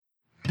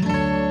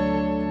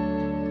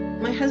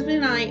My husband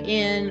and I,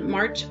 in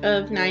March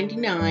of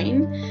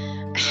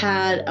 '99,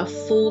 had a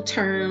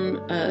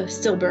full-term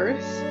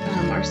stillbirth,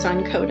 our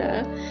son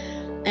Coda,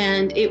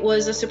 and it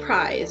was a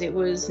surprise. It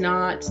was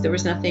not, there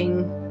was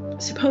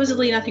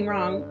supposedly nothing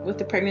wrong with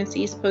the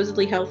pregnancy,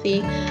 supposedly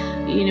healthy.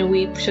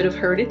 We should have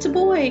heard it's a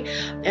boy.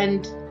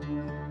 And,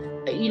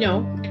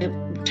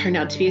 it turned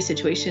out to be a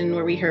situation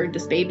where we heard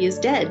this baby is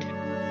dead.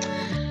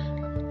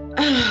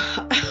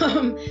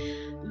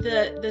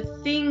 The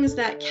things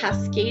that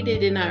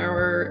cascaded in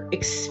our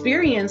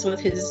experience with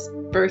his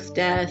birth,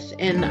 death,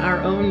 and our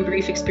own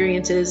grief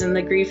experiences and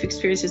the grief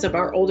experiences of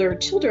our older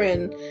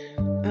children.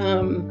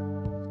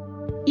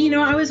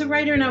 I was a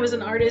writer and I was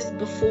an artist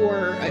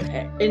before,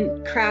 in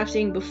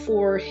crafting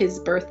before his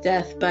birth,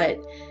 death, but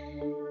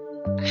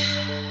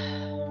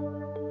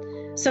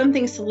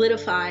something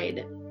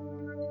solidified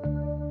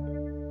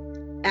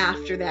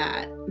after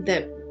that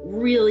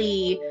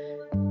really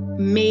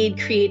made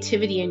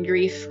creativity and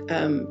grief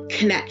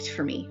connect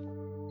for me.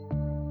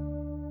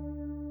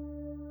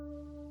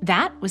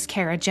 That was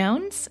Kara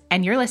Jones,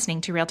 and you're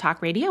listening to Real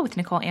Talk Radio with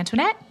Nicole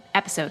Antoinette,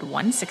 episode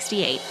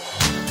 168.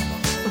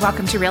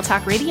 Welcome to Real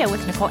Talk Radio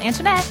with Nicole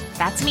Antoinette.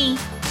 That's me,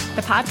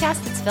 the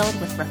podcast that's filled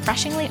with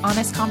refreshingly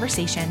honest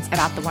conversations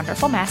about the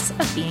wonderful mess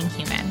of being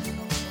human.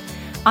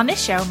 On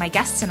this show, my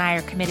guests and I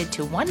are committed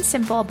to one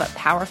simple but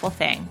powerful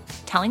thing: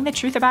 telling the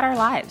truth about our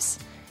lives.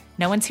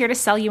 No one's here to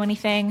sell you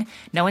anything.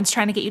 No one's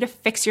trying to get you to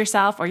fix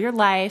yourself or your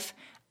life.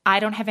 I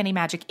don't have any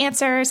magic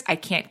answers. I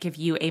can't give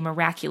you a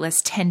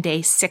miraculous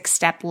 10-day,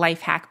 6-step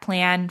life hack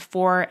plan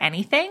for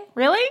anything,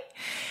 really.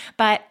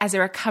 But as a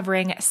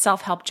recovering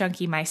self-help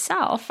junkie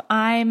myself,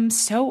 I'm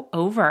so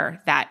over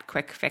that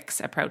quick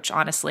fix approach,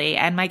 honestly.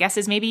 And my guess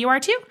is maybe you are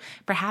too.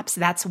 Perhaps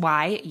that's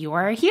why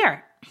you're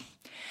here.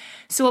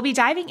 So we'll be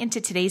diving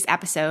into today's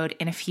episode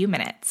in a few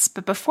minutes.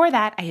 But before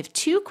that, I have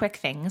two quick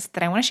things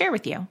that I want to share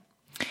with you.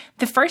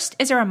 The first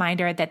is a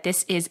reminder that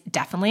this is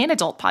definitely an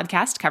adult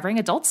podcast covering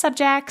adult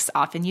subjects,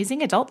 often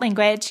using adult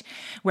language,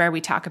 where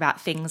we talk about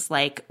things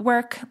like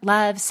work,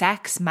 love,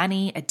 sex,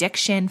 money,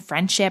 addiction,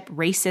 friendship,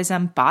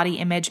 racism, body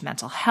image,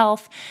 mental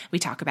health. We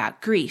talk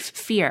about grief,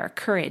 fear,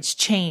 courage,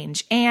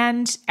 change,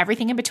 and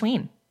everything in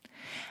between.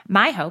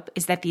 My hope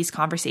is that these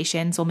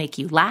conversations will make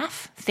you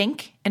laugh,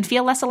 think, and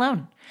feel less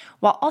alone,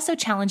 while also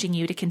challenging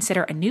you to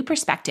consider a new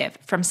perspective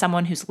from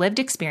someone whose lived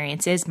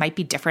experiences might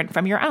be different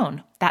from your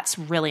own. That's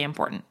really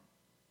important.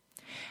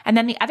 And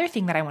then the other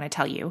thing that I want to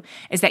tell you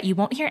is that you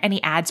won't hear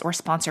any ads or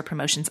sponsor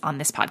promotions on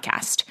this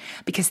podcast,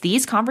 because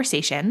these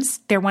conversations,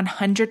 they're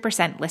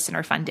 100%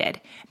 listener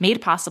funded,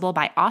 made possible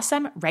by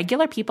awesome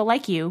regular people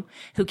like you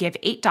who give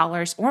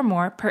 $8 or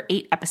more per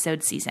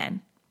 8-episode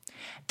season.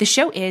 The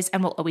show is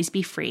and will always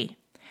be free.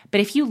 But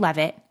if you love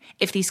it,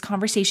 if these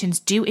conversations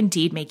do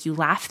indeed make you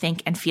laugh,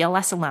 think, and feel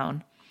less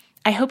alone,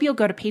 I hope you'll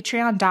go to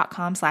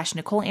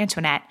patreon.com/Nicole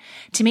Antoinette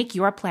to make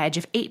your pledge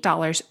of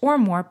 $8 or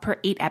more per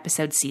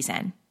 8-episode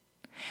season.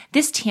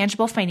 This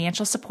tangible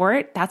financial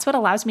support, that's what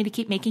allows me to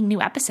keep making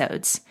new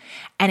episodes.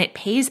 And it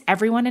pays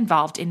everyone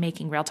involved in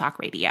making Real Talk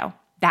Radio.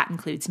 That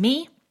includes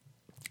me,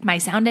 my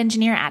sound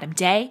engineer, Adam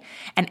Day,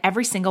 and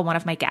every single one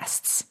of my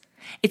guests.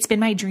 It's been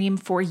my dream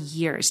for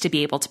years to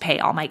be able to pay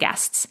all my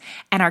guests,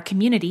 and our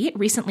community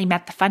recently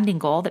met the funding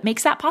goal that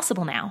makes that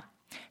possible now.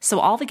 So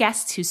all the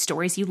guests whose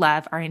stories you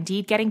love are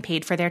indeed getting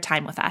paid for their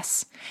time with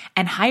us,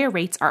 and higher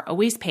rates are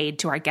always paid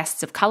to our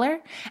guests of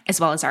color, as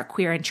well as our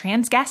queer and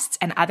trans guests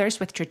and others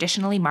with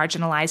traditionally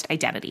marginalized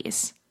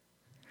identities.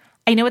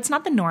 I know it's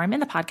not the norm in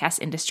the podcast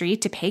industry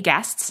to pay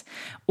guests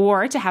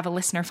or to have a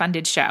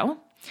listener-funded show,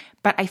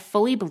 but I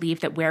fully believe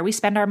that where we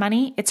spend our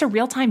money, it's a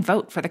real-time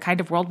vote for the kind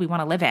of world we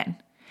want to live in.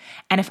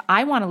 And if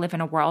I want to live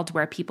in a world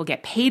where people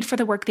get paid for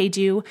the work they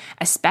do,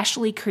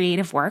 especially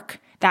creative work,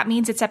 that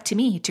means it's up to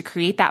me to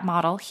create that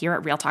model here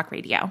at Real Talk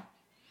Radio.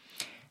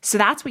 So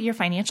that's what your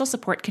financial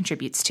support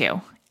contributes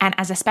to. And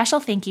as a special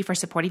thank you for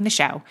supporting the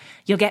show,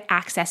 you'll get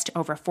access to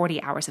over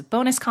 40 hours of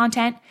bonus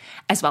content,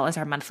 as well as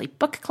our monthly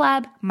book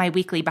club, my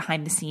weekly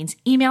behind-the-scenes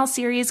email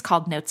series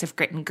called Notes of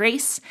Grit and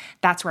Grace.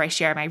 That's where I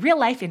share my real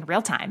life in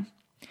real time.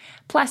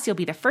 Plus, you'll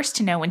be the first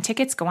to know when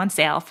tickets go on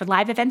sale for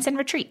live events and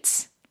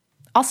retreats.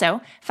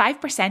 Also,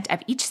 5%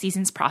 of each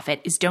season's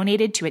profit is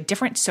donated to a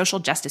different social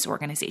justice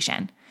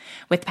organization,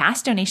 with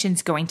past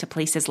donations going to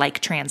places like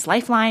Trans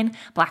Lifeline,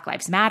 Black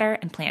Lives Matter,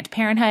 and Planned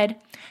Parenthood,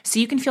 so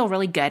you can feel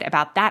really good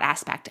about that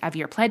aspect of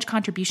your pledge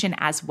contribution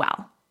as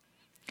well.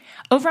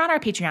 Over on our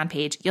Patreon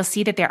page, you'll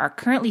see that there are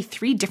currently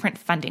 3 different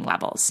funding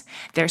levels.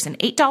 There's an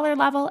 $8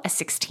 level, a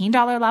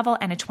 $16 level,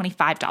 and a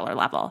 $25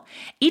 level,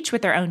 each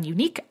with their own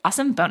unique,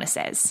 awesome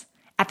bonuses.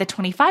 At the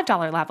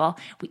 $25 level,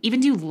 we even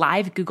do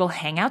live Google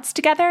Hangouts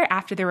together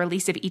after the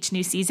release of each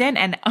new season,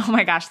 and oh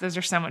my gosh, those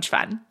are so much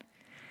fun.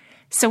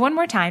 So one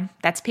more time,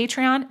 that's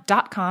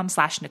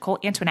patreon.com/Nicole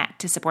Antoinette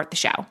to support the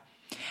show.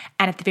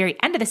 And at the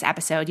very end of this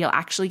episode, you'll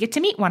actually get to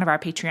meet one of our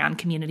Patreon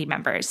community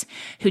members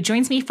who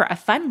joins me for a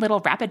fun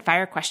little rapid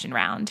fire question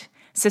round.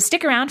 So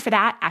stick around for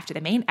that after the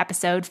main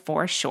episode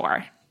for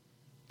sure.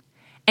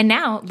 And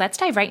now let's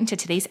dive right into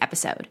today's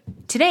episode.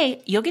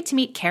 Today, you'll get to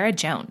meet Kara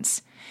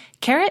Jones.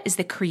 Kara is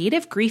the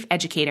creative grief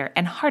educator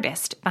and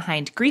artist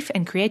behind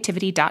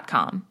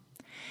griefandcreativity.com.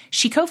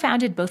 She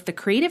co-founded both the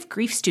Creative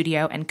Grief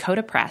Studio and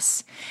Coda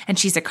Press, and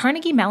she's a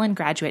Carnegie Mellon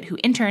graduate who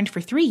interned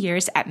for 3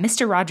 years at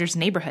Mr. Rogers'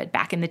 Neighborhood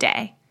back in the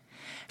day.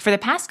 For the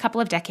past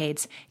couple of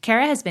decades,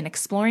 Kara has been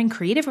exploring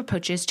creative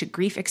approaches to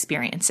grief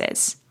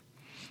experiences.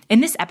 In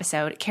this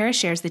episode, Kara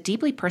shares the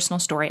deeply personal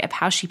story of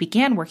how she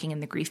began working in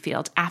the grief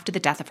field after the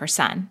death of her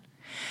son.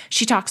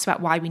 She talks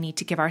about why we need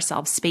to give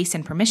ourselves space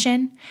and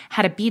permission,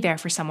 how to be there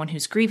for someone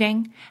who's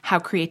grieving, how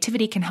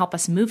creativity can help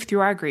us move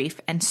through our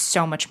grief, and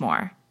so much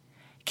more.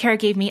 Kara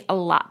gave me a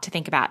lot to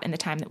think about in the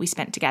time that we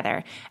spent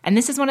together, and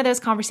this is one of those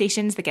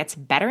conversations that gets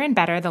better and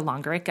better the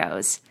longer it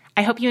goes.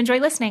 I hope you enjoy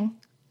listening.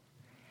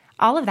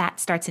 All of that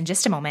starts in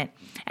just a moment,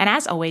 and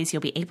as always,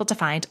 you'll be able to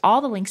find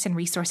all the links and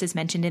resources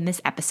mentioned in this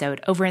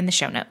episode over in the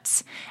show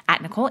notes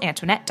at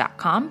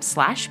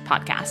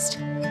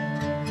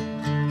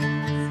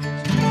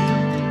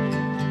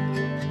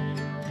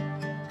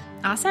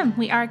NicoleAntoinette.com/podcast. Awesome.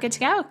 We are good to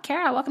go.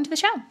 Kara, welcome to the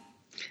show.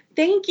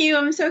 Thank you.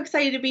 I'm so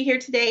excited to be here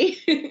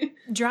today.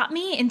 Drop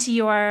me into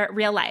your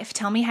real life.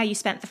 Tell me how you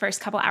spent the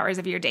first couple hours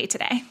of your day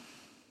today.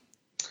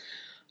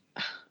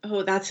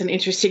 Oh, that's an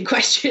interesting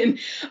question.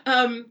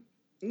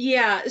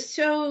 Yeah,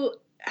 so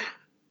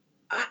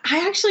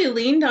I actually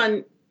leaned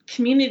on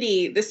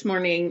Community this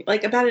morning,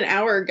 like about an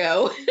hour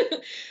ago,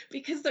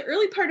 because the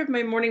early part of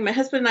my morning, my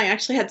husband and I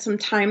actually had some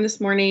time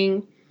this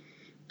morning.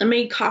 I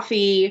made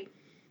coffee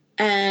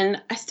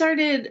and I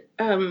started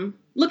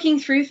looking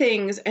through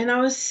things, and I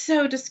was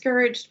so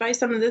discouraged by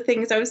some of the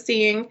things I was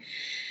seeing,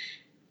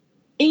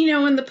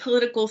 in the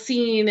political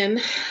scene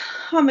and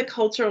on the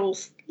cultural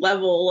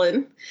level,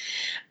 and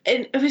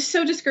it was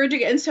so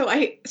discouraging. And so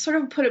I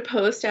sort of put a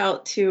post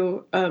out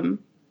to on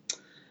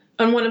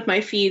one of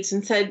my feeds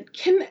and said,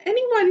 can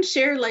anyone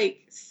share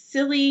like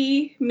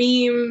silly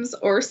memes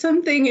or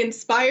something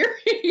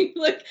inspiring?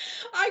 Like,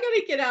 I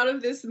gotta get out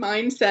of this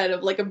mindset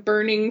of like a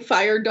burning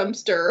fire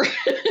dumpster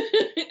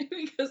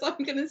because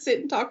I'm gonna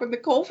sit and talk with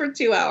Nicole for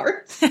 2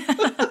 hours.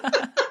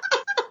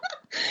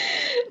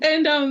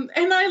 And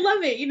I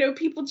love it.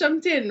 People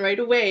jumped in right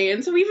away.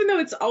 And so even though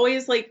it's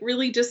always like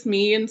really just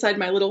me inside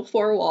my little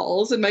four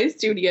walls in my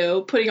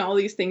studio, putting all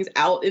these things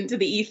out into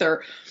the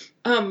ether,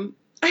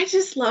 I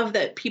just love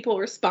that people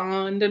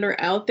respond and are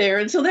out there.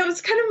 And so that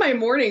was kind of my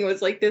morning,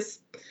 was like this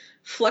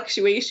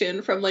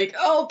fluctuation from like,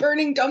 oh,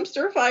 burning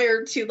dumpster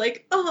fire to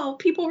like, oh,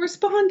 people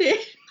responded.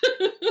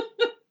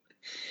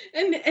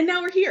 and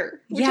now we're here.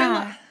 Which I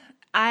love.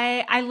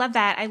 I love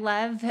that. I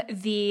love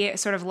the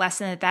sort of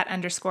lesson that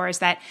underscores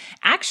that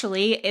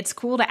actually it's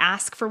cool to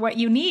ask for what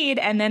you need,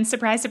 and then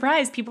surprise,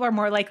 surprise, people are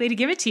more likely to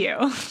give it to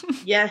you.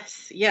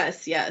 Yes.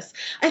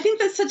 I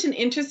think that's such an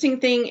interesting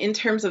thing in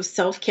terms of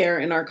self-care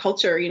in our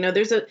culture.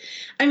 There's and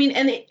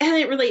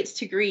it relates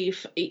to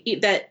grief,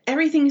 that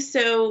everything's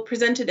so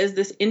presented as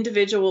this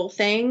individual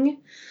thing,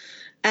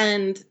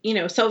 and,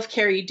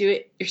 self-care, you do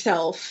it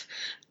yourself.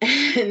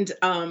 And,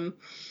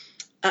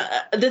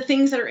 the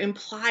things that are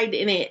implied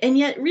in it. And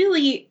yet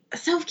really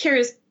self-care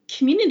is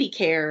community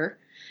care,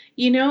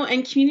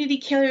 and community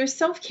care is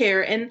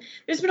self-care. And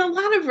there's been a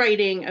lot of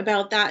writing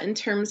about that in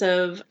terms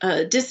of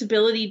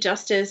disability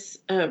justice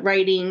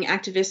writing,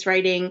 activist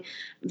writing,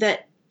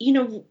 that,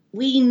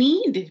 we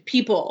need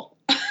people.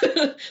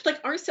 Like,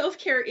 our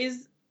self-care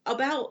is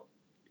about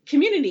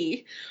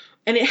community,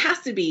 and it has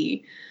to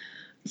be.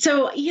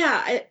 So,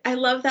 yeah, I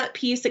love that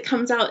piece. It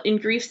comes out in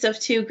grief stuff,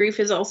 too. Grief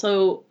is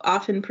also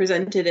often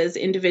presented as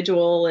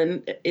individual,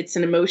 and it's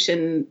an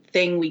emotion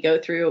thing we go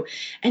through.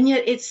 And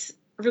yet it's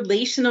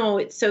relational.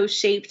 It's so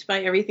shaped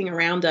by everything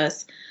around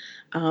us.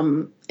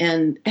 And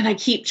I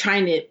keep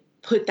trying to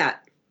put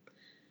that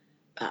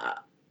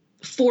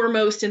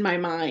foremost in my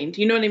mind.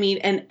 You know what I mean?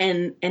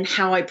 And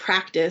how I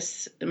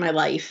practice in my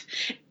life,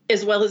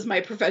 as well as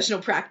my professional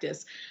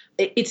practice.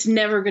 It's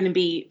never going to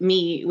be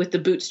me with the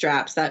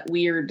bootstraps, that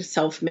weird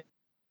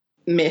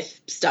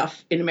self-myth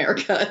stuff in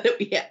America that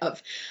we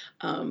have.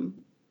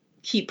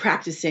 Keep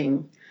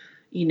practicing,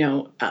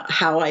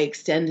 how I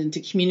extend into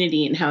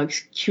community and how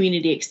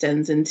community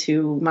extends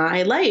into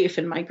my life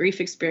and my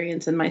grief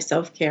experience and my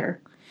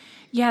self-care.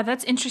 Yeah,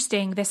 that's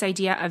interesting, this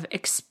idea of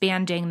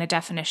expanding the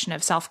definition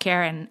of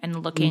self-care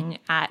and looking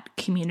at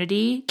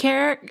community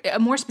care.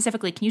 More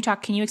specifically, can you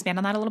expand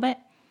on that a little bit?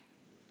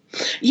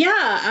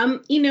 Yeah,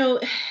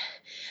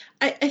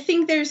 I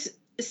think there's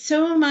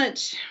so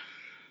much.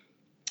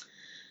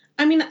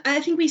 I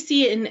think we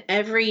see it in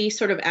every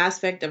sort of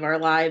aspect of our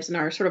lives, in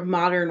our sort of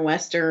modern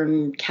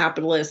Western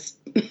capitalist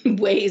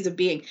ways of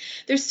being.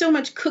 There's so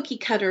much cookie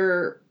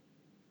cutter.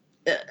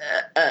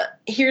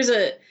 Here's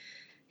a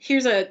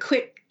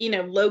quick,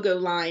 logo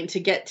line to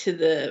get to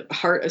the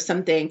heart of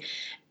something.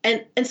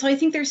 And so I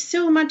think there's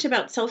so much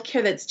about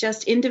self-care that's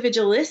just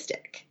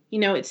individualistic.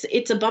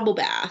 It's a bubble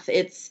bath.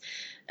 It's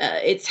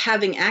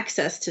having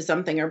access to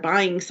something or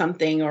buying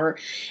something,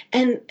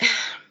 and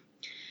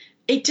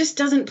it just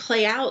doesn't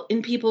play out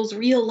in people's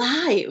real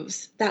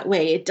lives that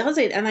way. It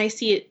doesn't. And I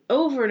see it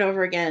over and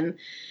over again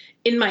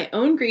in my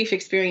own grief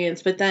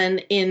experience, but then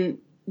in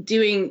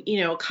doing,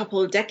 a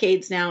couple of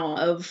decades now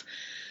of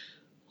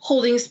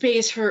holding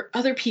space for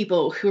other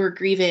people who are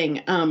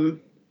grieving.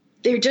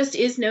 There just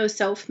is no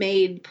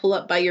self-made, pull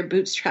up by your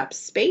bootstraps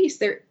space.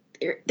 There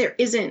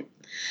isn't.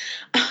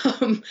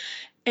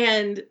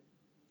 And,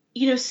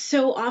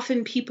 so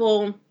often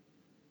people,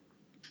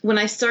 when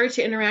I start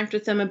to interact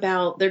with them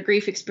about their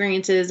grief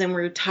experiences and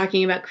we're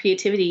talking about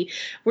creativity,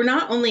 we're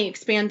not only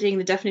expanding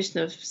the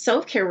definition of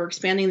self-care, we're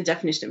expanding the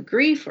definition of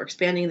grief, we're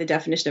expanding the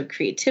definition of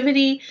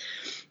creativity.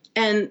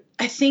 And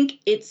I think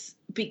it's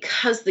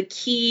because the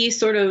key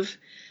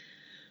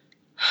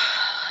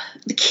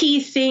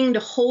thing to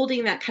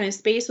holding that kind of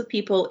space with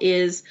people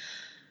is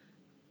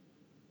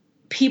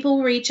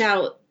people reach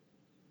out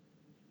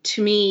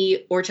to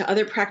me or to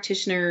other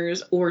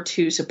practitioners or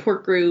to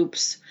support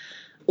groups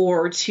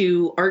or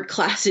to art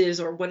classes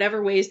or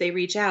whatever ways they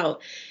reach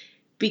out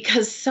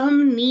because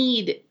some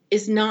need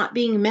is not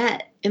being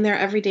met in their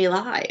everyday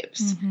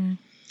lives. Mm-hmm.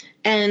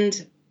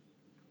 And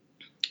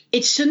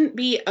it shouldn't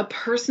be a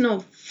personal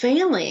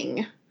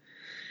failing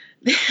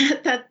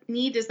that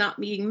need is not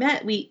being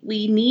met. We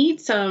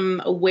need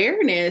some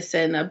awareness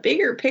and a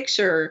bigger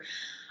picture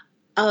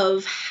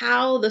of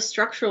how the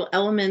structural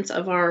elements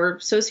of our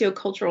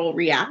sociocultural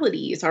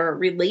realities, our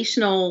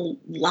relational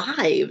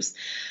lives,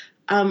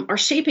 are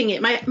shaping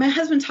it. My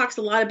husband talks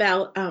a lot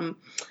about,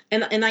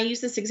 and I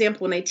use this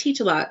example when I teach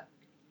a lot.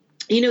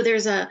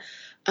 There's a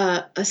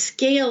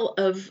scale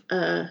of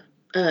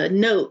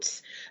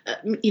notes.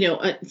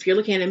 If you're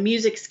looking at a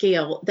music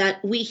scale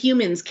that we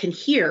humans can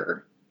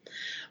hear,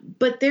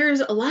 but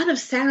there's a lot of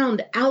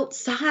sound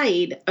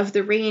outside of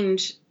the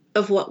range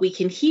of what we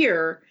can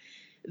hear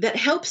that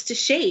helps to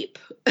shape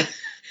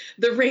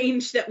the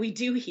range that we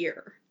do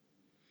hear.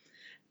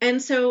 And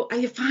so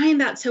I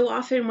find that so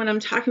often when I'm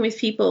talking with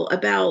people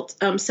about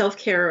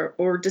self-care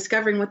or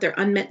discovering what their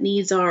unmet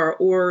needs are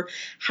or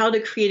how to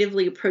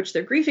creatively approach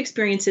their grief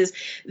experiences,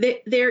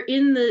 they're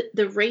in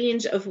the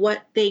range of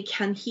what they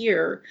can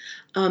hear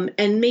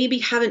and maybe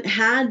haven't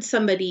had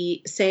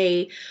somebody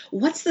say,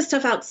 what's the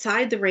stuff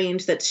outside the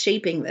range that's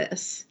shaping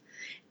this?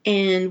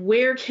 And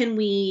where can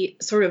we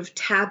sort of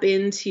tap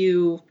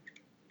into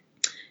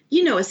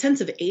a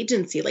sense of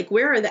agency, like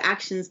where are the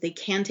actions they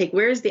can take?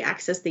 Where is the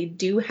access they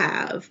do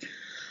have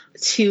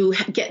to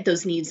get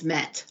those needs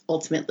met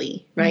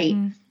ultimately, right?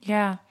 Mm-hmm.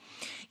 Yeah.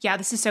 Yeah,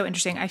 this is so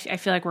interesting. I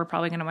feel like we're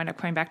probably going to wind up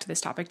coming back to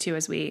this topic too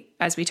as we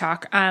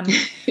talk.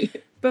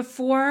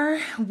 Before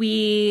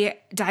we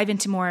dive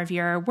into more of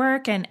your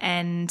work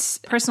and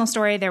personal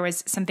story, there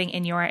was something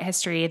in your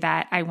history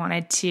that I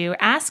wanted to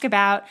ask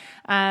about.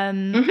 I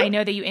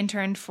know that you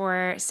interned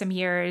for some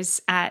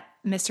years at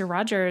Mr.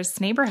 Rogers'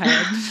 neighborhood.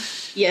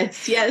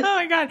 Yes. Oh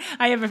my God.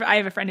 I have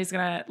a friend who's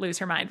going to lose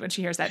her mind when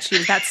she hears that.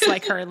 That's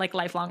like her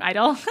lifelong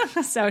idol.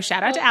 So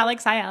shout out to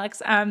Alex. Hi,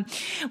 Alex.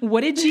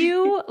 What did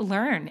you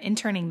learn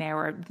interning there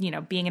or,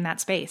 being in that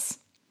space?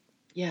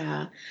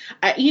 Yeah.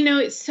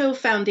 It's so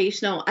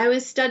foundational. I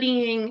was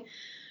studying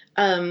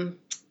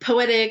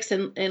poetics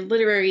and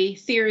literary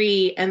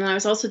theory, and then I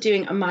was also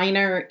doing a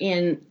minor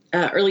in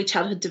early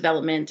childhood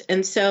development.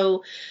 And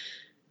so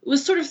it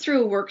was sort of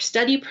through a work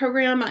study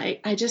program.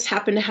 I just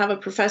happened to have a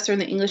professor in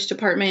the English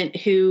department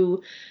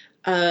who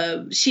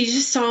she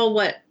just saw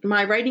what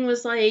my writing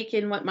was like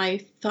and what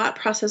my thought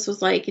process was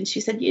like. And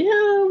she said,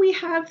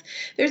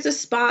 there's a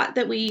spot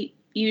that we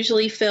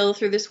usually fill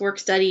through this work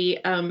study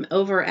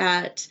over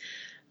at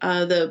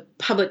the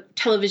public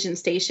television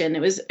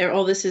station.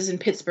 All this is in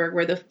Pittsburgh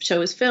where the show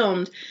is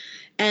filmed.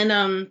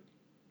 And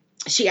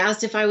she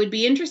asked if I would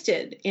be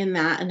interested in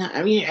that. And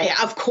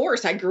of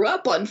course, I grew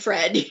up on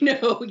Fred,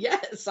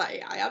 yes,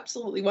 I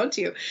absolutely want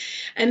to.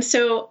 And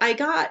so I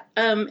got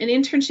an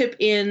internship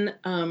in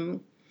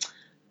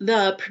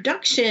the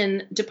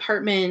production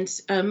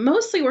department,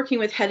 mostly working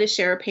with Hedda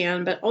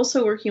Sharapan, but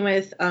also working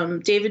with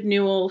David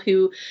Newell,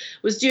 who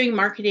was doing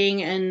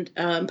marketing and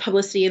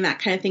publicity and that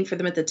kind of thing for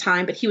them at the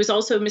time. But he was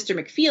also Mr.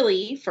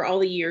 McFeely for all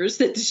the years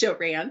that the show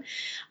ran.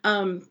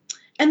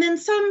 And then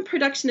some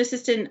production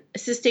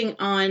assisting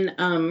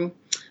on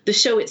the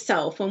show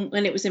itself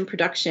when it was in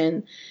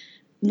production.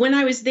 When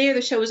I was there,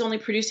 the show was only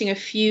producing a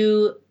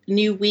few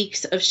new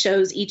weeks of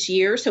shows each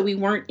year. So we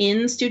weren't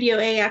in Studio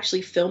A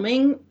actually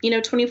filming,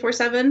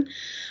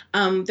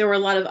 24/7. There were a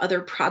lot of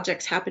other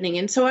projects happening.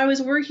 And so I was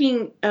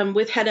working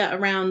with Hedda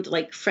around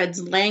like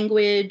Fred's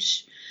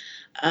language,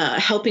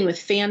 helping with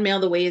fan mail,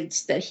 the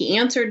ways that he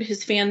answered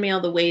his fan mail,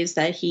 the ways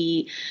that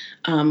he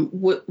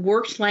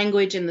worked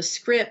language in the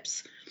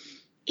scripts.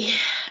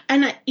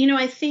 And,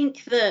 I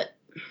think the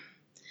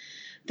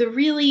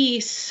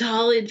really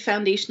solid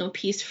foundational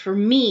piece for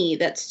me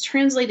that's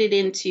translated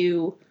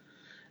into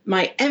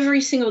my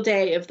every single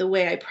day of the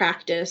way I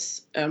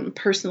practice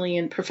personally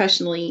and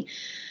professionally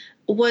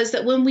was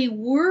that when we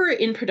were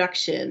in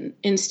production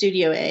in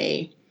Studio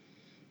A,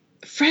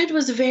 Fred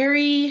was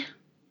very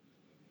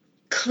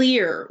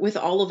clear with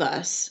all of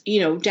us,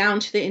 down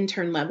to the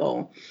intern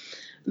level,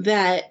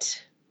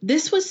 that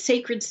this was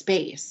sacred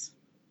space.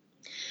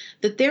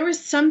 That there was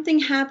something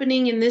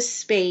happening in this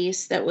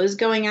space that was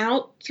going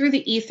out through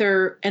the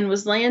ether and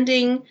was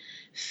landing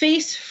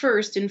face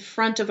first in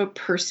front of a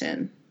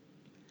person,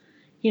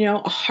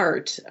 a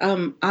heart,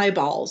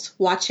 eyeballs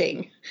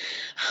watching,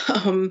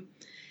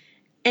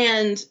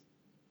 and,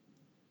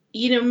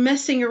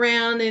 messing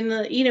around in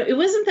the, it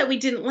wasn't that we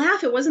didn't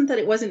laugh. It wasn't that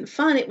it wasn't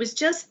fun. It was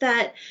just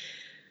that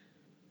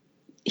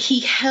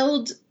he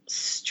held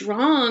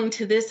strong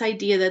to this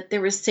idea that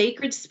there was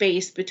sacred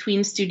space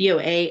between Studio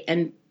A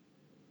and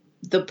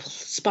the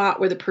spot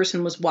where the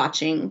person was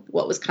watching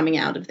what was coming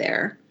out of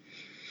there.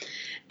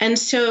 And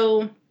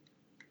so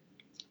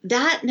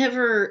that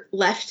never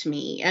left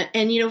me.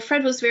 And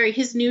Fred was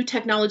his new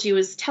technology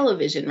was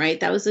television, right?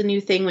 That was a new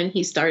thing when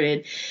he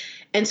started.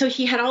 And so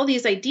he had all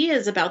these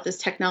ideas about this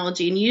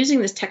technology and using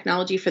this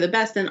technology for the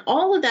best. And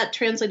all of that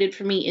translated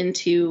for me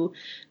into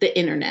the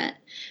internet,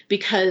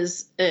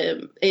 because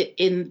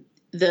in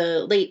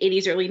the late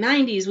 80s, early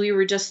 90s, we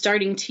were just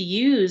starting to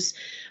use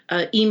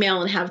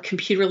email and have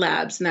computer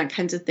labs and that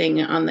kinds of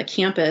thing on the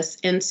campus.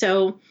 And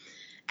so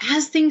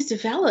as things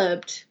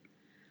developed,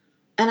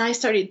 and I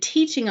started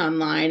teaching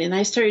online and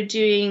I started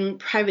doing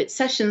private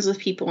sessions with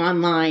people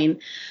online,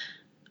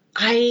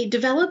 I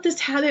developed this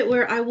habit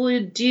where I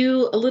would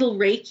do a little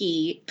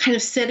Reiki, kind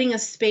of setting a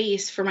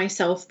space for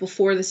myself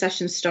before the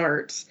session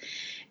starts.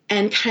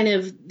 And kind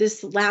of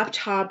this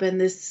laptop and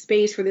this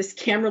space where this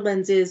camera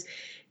lens is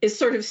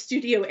sort of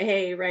Studio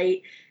A,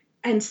 right?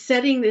 And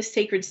setting this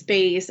sacred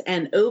space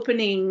and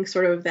opening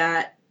sort of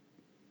that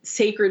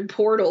sacred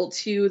portal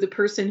to the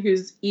person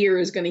whose ear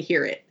is going to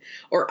hear it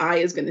or eye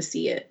is going to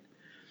see it.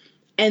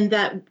 And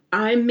that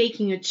I'm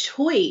making a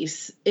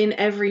choice in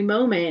every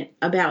moment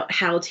about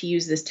how to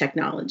use this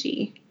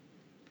technology.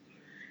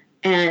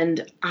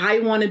 And I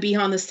want to be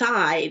on the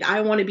side.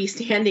 I want to be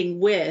standing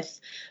with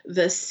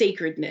the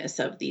sacredness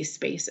of these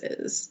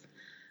spaces.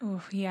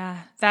 Oh,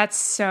 yeah. That's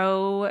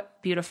so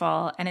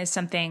beautiful and is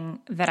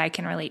something that I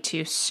can relate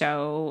to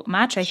so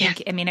much. I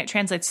think, it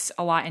translates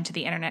a lot into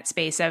the internet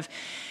space of,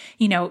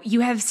 you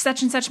have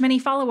such and such many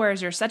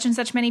followers or such and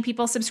such many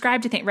people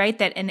subscribe to things, right?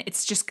 And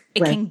it's just,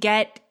 it can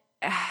get,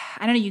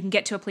 I don't know, you can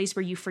get to a place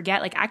where you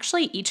forget,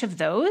 actually each of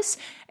those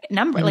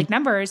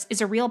numbers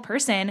is a real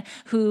person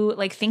who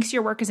thinks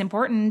your work is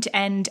important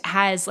and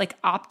has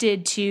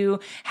opted to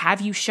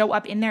have you show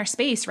up in their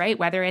space, right?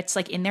 Whether it's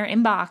in their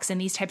inbox and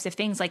these types of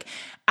things.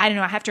 I don't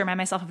know, I have to remind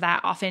myself of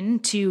that often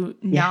to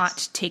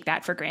not take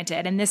that for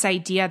granted. And this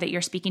idea that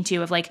you're speaking to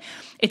of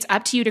it's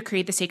up to you to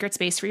create the sacred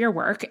space for your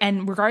work.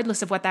 And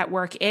regardless of what that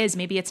work is,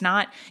 maybe it's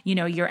not,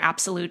 your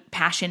absolute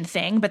passion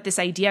thing, but this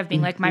idea of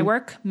being my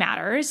work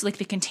matters, the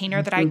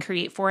container that I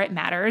create for it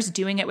matters,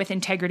 doing it with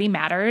integrity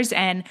matters.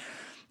 And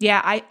yeah,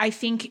 I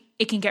think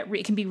it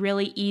can be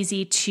really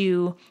easy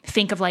to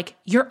think of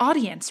your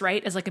audience,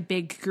 right, as a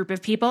big group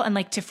of people,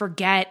 and to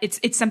forget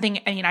it's something.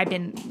 I've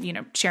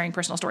been sharing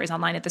personal stories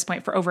online at this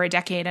point for over a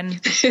decade, and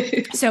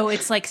so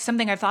it's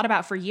something I've thought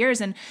about for years.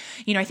 And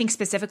I think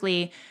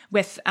specifically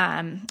with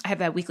I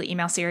have a weekly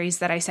email series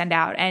that I send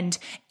out, and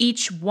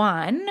each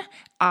one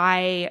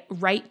I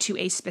write to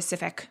a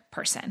specific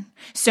person.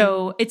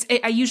 So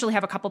I usually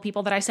have a couple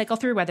people that I cycle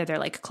through, whether they're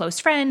close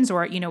friends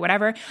or,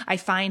 whatever. I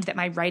find that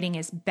my writing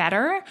is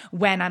better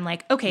when I'm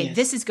okay,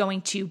 this is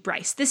going to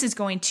Bryce, this is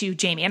going to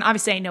Jamie. And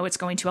obviously I know it's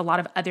going to a lot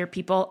of other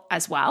people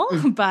as well,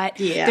 but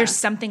there's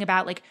something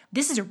about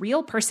this is a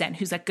real person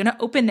who's going to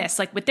open this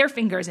with their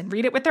fingers and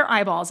read it with their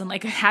eyeballs and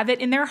have it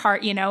in their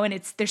heart,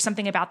 and there's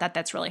something about that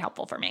that's really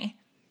helpful for me.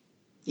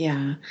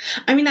 Yeah.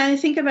 I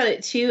think about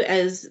it too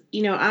as,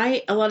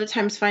 I a lot of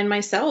times find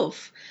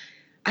myself,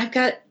 I've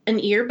got an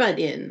earbud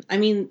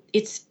in.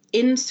 It's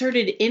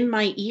inserted in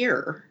my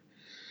ear.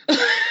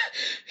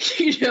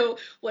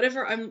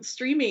 Whatever I'm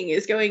streaming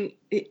is going,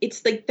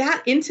 it's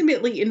that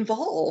intimately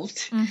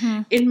involved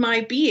in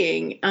my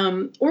being.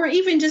 Or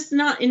even just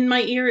not in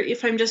my ear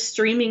if I'm just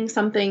streaming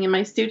something in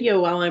my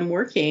studio while I'm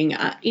working.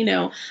 I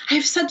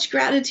have such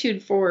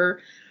gratitude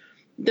for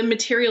the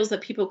materials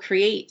that people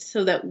create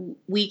so that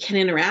we can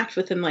interact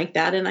with them like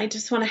that. And I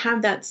just want to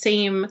have that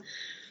same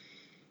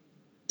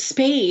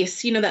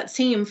space, that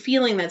same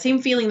feeling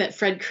that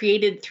Fred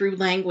created through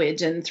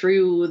language and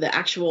through the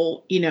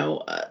actual,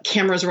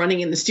 cameras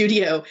running in the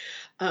studio.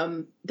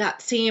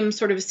 That same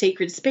sort of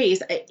sacred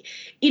space.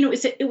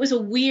 It was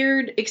a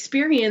weird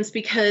experience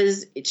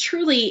because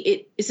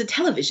it is a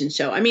television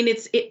show.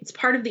 It's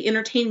part of the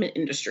entertainment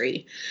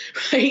industry,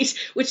 right?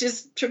 Which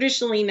is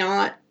traditionally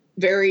not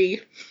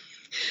very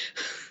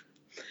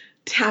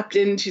tapped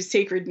into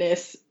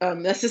sacredness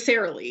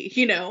necessarily,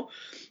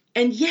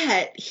 and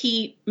yet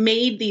he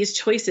made these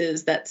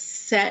choices that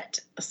set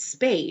a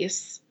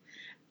space,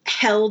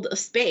 held a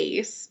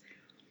space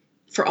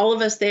for all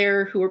of us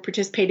there who were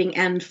participating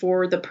and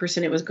for the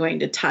person it was going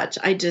to touch.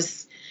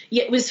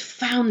 It was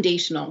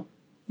foundational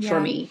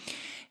for me.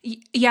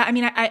 Yeah. I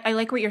mean, I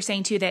like what you're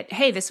saying too, that,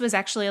 hey, this was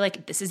actually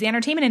like, this is the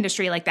entertainment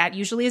industry. Like that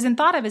usually isn't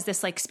thought of as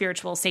this like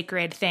spiritual,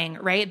 sacred thing.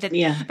 Right.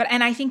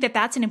 And I think that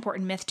that's an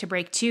important myth to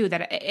break too,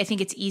 that I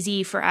think it's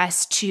easy for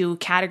us to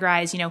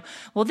categorize,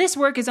 well, this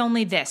work is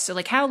only this. So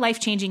like how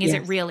life-changing is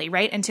it really?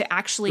 Right. And to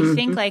actually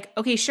think like,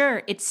 okay,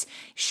 sure. It's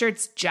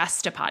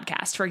just a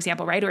podcast, for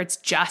example, right. Or it's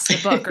just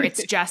a book or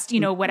it's just,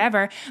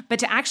 whatever, but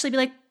to actually be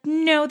like,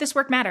 no, this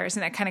work matters.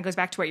 And that kind of goes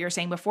back to what you were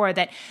saying before,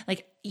 that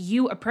like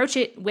you approach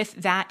it with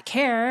that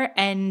care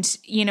and,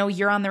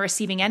 you're on the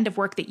receiving end of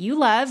work that you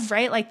love,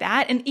 right? Like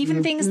that. And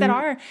even things that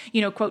are,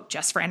 quote,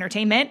 just for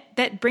entertainment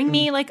that bring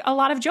me like a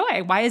lot of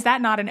joy. Why is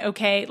that not an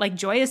okay, like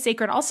joy is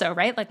sacred also,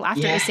 right? Like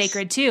laughter is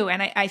sacred too.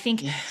 And I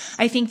think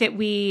that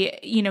we,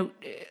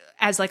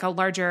 as like a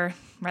larger,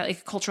 right, like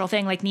a cultural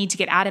thing, like need to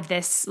get out of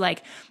this,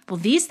 like, well,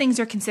 these things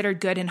are considered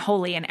good and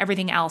holy and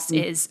everything else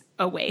is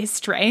a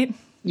waste, right?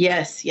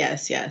 Yes.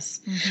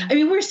 I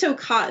mean, we're so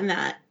caught in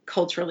that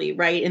culturally,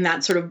 right? In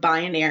that sort of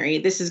binary,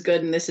 this is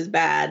good and this is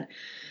bad.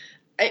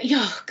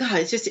 God,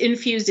 it's just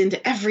infused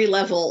into every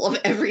level of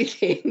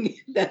everything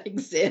that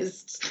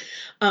exists.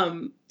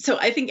 So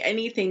I think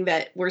anything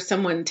where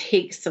someone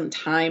takes some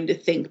time to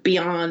think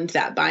beyond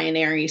that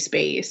binary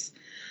space,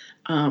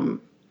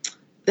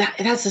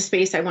 that's a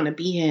space I want to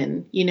be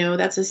in.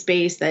 That's a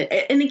space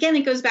that, and again,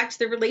 it goes back to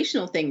the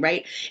relational thing,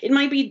 right? It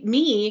might be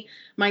me,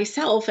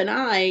 myself, and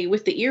I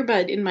with the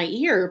earbud in my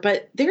ear,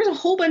 but there's a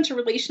whole bunch of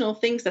relational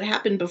things that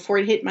happened before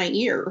it hit my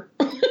ear,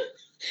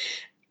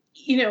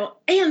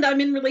 and I'm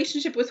in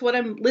relationship with what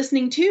I'm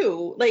listening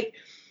to. Like,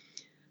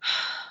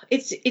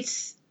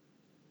 it's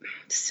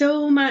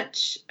so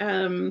much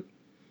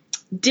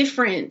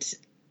different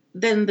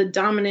than the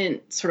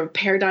dominant sort of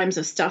paradigms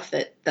of stuff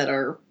that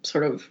are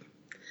sort of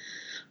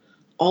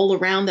all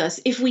around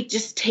us, if we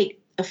just take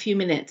a few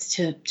minutes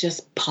to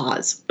just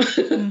pause.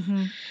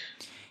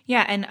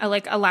 Yeah. And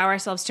like allow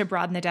ourselves to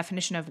broaden the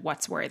definition of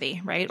what's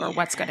worthy, right? Or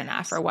what's good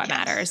enough or what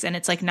matters. And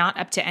it's like not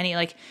up to any,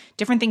 like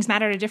different things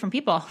matter to different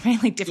people,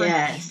 right? Like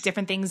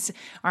different things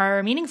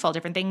are meaningful,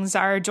 different things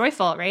are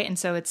joyful, right? And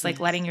so it's like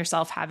letting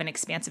yourself have an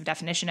expansive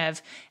definition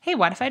of, hey,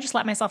 what if I just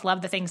let myself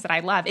love the things that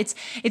I love? It's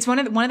one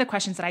of the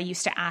questions that I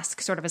used to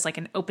ask sort of as like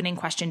an opening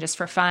question just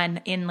for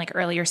fun in like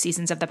earlier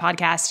seasons of the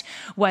podcast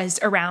was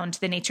around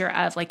the nature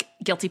of like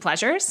guilty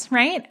pleasures,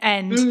 right?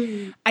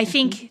 And I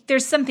think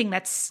there's something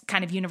that's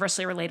kind of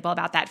universally relatable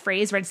about that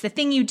phrase, where it's the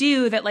thing you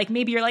do that like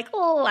maybe you're like,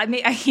 oh, I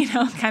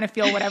kind of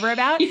feel whatever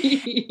about.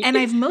 And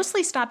I've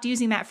mostly stopped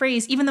using that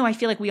phrase, even though I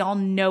feel like we all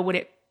know what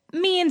it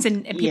means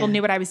and people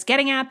knew what I was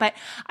getting at. But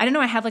I don't know,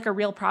 I have like a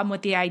real problem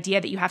with the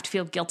idea that you have to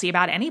feel guilty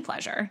about any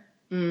pleasure.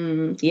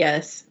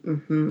 Yes.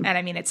 Mm-hmm. And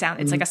I mean, it's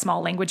like a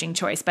small languaging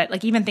choice, but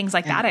like even things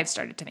like that I've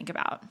started to think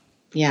about.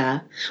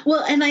 Yeah.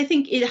 Well, and I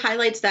think it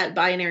highlights that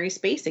binary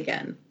space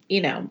again.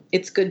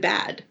 It's good,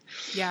 bad.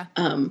 Yeah.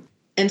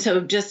 And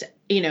so just,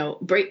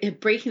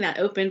 breaking that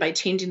open by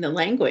changing the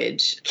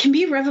language can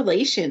be a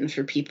revelation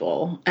for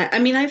people. I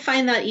mean, I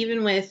find that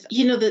even with,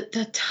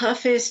 the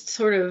toughest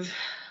sort of,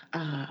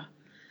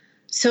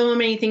 so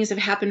many things have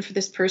happened for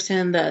this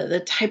person,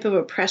 the type of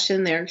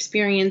oppression they're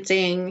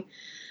experiencing.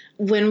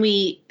 When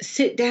we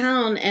sit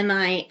down and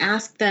I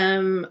ask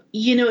them,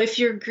 if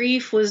your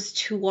grief was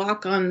to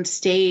walk on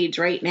stage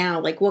right now,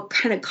 like what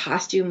kind of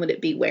costume would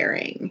it be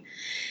wearing?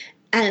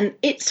 And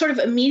it sort of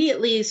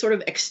immediately sort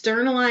of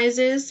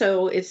externalizes.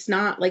 So it's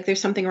not like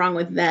there's something wrong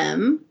with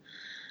them,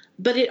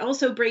 but it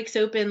also breaks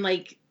open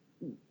like,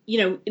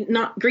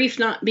 not grief,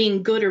 not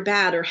being good or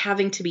bad or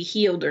having to be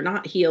healed or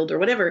not healed or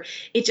whatever.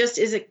 It just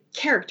is a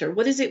character.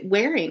 What is it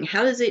wearing?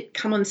 How does it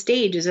come on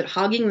stage? Is it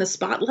hogging the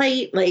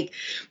spotlight? Like,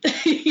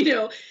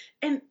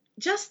 and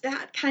just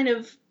that kind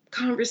of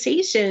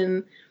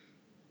conversation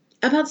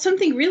about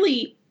something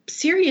really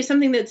serious,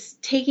 something that's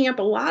taking up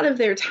a lot of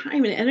their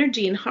time and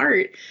energy and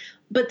heart.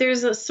 But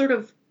there's a sort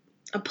of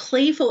a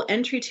playful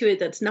entry to it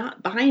that's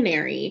not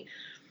binary.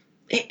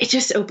 It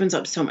just opens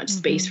up so much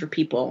space for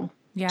people.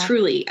 Yeah.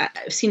 Truly,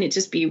 I've seen it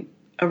just be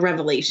a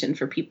revelation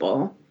for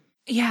people.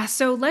 Yeah.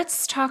 So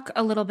let's talk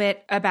a little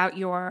bit about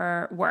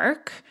your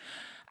work.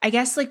 I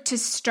guess like to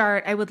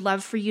start, I would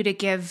love for you to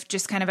give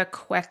just kind of a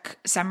quick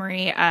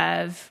summary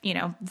of,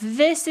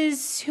 this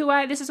is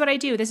what I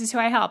do. This is who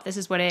I help. This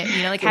is what it,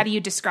 like, how do you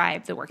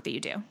describe the work that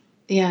you do?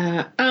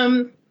 Yeah.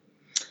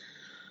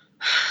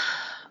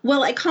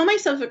 Well, I call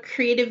myself a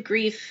creative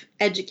grief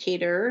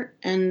educator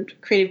and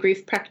creative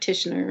grief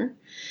practitioner.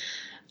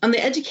 On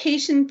the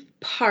education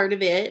part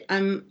of it,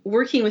 I'm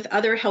working with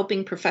other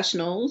helping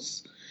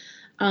professionals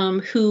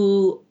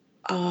who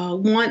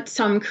want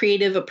some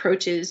creative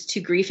approaches to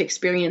grief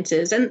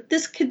experiences. And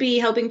this could be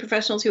helping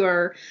professionals who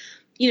are,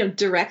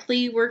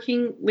 directly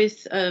working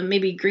with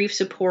maybe grief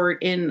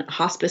support in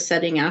hospice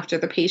setting after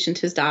the patient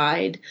has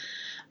died,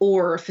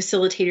 or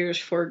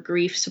facilitators for a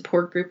grief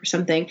support group or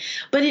something.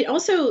 But it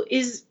also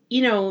is,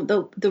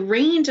 the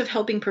range of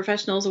helping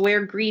professionals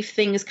where grief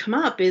things come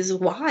up is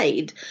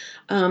wide.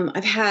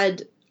 I've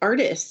had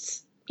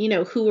artists,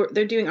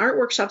 they're doing art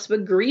workshops,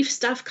 but grief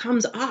stuff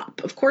comes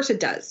up. Of course it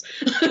does.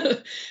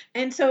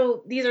 And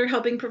so these are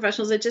helping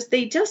professionals that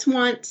they just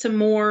want some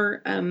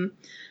more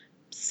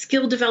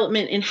skill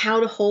development in how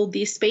to hold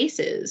these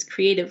spaces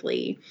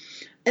creatively.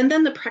 And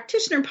then the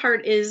practitioner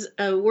part is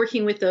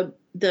working with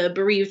the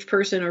bereaved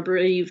person or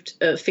bereaved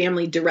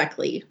family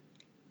directly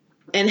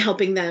and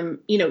helping them,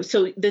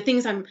 so the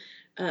things I'm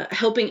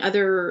helping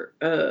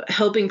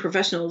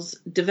professionals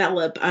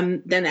develop,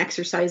 I'm then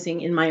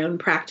exercising in my own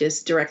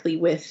practice directly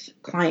with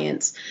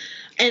clients.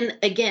 And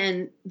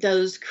again,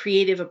 those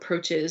creative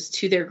approaches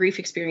to their grief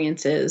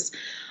experiences,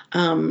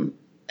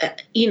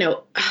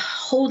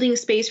 holding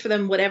space for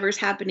them, whatever's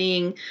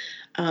happening,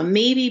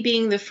 maybe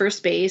being the first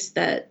space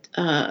that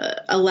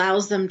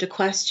allows them to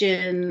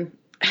question,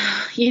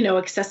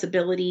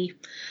 accessibility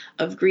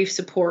of grief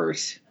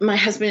support. My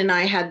husband and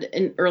I had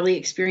an early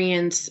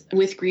experience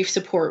with grief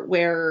support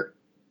where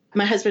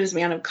my husband is a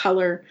man of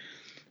color,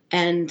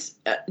 and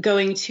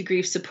going to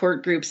grief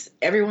support groups,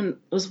 everyone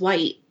was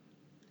white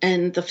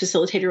and the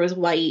facilitator was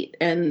white.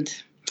 And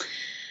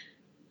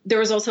there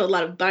was also a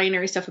lot of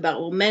binary stuff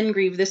about, well, men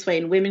grieve this way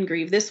and women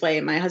grieve this way.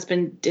 And my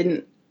husband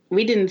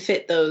we didn't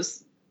fit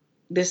those,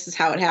 this is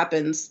how it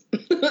happens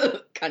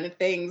kind of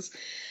things.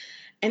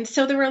 And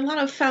so there were a lot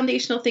of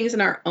foundational things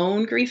in our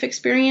own grief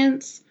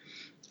experience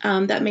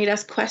that made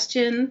us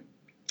question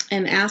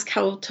and ask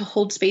how to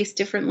hold space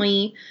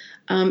differently.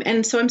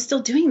 And so I'm still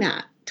doing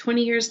that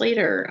 20 years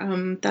later.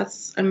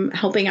 I'm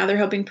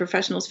helping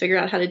professionals figure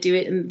out how to do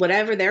it in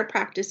whatever their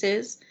practice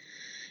is.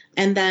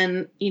 And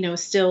then,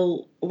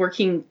 still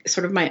working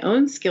sort of my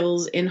own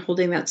skills in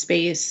holding that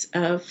space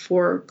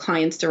for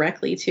clients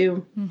directly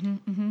too. Mm-hmm,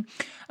 mm-hmm.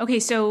 Okay.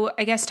 So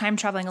I guess time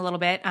traveling a little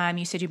bit,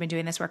 you said you've been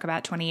doing this work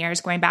about 20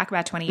 years, going back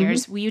about 20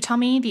 years. Will you tell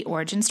me the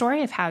origin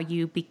story of how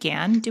you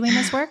began doing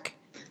this work?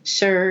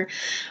 Sure.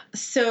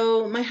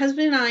 So my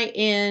husband and I,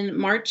 in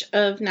March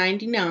of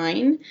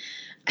 99,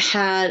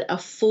 had a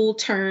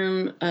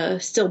full-term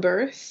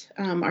stillbirth,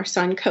 our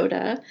son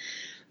Coda,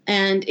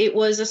 and it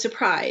was a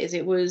surprise.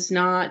 There was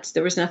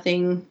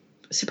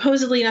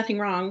supposedly nothing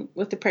wrong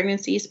with the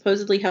pregnancy,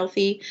 supposedly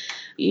healthy.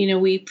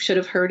 We should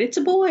have heard it's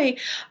a boy.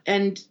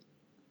 And,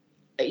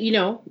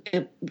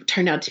 it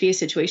turned out to be a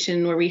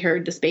situation where we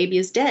heard this baby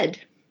is dead.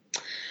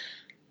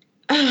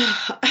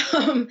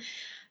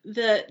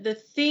 The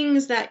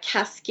things that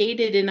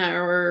cascaded in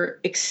our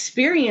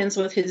experience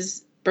with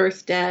his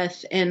birth,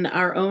 death, and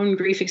our own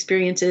grief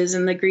experiences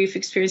and the grief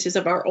experiences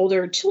of our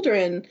older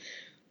children.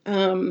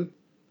 I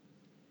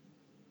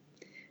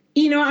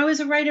was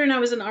a writer and I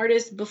was an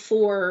artist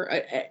before,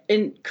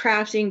 in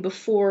crafting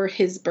before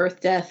his birth,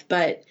 death,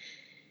 but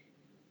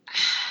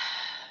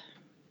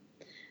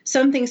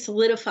something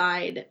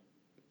solidified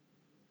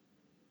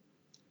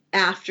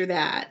after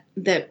that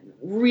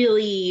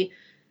really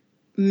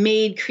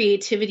made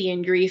creativity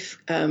and grief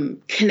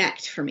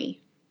connect for me.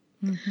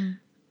 Mm-hmm.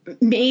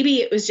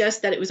 Maybe it was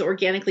just that it was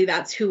organically,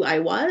 that's who I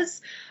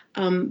was.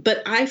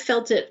 But I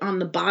felt it on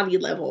the body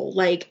level.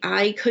 Like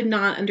I could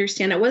not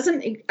understand. I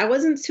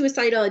wasn't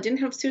suicidal. I didn't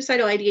have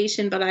suicidal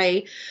ideation, but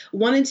I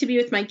wanted to be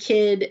with my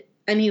kid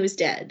and he was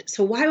dead.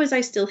 So why was I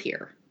still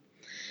here?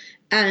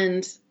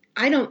 And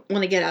I don't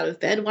want to get out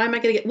of bed. Why am I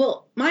going to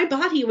well, my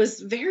body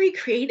was very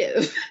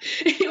creative.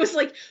 It was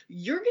like,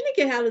 you're going to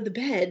get out of the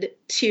bed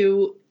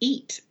to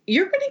eat.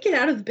 You're going to get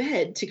out of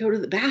bed to go to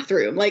the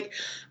bathroom. Like,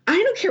 I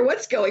don't care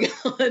what's going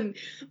on.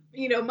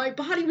 My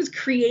body was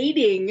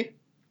creating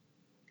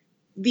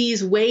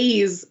these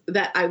ways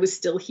that I was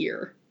still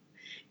here,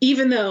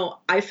 even though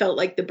I felt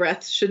like the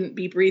breath shouldn't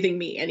be breathing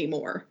me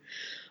anymore.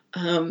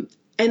 And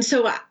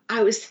so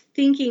I was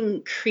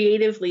thinking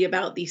creatively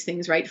about these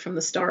things right from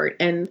the start.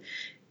 And,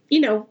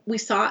 we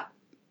sought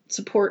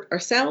support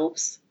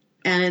ourselves.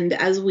 And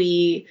as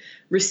we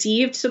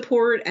received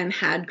support and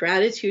had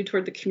gratitude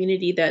toward the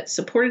community that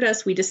supported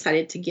us, we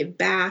decided to give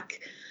back.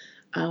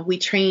 We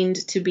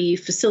trained to be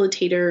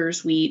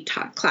facilitators. We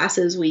taught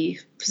classes. We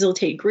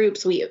facilitated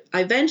groups.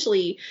 I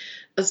eventually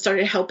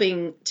started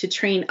helping to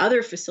train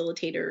other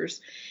facilitators.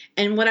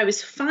 And what I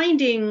was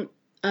finding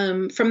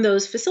from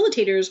those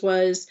facilitators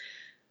was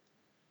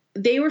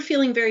they were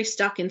feeling very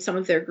stuck in some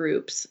of their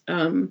groups.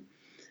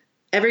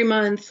 Every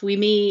month we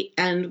meet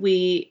and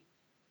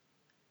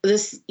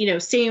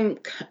same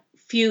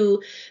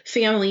few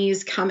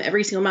families come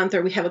every single month,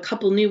 or we have a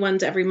couple new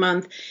ones every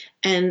month,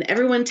 and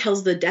everyone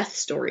tells the death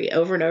story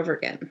over and over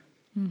again.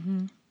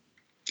 Mm-hmm.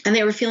 And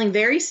they were feeling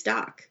very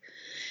stuck.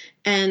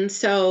 And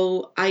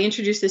so I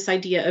introduced this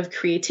idea of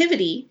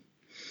creativity.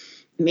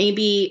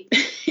 Maybe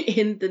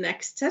in the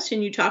next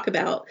session, you talk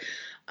about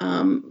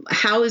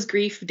how is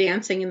grief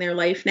dancing in their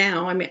life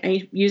now? I mean,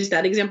 I used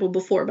that example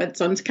before, but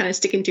so I'm kind of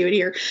sticking to it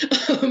here.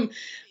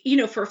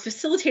 For a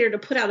facilitator to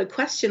put out a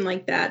question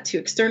like that, to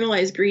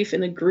externalize grief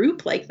in a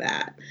group like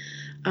that,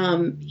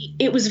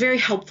 it was very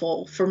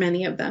helpful for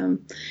many of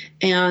them.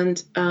 And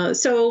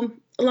so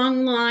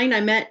along the line,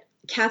 I met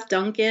Kath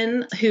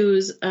Duncan,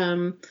 who's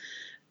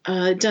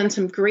done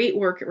some great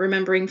work at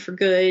Remembering for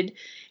Good.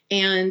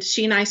 And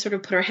she and I sort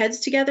of put our heads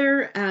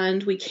together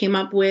and we came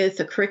up with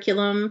a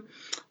curriculum.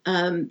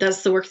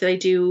 That's the work that I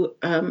do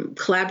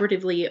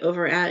collaboratively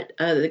over at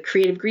the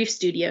Creative Grief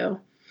Studio.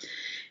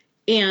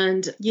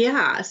 And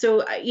yeah,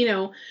 so,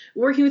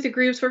 working with the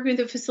groups, working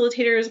with the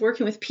facilitators,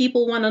 working with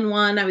people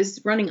one-on-one. I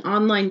was running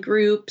online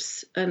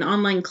groups and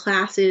online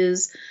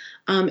classes.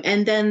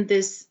 And then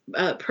this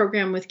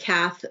program with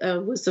Kath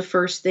was the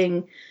first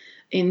thing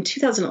in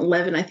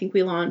 2011, I think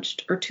we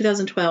launched, or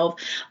 2012.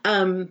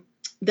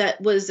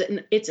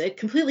 It's a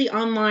completely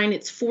online,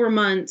 it's 4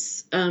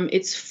 months.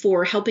 It's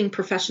for helping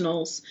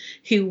professionals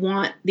who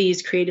want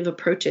these creative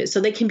approaches.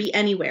 So they can be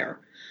anywhere.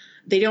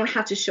 They don't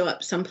have to show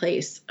up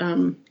someplace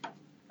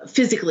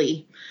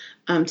physically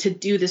to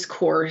do this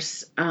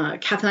course.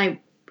 Kath and I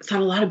thought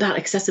a lot about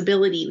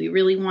accessibility. We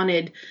really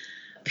wanted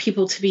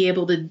people to be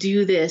able to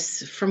do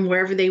this from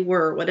wherever they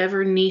were,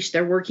 whatever niche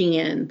they're working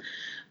in.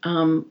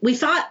 We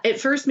thought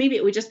at first maybe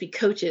it would just be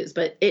coaches,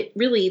 but it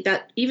really,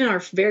 that even our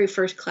very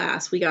first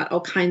class, we got all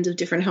kinds of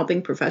different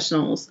helping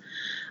professionals.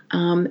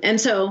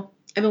 And so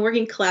I've been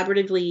working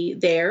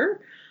collaboratively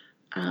there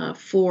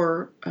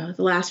for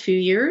the last few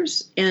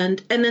years,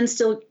 and then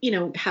still,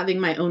 having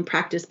my own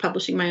practice,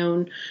 publishing my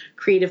own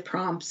creative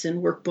prompts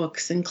and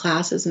workbooks and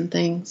classes and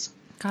things.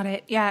 Got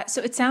it. Yeah.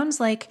 So it sounds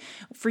like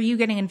for you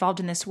getting involved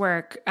in this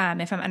work,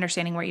 if I'm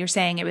understanding what you're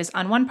saying, it was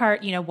on one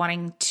part,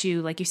 wanting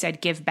to, like you said,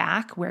 give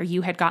back where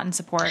you had gotten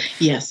support.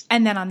 Yes.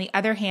 And then on the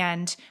other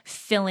hand,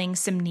 filling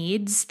some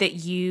needs that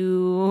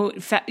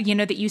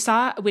that you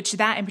saw, which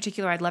that in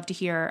particular, I'd love to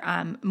hear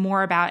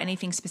more about.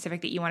 Anything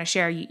specific that you want to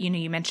share.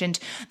 You mentioned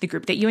the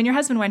group that you and your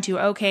husband went to.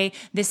 Okay,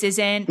 this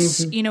isn't,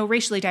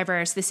 racially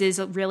diverse. This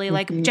is really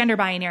like gender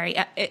binary.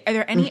 Are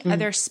there any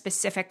other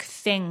specific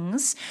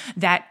things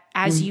that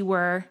as you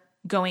were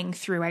going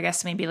through, I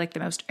guess, maybe like the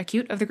most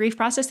acute of the grief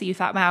process that you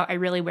thought, wow, I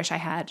really wish I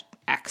had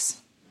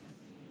X?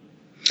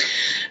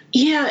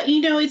 Yeah,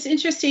 it's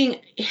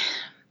interesting.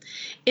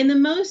 In the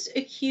most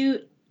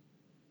acute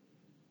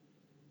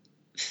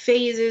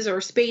phases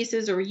or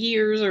spaces or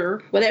years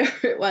or whatever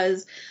it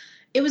was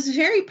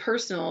very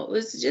personal. It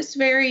was just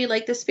very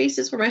like the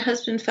spaces where my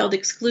husband felt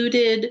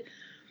excluded,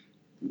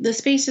 the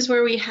spaces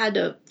where we had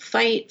to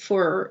fight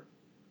for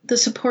the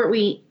support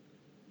we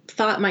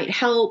thought might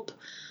help.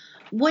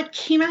 What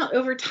came out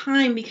over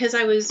time, because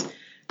I was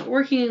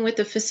working with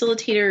the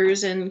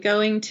facilitators and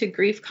going to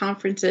grief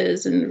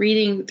conferences and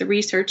reading the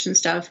research and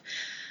stuff,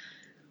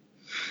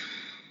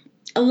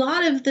 a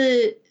lot of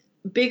the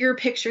bigger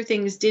picture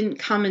things didn't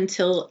come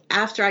until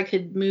after I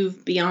could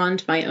move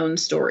beyond my own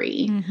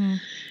story.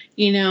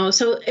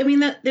 So,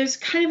 there's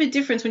kind of a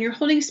difference when you're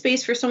holding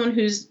space for someone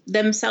who's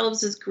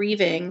themselves is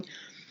grieving.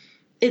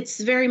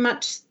 It's very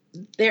much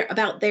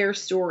about their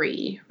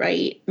story,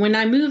 right? When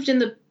I moved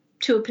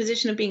to a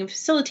position of being a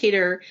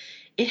facilitator,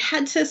 it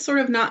had to sort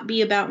of not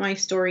be about my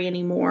story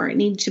anymore. It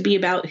needed to be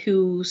about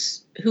who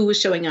was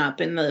showing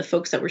up and the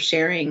folks that were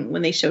sharing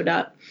when they showed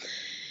up.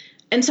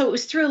 And so it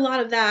was through a lot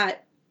of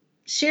that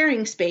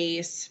sharing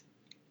space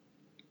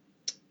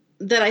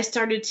that I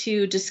started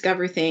to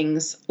discover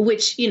things,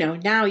 which,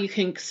 now you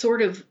can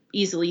sort of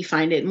easily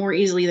find it, more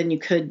easily than you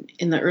could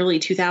in the early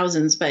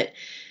 2000s. But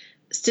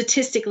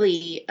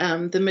statistically,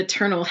 the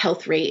maternal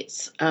health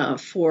rates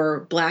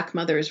for Black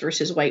mothers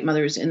versus white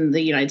mothers in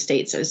the United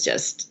States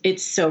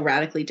it's so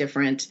radically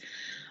different.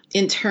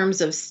 In terms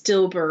of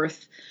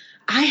stillbirth,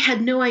 I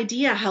had no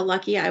idea how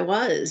lucky I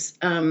was.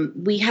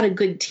 We had a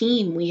good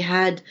team. We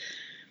had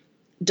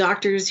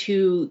doctors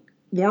who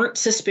weren't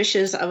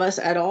suspicious of us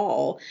at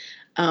all,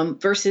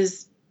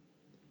 versus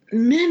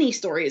many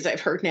stories I've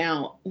heard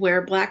now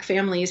where Black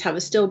families have a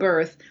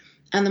stillbirth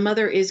and the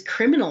mother is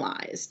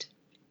criminalized.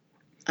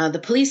 The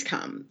police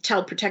come,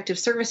 Child Protective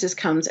Services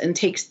comes and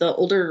takes the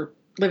older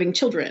living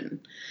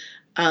children.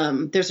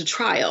 There's a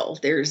trial,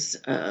 there's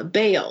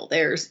bail,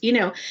 there's,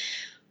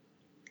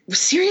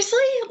 seriously?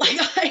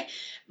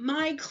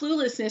 My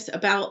cluelessness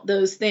about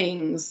those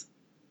things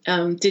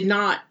did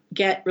not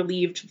get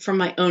relieved from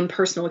my own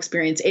personal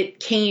experience. It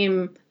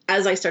came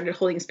as I started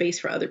holding space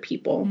for other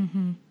people.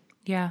 Mm-hmm.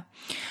 Yeah.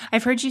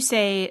 I've heard you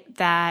say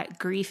that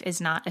grief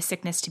is not a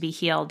sickness to be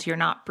healed. You're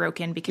not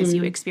broken because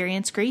you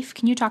experience grief.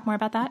 Can you talk more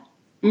about that?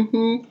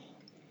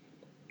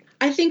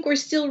 I think we're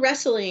still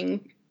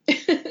wrestling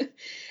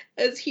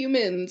as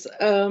humans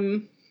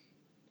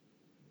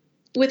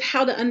with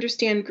how to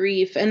understand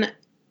grief. And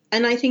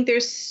I think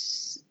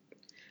there's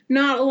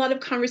not a lot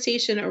of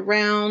conversation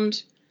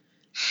around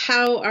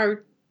how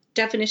our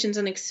definitions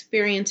and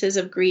experiences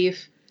of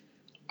grief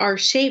are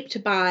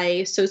shaped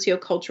by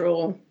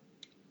sociocultural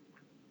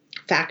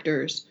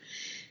factors.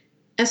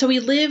 And so we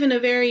live in a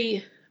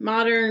very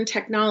modern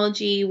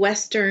technology,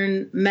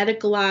 Western,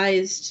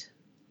 medicalized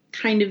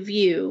kind of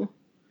view.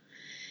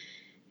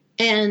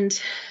 And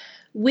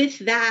with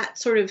that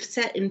sort of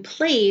set in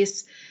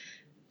place,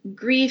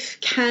 grief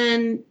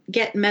can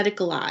get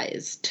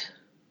medicalized.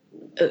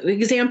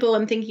 Example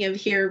I'm thinking of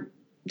here,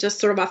 just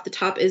sort of off the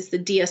top, is the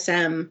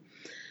DSM,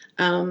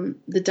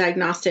 the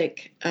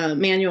diagnostic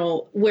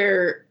manual,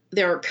 where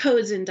there are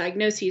codes and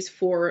diagnoses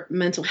for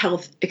mental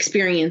health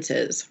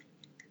experiences.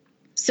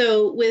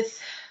 So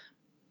with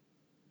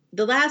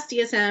the last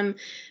DSM,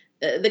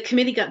 the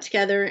committee got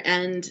together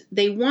and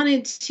they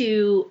wanted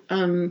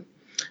to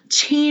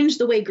change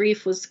the way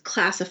grief was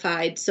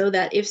classified so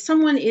that if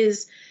someone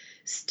is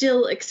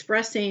still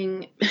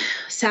expressing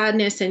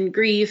sadness and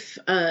grief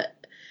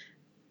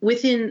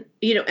within,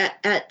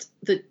 at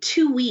the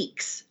 2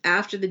 weeks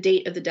after the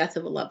date of the death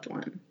of a loved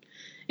one,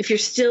 if you're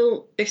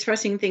still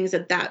expressing things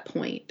at that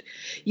point,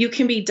 you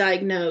can be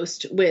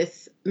diagnosed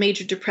with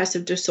major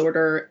depressive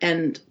disorder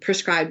and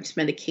prescribed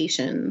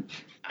medication.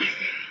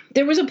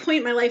 There was a point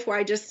in my life where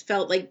I just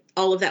felt like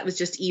all of that was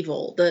just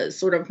evil. The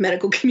sort of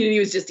medical community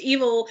was just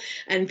evil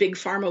and big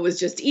pharma was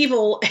just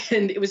evil.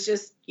 And it was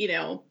just,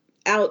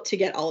 out to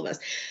get all of us.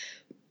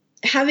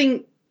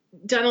 Having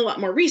done a lot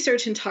more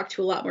research and talked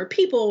to a lot more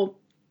people,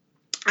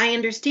 I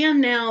understand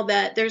now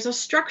that there's a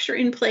structure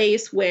in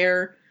place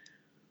where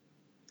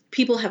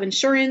people have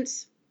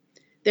insurance.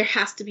 There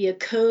has to be a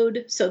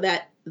code so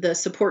that the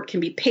support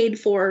can be paid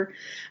for.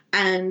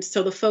 And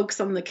so the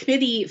folks on the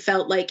committee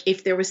felt like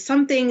if there was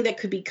something that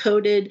could be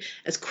coded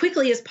as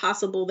quickly as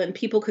possible, then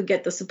people could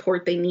get the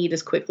support they need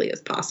as quickly as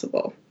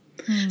possible.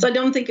 So I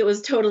don't think it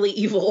was totally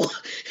evil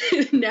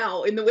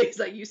now in the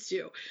ways I used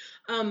to.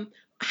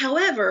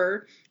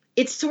 However,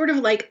 it's sort of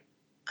like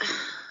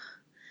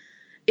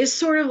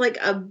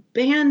a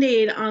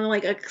Band-Aid on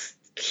like a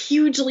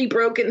hugely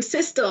broken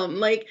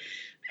system.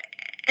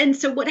 And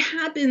so what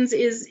happens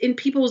is in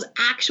people's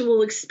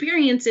actual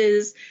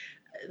experiences,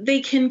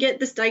 they can get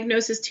this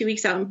diagnosis 2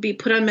 weeks out and be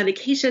put on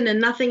medication and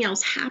nothing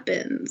else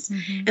happens.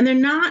 Mm-hmm. And they're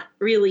not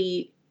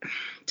really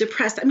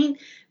depressed. I mean,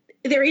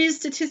 there is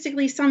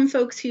statistically some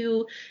folks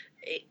who,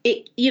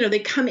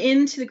 they come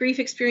into the grief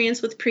experience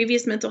with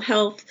previous mental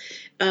health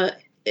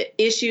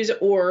issues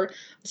or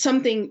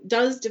something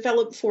does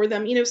develop for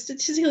them.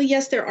 Statistically,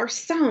 yes, there are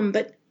some,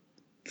 but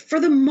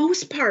for the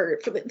most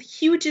part, for the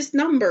hugest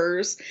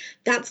numbers,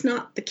 that's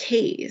not the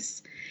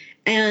case.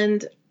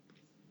 And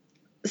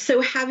so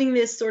having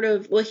this sort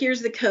of, well,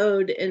 here's the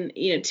code and,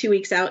 2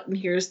 weeks out and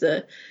here's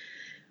the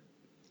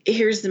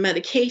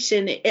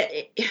medication.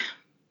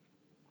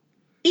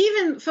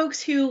 Even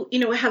folks who,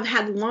 have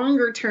had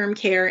longer term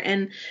care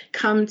and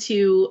come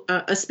to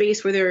a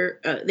space where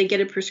they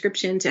get a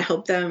prescription to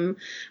help them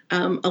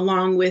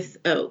along with,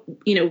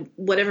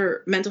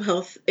 whatever mental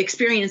health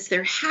experience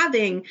they're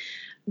having,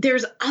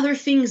 there's other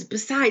things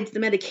besides the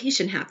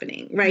medication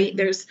happening, right? Mm-hmm.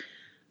 There's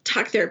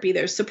talk therapy,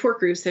 there's support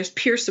groups, there's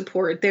peer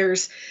support,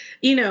 there's,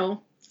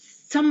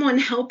 someone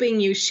helping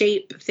you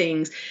shape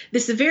things.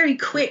 This very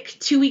quick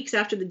 2 weeks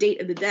after the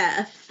date of the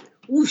death,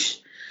 whoosh,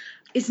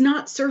 is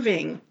not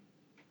serving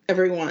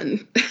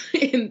everyone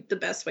in the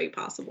best way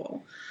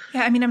possible.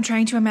 Yeah, I mean, I'm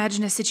trying to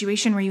imagine a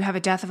situation where you have a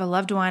death of a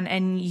loved one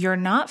and you're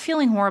not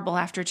feeling horrible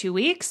after 2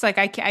 weeks.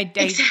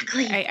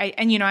 Exactly.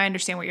 I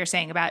understand what you're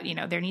saying about,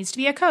 there needs to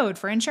be a code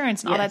for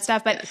insurance and all that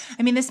stuff. But yes.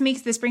 I mean,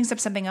 this brings up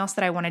something else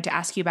that I wanted to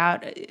ask you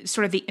about,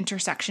 sort of the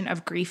intersection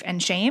of grief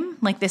and shame,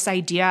 like this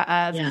idea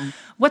of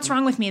what's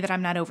wrong with me that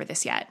I'm not over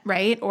this yet,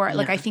 right? Or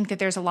I think that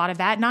there's a lot of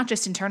that, not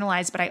just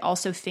internalized, but I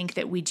also think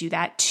that we do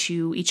that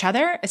to each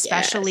other,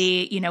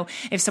 especially,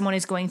 if someone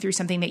is going through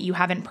something that you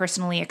haven't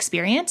personally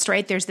experienced,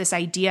 right? There's this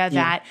idea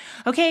that,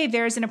 okay,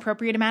 there's an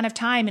appropriate amount of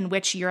time in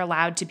which you're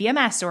allowed to be a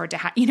mess or to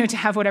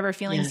have whatever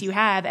feelings you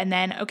have. And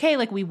then, okay,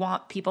 we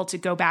want people to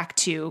go back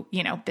to,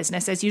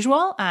 business as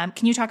usual.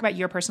 Can you talk about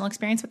your personal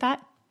experience with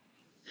that?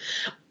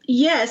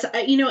 Yes.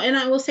 And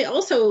I will say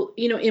also,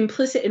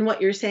 implicit in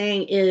what you're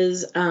saying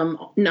is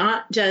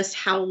not just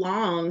how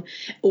long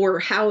or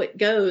how it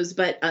goes,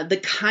 but the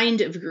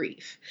kind of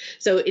grief.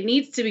 So it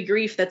needs to be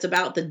grief that's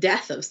about the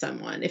death of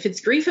someone. If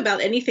it's grief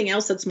about anything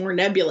else that's more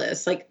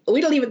nebulous,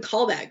 we don't even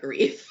call that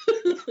grief,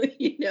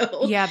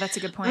 Yeah, that's a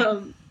good point.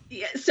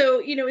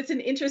 So,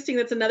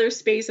 that's another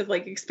space of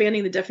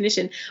expanding the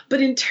definition.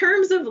 But in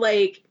terms of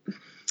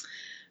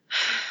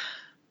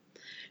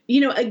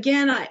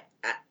again,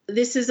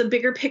 this is a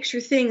bigger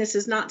picture thing. This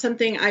is not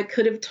something I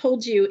could have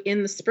told you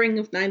in the spring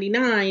of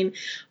 99,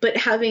 but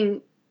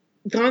having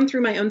gone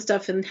through my own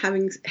stuff and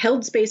having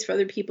held space for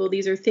other people,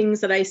 these are things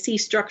that I see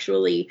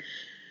structurally.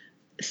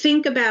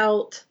 Think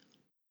about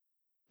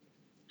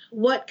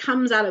what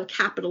comes out of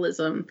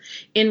capitalism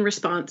in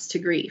response to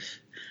grief.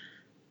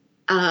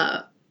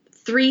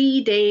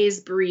 3 days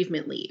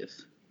bereavement leave.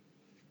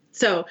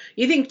 So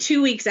you think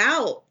 2 weeks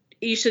out,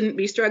 you shouldn't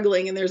be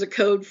struggling and there's a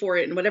code for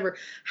it and whatever.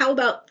 How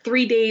about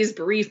 3 days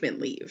bereavement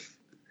leave?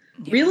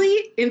 Yeah.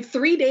 Really? In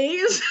 3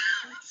 days,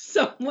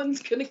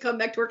 someone's going to come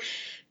back to work?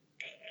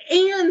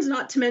 And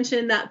not to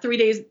mention that 3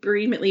 days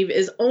bereavement leave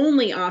is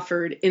only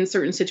offered in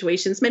certain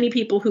situations. Many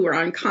people who are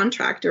on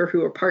contract or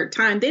who are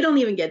part-time, they don't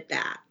even get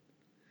that,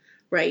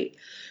 right?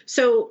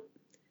 So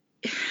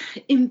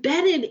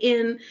embedded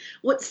in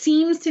what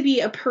seems to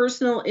be a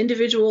personal,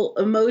 individual,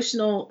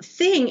 emotional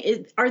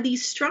thing are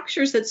these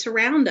structures that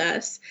surround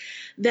us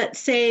that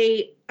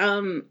say,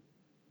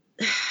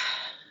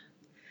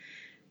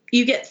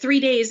 you get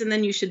 3 days and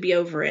then you should be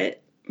over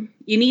it.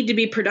 you need to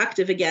be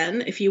productive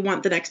again if you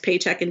want the next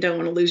paycheck and don't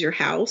want to lose your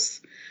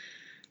house.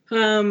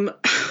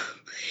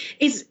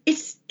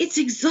 It's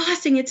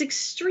exhausting. It's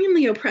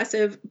extremely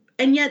oppressive.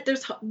 And yet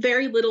there's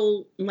very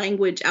little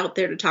language out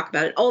there to talk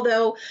about it.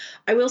 Although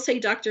I will say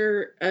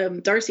Dr.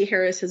 Darcy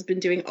Harris has been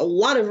doing a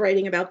lot of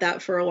writing about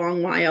that for a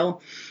long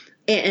while.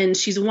 And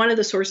she's one of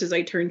the sources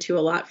I turn to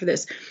a lot for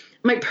this.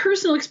 My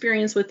personal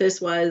experience with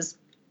this was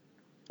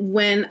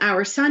when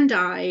our son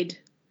died,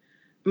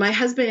 my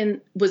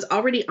husband was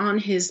already on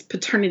his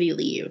paternity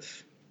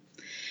leave.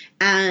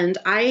 And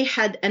I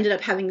had ended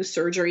up having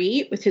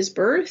surgery with his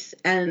birth.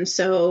 And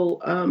so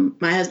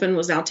my husband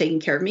was now taking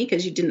care of me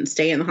because you didn't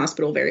stay in the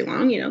hospital very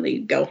long. You know, they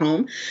go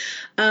home.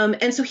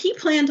 And so he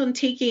planned on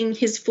taking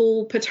his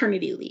full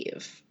paternity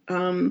leave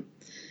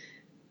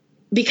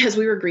because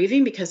we were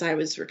grieving, because I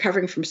was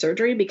recovering from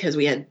surgery, because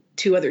we had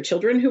 2 other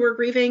children who were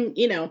grieving,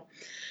 you know,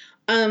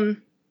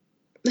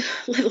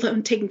 let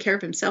alone taking care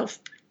of himself.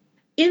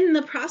 In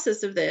the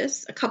process of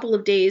this, a couple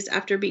of days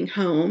after being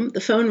home, the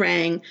phone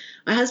rang.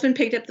 My husband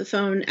picked up the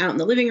phone out in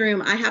the living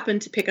room. I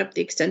happened to pick up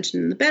the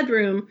extension in the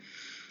bedroom.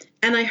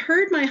 And I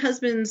heard my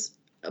husband's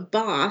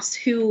boss,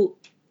 who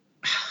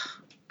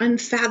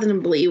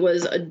unfathomably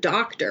was a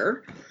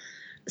doctor,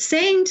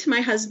 saying to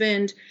my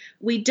husband,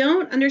 "We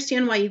don't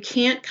understand why you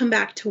can't come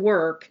back to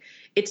work.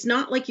 It's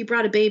not like you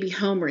brought a baby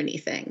home or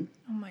anything."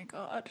 Oh, my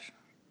God.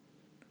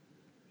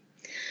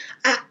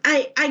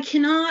 I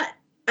cannot...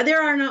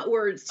 There are not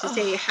words to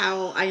say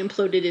how I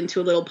imploded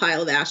into a little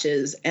pile of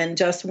ashes and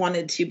just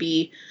wanted to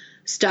be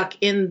stuck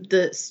in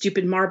the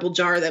stupid marble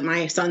jar that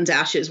my son's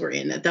ashes were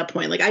in at that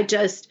point. Like, I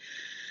just...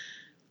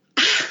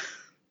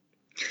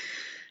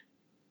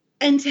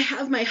 And to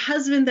have my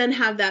husband then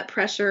have that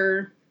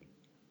pressure,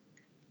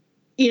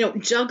 you know,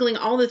 juggling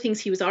all the things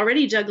he was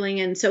already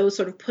juggling, and so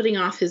sort of putting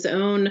off his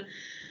own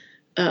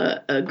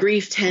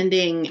grief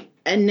tending.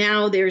 And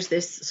now there's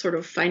this sort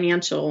of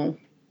financial,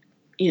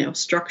 you know,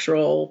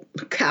 structural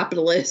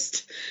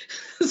capitalist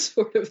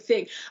sort of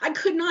thing. I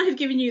could not have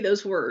given you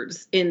those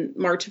words in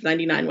March of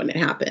 99 when it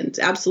happened.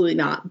 Absolutely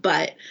not.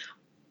 But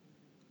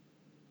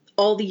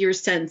all the years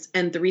since,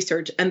 and the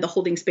research and the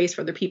holding space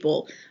for other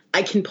people,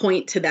 I can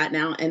point to that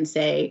now and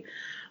say,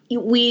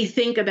 we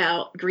think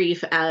about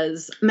grief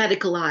as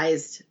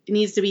medicalized. It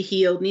needs to be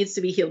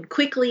healed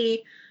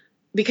quickly,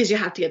 because you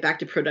have to get back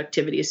to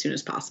productivity as soon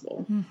as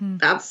possible. Mm-hmm.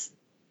 That's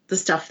the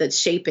stuff that's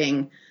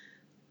shaping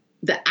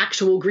the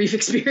actual grief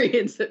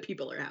experience that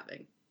people are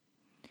having.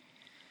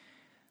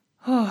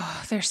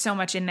 Oh, there's so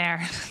much in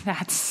there.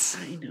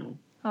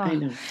 I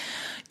know.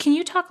 Can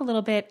you talk a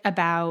little bit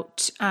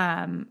about,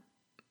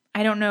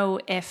 I don't know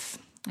if,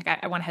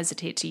 like, I want to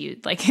hesitate to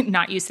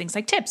not use things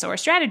like tips or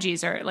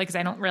strategies, or like, 'cause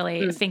I don't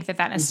really think that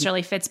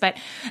necessarily fits. But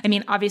I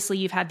mean, obviously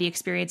you've had the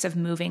experience of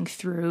moving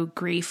through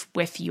grief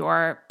with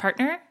your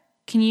partner.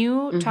 Can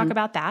you talk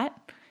about that?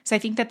 So I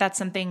think that that's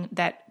something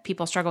that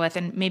people struggle with,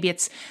 and maybe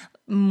it's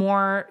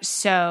more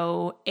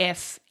so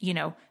if, you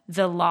know,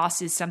 the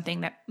loss is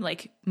something that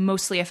like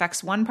mostly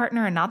affects one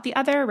partner and not the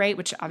other, right?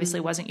 Which obviously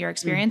wasn't your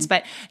experience,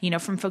 but, you know,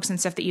 from folks and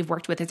stuff that you've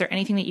worked with, is there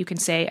anything that you can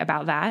say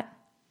about that?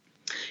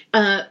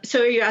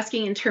 So are you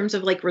asking in terms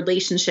of like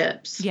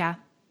relationships? Yeah.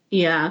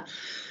 Yeah.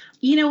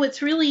 You know,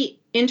 what's really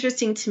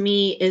interesting to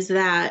me is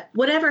that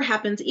whatever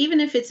happens, even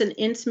if it's an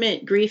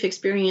intimate grief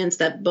experience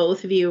that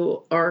both of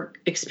you are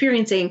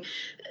experiencing,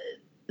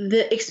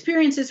 the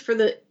experiences for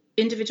the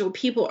individual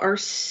people are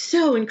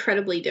so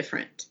incredibly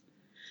different.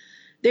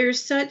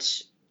 There's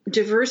such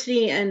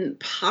diversity and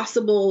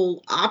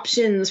possible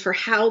options for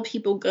how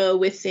people go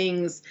with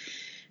things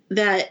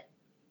that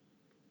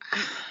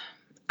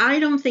I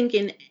don't think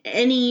in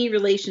any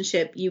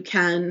relationship you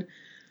can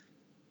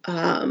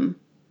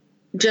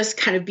just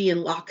kind of be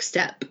in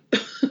lockstep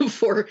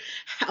for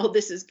how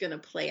this is going to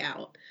play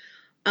out.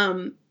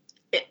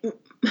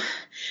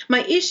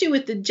 My issue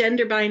with the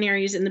gender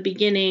binaries in the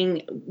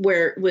beginning,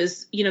 where it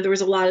was, you know, there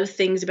was a lot of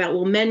things about,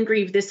 well, men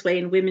grieve this way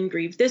and women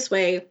grieve this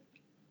way,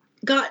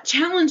 got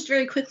challenged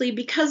very quickly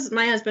because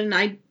my husband and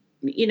I,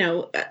 you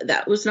know,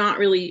 that was not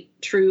really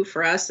true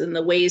for us in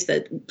the ways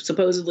that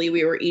supposedly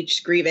we were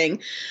each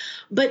grieving.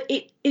 But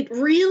it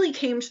really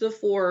came to the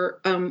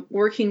fore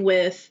working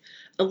with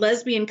a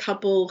lesbian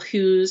couple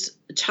whose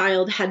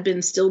child had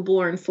been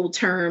stillborn full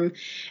term,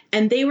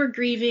 and they were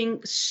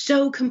grieving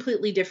so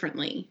completely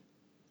differently.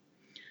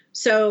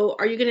 So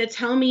are you going to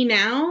tell me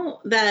now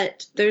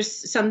that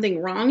there's something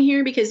wrong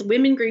here? Because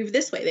women grieve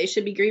this way. They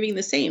should be grieving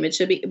the same. It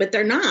should be, but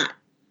they're not.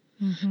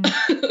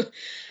 Mm-hmm.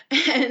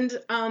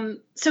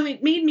 And so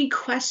it made me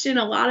question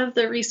a lot of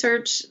the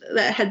research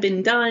that had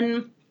been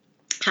done,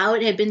 how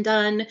it had been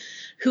done,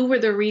 who were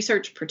the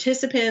research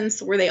participants,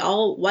 were they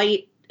all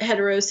white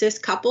hetero cis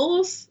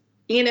couples,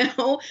 you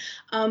know,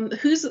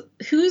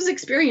 whose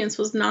experience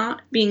was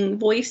not being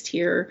voiced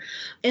here.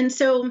 And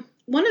so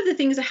one of the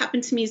things that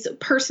happened to me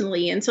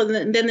personally, and so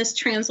then this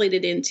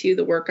translated into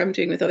the work I'm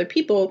doing with other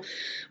people,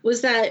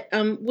 was that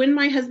when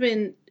my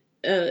husband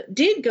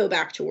did go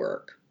back to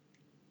work,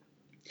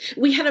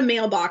 we had a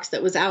mailbox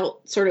that was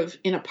out sort of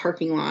in a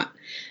parking lot.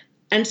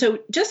 And so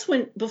just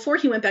before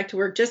he went back to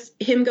work, just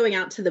him going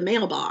out to the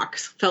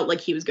mailbox felt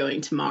like he was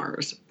going to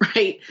Mars,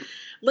 right?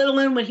 Let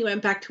alone when he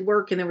went back to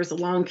work and there was a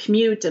long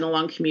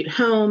commute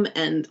home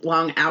and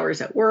long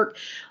hours at work.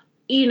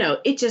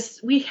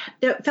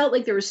 It felt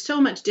like there was so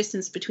much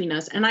distance between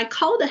us. And I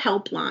called a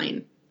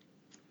helpline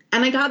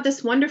and I got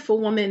this wonderful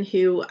woman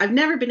who I've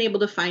never been able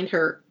to find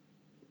her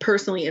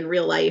personally in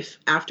real life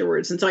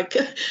afterwards. And so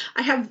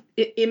I have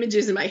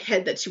images in my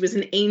head that she was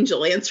an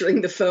angel answering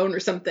the phone or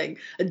something,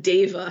 a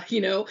deva,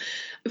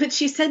 But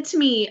she said to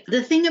me,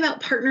 the thing about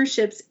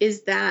partnerships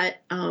is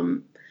that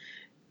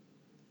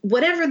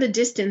whatever the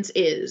distance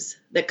is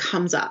that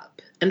comes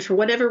up, and for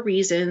whatever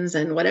reasons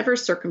and whatever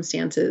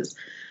circumstances,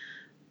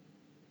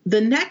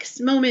 the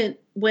next moment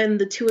when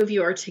the two of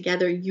you are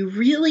together, you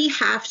really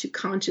have to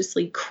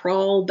consciously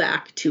crawl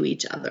back to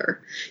each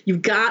other.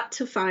 You've got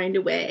to find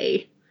a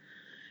way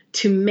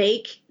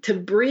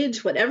to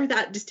bridge whatever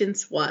that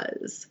distance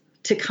was,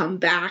 to come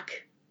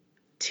back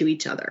to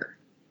each other.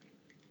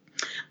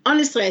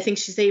 Honestly, I think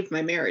she saved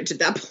my marriage at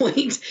that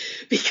point,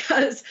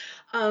 because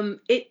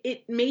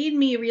it made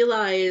me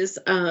realize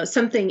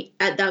something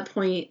at that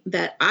point,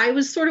 that I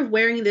was sort of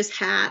wearing this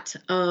hat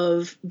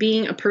of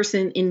being a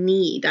person in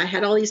need. I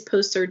had all these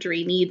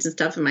post-surgery needs and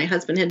stuff, and my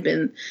husband had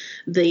been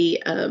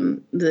the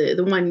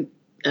one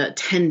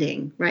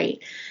tending, right?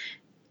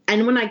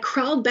 And when I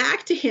crawled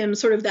back to him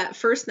sort of that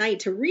first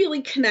night to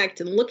really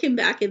connect and look him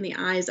back in the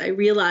eyes, I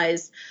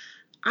realized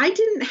I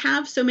didn't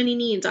have so many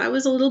needs. I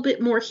was a little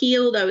bit more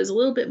healed. I was a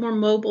little bit more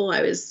mobile.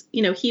 I was,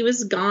 he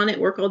was gone at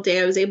work all day.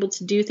 I was able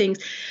to do things,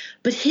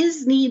 but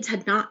his needs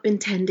had not been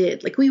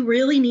tended. Like, we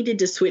really needed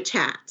to switch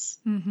hats.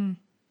 Mm-hmm.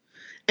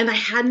 And I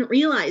hadn't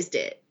realized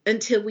it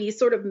until we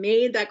sort of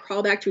made that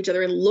crawl back to each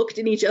other and looked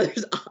in each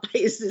other's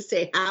eyes to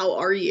say, how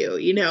are you,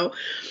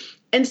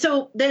 And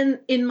so then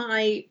in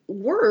my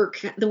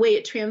work, the way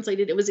it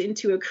translated, it was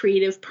into a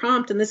creative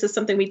prompt. And this is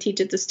something we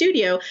teach at the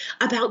studio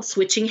about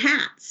switching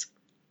hats.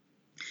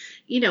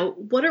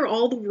 What are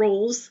all the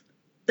roles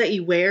that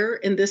you wear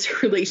in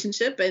this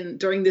relationship and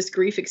during this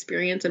grief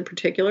experience in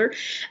particular?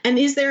 And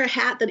is there a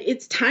hat that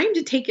it's time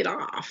to take it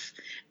off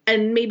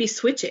and maybe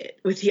switch it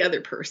with the other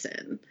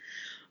person?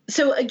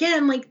 So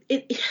again,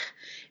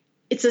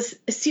 it's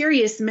a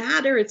serious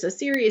matter. It's a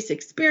serious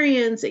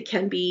experience. It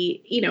can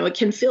be, it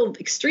can feel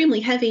extremely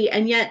heavy.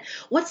 And yet,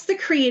 what's the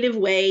creative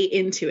way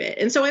into it?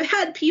 And so I've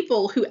had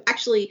people who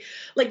actually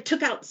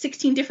took out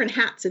 16 different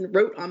hats and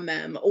wrote on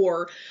them,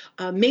 or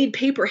made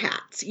paper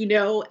hats,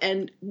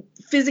 and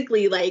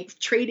physically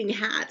trading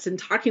hats and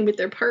talking with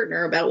their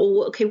partner about,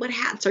 well, okay, what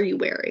hats are you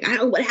wearing? I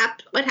don't know,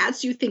 what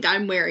hats do you think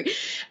I'm wearing?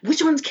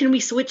 Which ones can we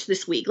switch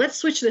this week? Let's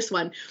switch this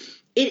one.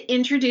 It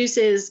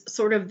introduces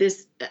sort of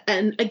this,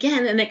 and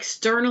again, an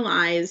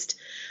externalized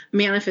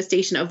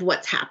manifestation of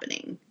what's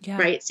happening,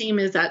 right? Same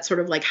as that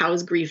sort of how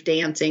is grief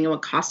dancing and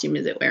what costume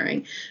is it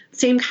wearing?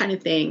 Same kind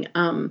of thing.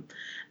 And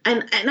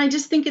I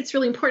just think it's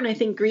really important. I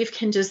think grief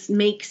can just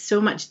make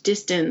so much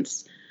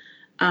distance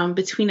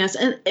between us.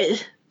 And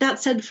that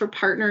said for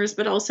partners,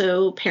 but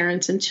also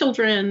parents and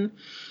children,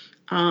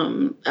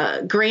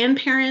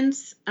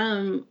 grandparents,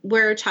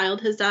 where a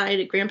child has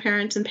died,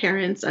 grandparents and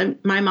parents.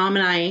 My mom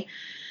and I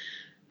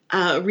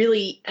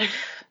really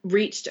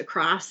reached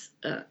across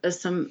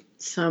some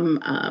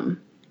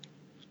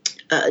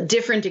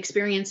different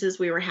experiences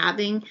we were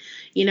having.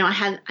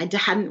 I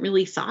hadn't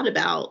really thought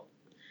about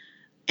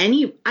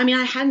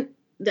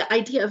the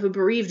idea of a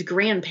bereaved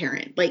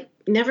grandparent,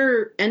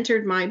 never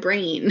entered my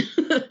brain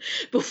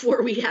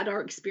before we had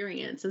our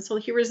experience. And so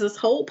here was this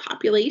whole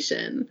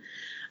population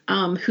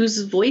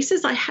whose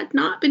voices I had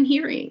not been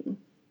hearing.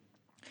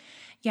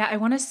 Yeah, I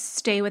want to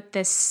stay with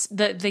this,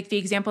 the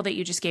example that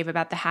you just gave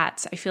about the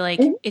hats. I feel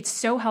like it's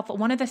so helpful.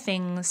 One of the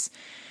things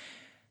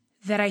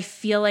that I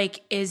feel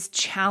like is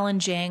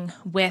challenging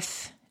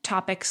with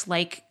topics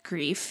like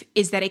grief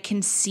is that it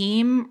can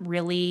seem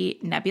really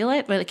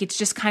nebulous, but it's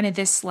just kind of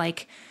this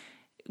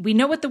we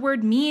know what the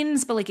word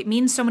means, but it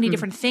means so many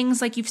different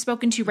things, you've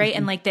spoken to, right?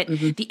 And that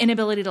the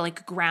inability to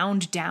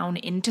ground down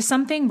into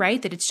something,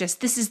 right? That it's just,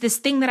 this is this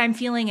thing that I'm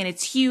feeling and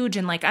it's huge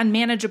and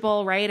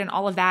unmanageable, right? And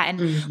all of that. And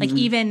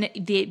even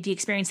the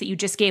experience that you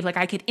just gave,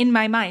 I could in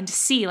my mind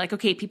see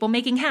okay, people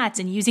making hats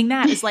and using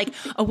that as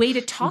a way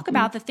to talk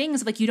about the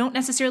things you don't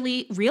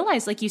necessarily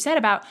realize, you said,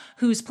 about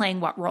who's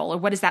playing what role or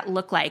what does that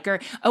look like? Or,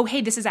 oh,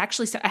 hey, this is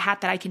actually a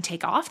hat that I can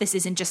take off. This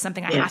isn't just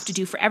something I have to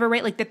do forever,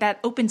 right? That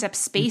opens up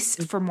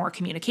space for more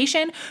communication,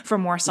 for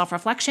more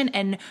self-reflection,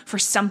 and for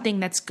something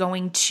that's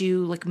going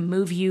to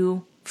move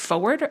you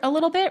forward a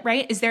little bit,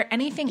 right? Is there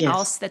anything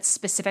else that's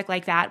specific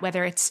like that,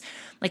 whether it's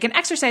an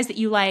exercise that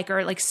you like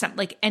or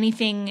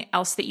anything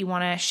else that you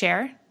want to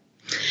share?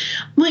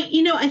 Well,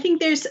 I think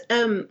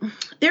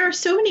there are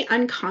so many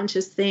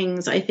unconscious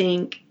things, I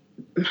think,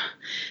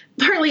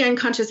 partly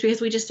unconscious because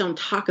we just don't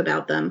talk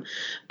about them.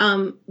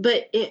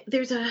 But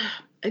there's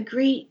a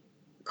great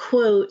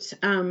quote.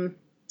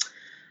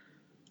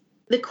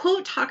 The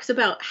quote talks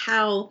about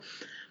how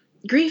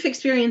grief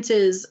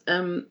experiences,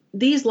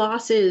 these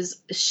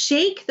losses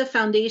shake the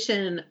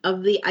foundation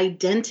of the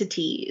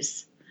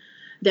identities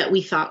that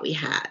we thought we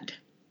had.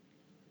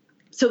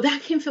 So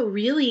that can feel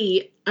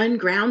really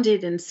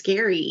ungrounded and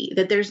scary,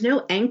 that there's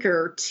no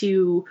anchor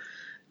to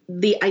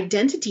the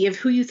identity of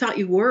who you thought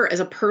you were as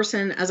a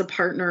person, as a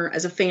partner,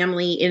 as a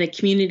family, in a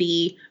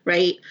community,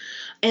 right?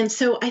 And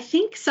so I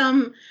think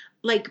some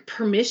like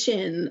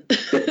permission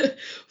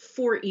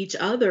for each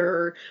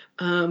other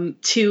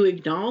to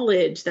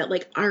acknowledge that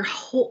like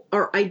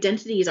our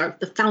identities are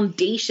the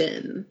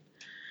foundation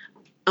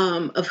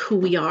of who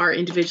we are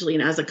individually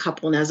and as a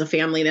couple and as a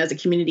family and as a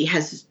community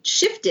has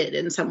shifted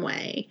in some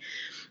way.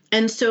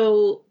 And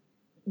so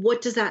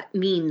what does that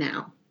mean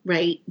now,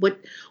 right? What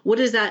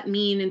does that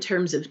mean in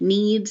terms of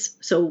needs?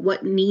 So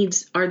what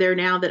needs are there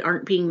now that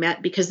aren't being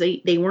met because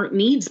they weren't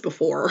needs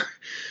before?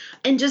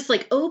 And just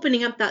like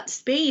opening up that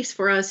space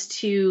for us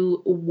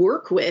to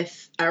work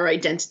with our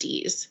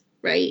identities,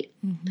 right?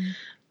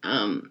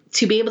 Mm-hmm.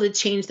 To be able to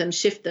change them,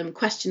 shift them,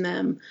 question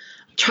them,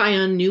 try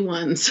on new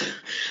ones.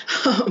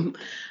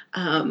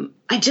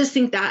 I just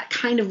think that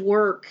kind of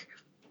work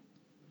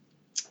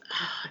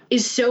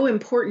is so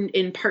important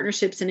in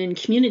partnerships and in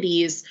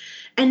communities,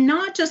 and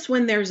not just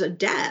when there's a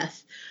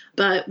death,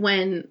 but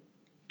when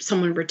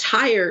someone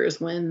retires,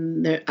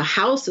 when a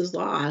house is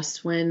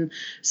lost, when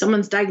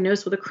someone's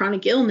diagnosed with a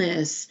chronic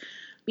illness,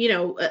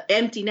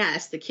 empty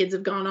nest, the kids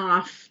have gone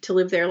off to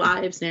live their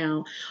lives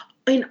now.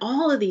 In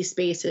all of these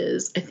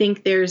spaces, I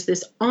think there's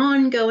this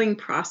ongoing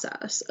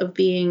process of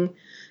being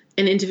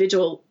an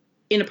individual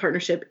in a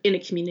partnership, in a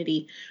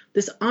community,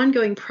 this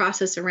ongoing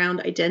process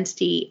around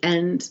identity,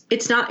 and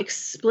it's not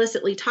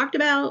explicitly talked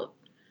about.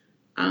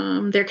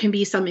 There can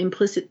be some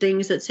implicit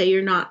things that say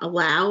you're not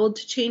allowed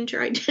to change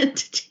your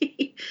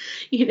identity,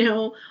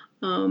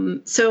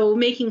 so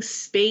making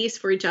space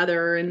for each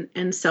other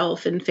and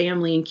self and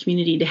family and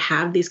community to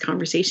have these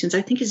conversations,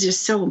 I think is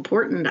just so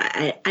important.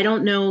 I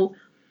don't know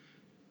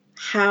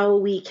how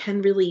we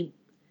can really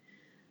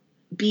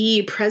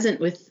be present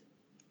with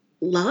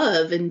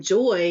love and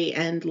joy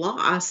and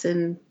loss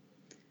and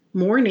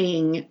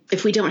mourning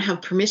if we don't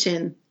have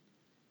permission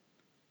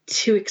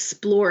to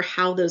explore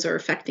how those are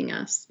affecting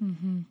us.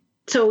 Mm-hmm.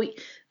 So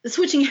the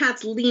Switching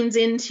Hats leans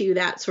into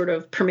that sort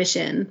of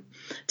permission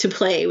to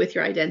play with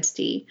your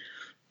identity,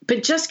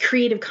 but just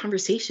creative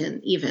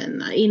conversation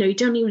even. You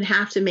don't even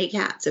have to make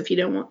hats if you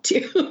don't want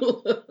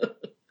to.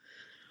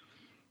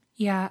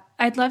 Yeah,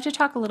 I'd love to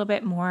talk a little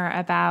bit more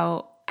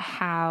about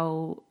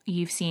how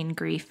you've seen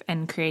grief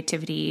and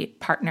creativity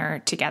partner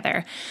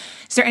together.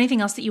 Is there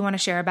anything else that you want to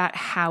share about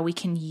how we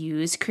can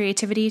use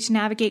creativity to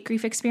navigate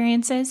grief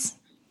experiences?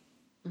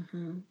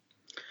 Mm-hmm.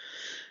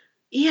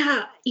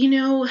 Yeah,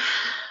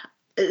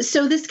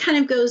 so this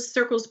kind of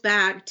circles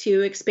back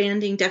to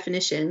expanding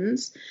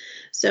definitions.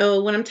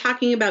 So when I'm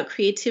talking about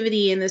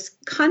creativity in this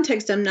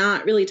context, I'm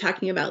not really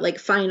talking about like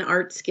fine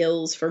art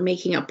skills for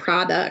making a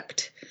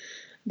product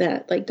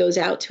that like goes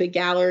out to a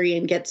gallery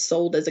and gets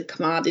sold as a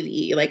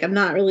commodity. Like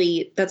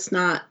that's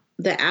not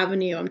the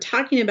avenue. I'm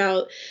talking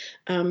about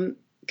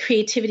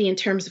creativity in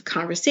terms of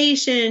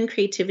conversation,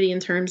 creativity in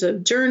terms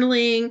of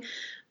journaling,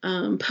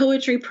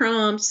 poetry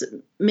prompts,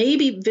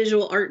 maybe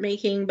visual art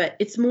making, but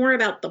it's more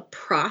about the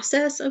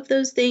process of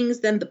those things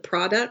than the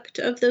product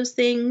of those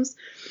things.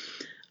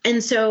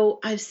 And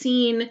so I've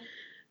seen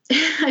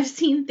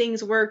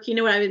things work.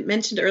 What I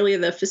mentioned earlier,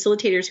 the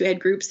facilitators who had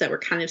groups that were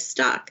kind of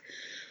stuck.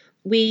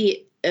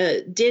 We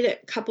did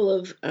a couple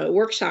of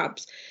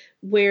workshops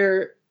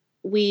where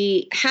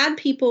we had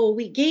people,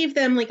 we gave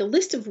them like a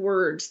list of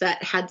words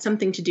that had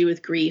something to do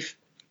with grief,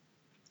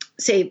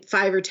 say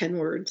 5 or 10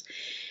 words.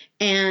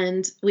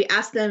 And we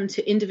asked them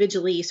to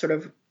individually sort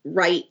of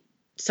write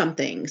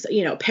something,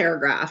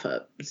 paragraph,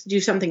 do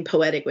something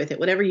poetic with it,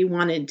 whatever you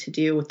wanted to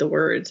do with the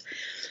words.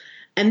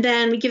 And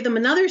then we give them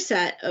another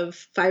set of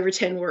 5 or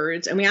 10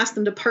 words, and we ask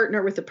them to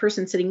partner with the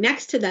person sitting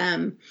next to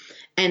them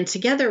and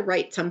together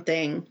write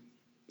something,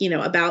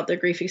 about their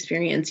grief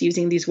experience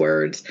using these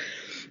words.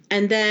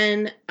 And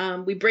then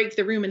we break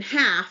the room in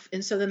half.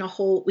 And so then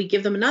we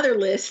give them another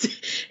list,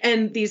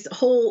 and these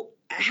whole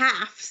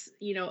halves,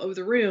 of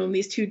the room,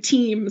 these two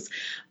teams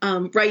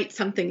write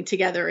something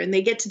together, and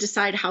they get to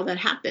decide how that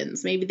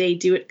happens. Maybe they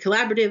do it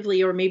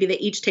collaboratively, or maybe they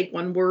each take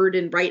one word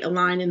and write a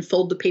line and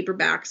fold the paper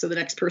back so the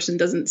next person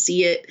doesn't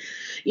see it,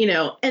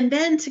 and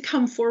then to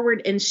come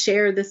forward and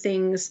share the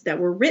things that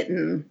were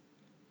written.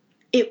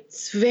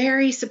 It's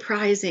very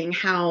surprising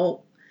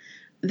how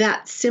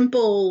that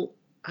simple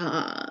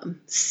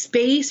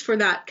space for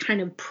that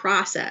kind of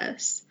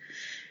process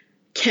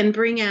can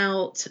bring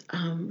out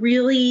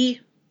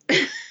really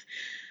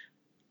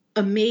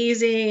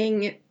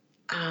amazing,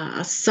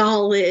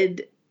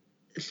 solid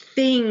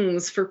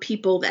things for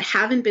people that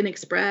haven't been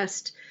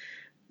expressed,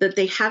 that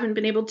they haven't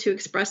been able to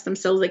express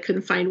themselves, they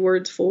couldn't find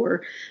words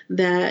for,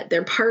 that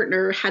their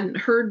partner hadn't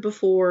heard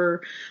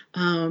before,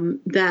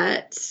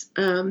 that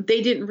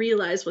they didn't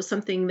realize was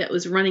something that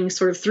was running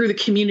sort of through the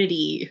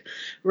community,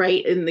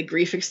 right, in the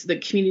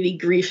community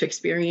grief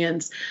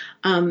experience.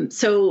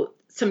 So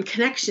some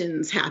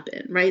connections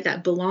happen, right?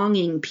 That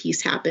belonging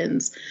piece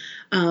happens.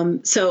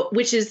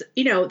 Which is,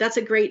 that's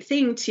a great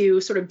thing to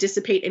sort of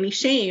dissipate any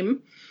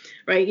shame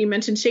right? You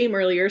mentioned shame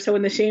earlier. So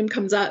when the shame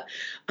comes up,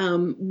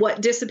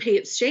 what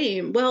dissipates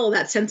shame? Well,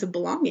 that sense of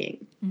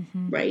belonging,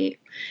 right?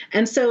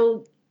 And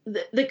so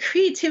the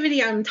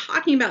creativity I'm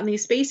talking about in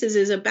these spaces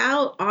is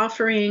about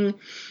offering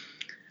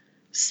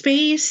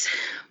space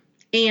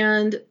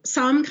and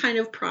some kind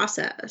of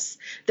process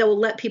that will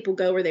let people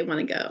go where they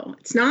want to go.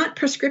 It's not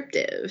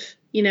prescriptive,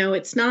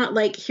 it's not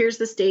like here's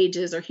the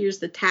stages or here's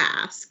the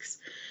tasks,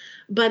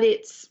 but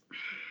it's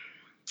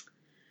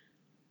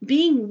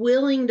being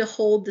willing to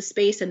hold the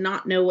space and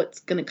not know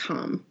what's going to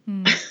come,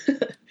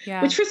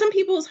 Yeah. which for some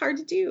people is hard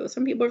to do.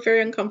 Some people are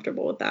very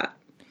uncomfortable with that.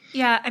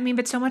 Yeah. I mean,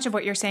 but so much of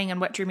what you're saying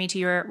and what drew me to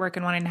your work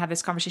and wanting to have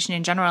this conversation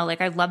in general, like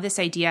I love this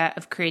idea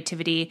of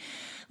creativity,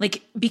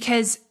 like,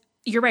 because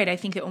you're right. I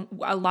think that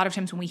a lot of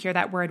times when we hear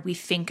that word, we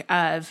think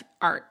of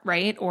art,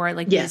 right? Or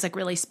like these like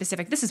really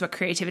specific, this is what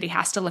creativity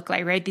has to look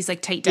like, right? These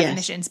like tight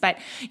definitions. But,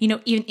 even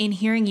in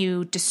hearing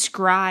you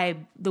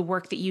describe the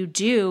work that you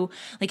do,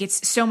 like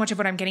it's so much of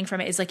what I'm getting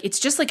from it is like, it's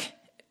just like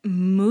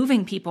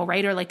moving people,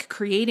 right? Or like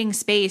creating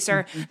space,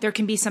 or there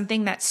can be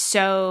something that's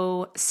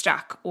so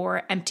stuck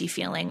or empty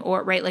feeling,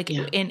 or right, like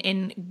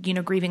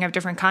in grieving of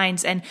different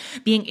kinds, and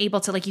being able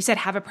to, like you said,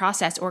 have a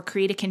process or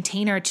create a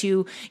container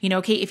to,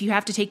 okay, if you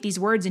have to take these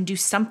words and do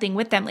something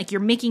with them, like you're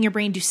making your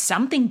brain do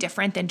something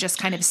different than just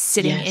kind of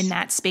sitting in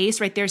that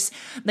space, right? There's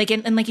like,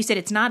 and like you said,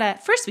 it's not a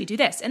first we do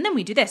this and then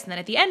we do this, and then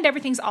at the end,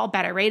 everything's all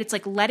better, right? It's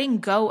like letting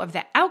go of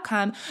the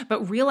outcome,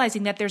 but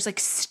realizing that there's like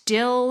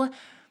still,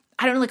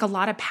 I don't know, like a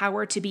lot of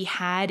power to be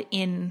had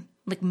in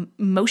like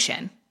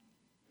motion.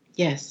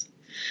 Yes.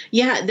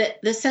 Yeah.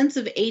 The sense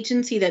of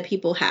agency that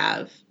people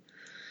have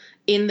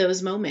in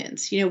those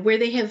moments, where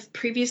they have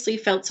previously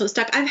felt so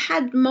stuck. I've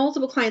had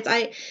multiple clients.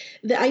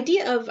 The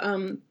idea of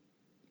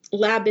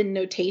Laban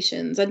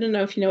notations, I don't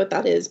know if you know what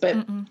that is,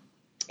 but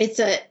it's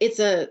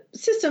a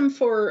system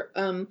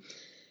for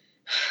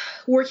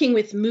working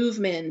with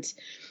movement.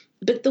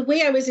 But the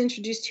way I was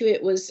introduced to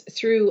it was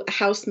through a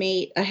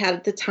housemate I had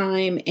at the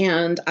time.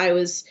 And I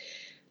was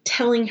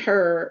telling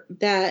her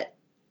that,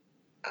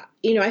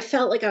 I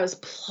felt like I was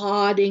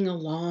plodding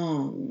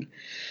along,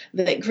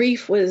 that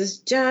grief was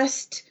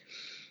just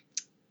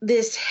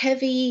this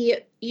heavy,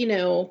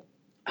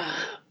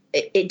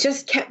 it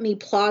just kept me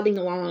plodding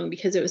along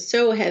because it was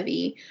so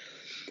heavy.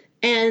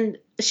 And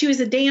she was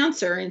a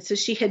dancer. And so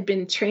she had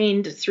been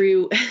trained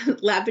through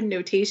Laban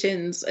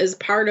notations as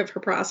part of her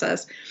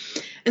process.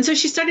 And so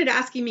she started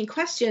asking me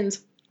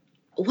questions.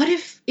 What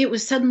if it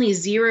was suddenly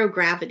zero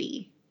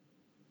gravity?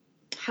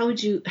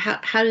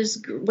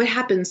 What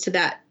happens to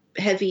that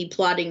heavy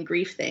plodding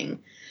grief thing?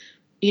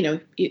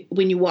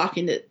 When you walk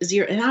into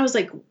zero. And I was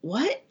like,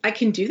 what? I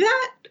can do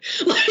that?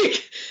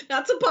 Like,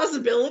 that's a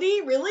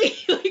possibility? Really?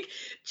 Like,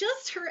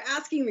 just her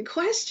asking the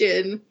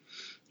question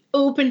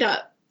opened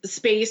up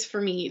space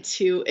for me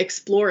to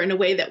explore in a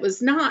way that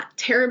was not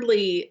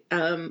terribly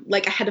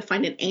like I had to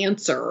find an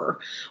answer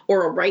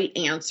or a right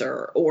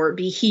answer or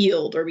be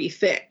healed or be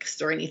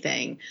fixed or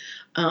anything.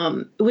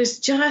 It was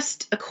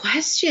just a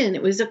question.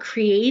 It was a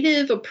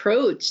creative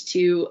approach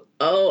to,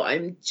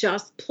 I'm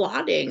just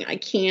plodding. I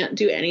can't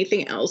do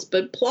anything else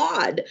but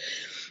plod.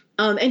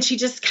 And she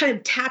just kind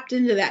of tapped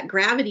into that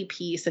gravity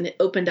piece, and it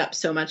opened up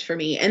so much for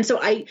me. And so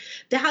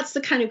that's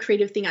the kind of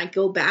creative thing. I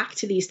go back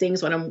to these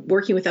things when I'm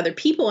working with other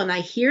people, and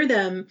I hear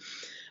them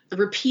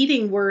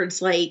repeating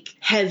words like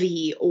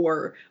heavy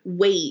or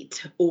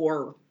weight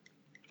or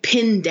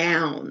pinned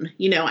down.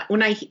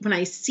 When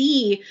I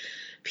see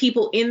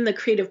people in the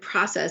creative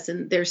process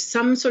and there's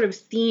some sort of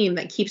theme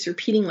that keeps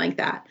repeating like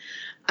that,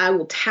 I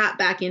will tap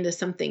back into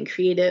something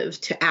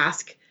creative to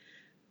ask,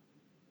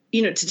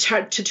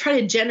 to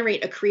try to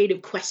generate a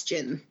creative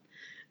question,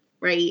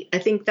 right? I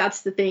think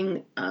that's the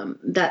thing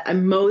that I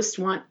most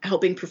want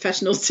helping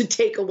professionals to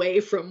take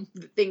away from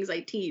the things I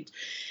teach,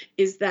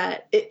 is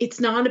that it's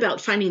not about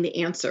finding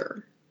the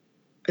answer.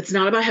 It's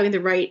not about having the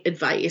right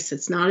advice.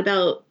 It's not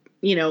about,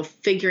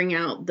 figuring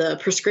out the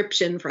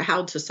prescription for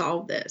how to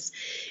solve this.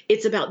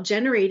 It's about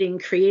generating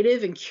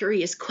creative and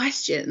curious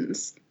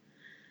questions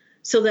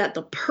so that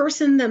the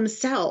person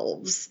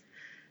themselves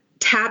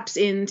taps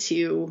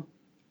into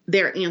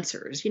their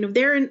answers.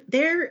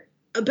 They're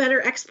a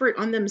better expert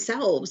on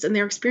themselves and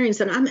their experience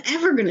than I'm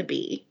ever going to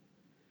be.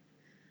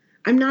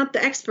 I'm not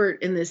the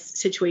expert in this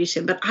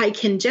situation, but I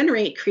can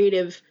generate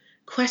creative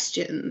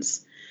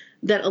questions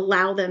that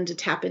allow them to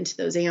tap into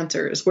those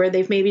answers where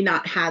they've maybe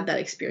not had that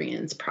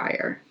experience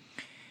prior.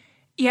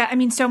 Yeah. I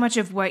mean, so much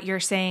of what you're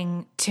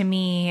saying to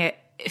me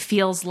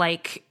feels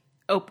like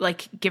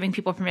giving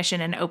people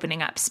permission and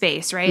opening up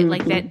space, right?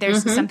 Like that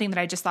there's something that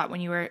I just thought when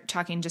you were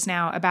talking just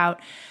now about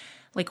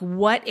like,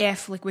 what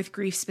if, like with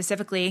grief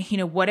specifically,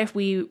 what if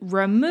we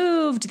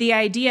removed the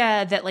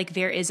idea that like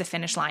there is a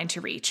finish line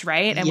to reach,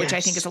 right? And which I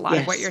think is a lot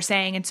of what you're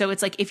saying. And so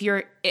it's like,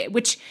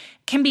 which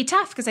can be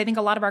tough because I think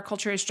a lot of our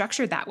culture is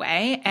structured that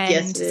way, and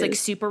it's like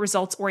super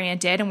results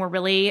oriented, and we're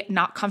really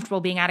not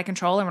comfortable being out of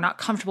control, and we're not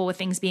comfortable with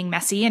things being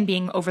messy and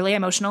being overly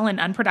emotional and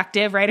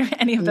unproductive, right? Or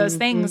any of those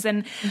things.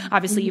 And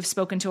obviously you've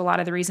spoken to a lot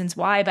of the reasons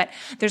why, but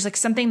there's like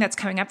something that's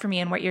coming up for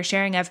me in what you're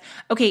sharing of,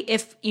 okay,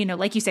 if,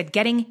 like you said,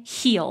 getting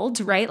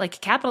healed, right?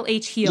 Like capital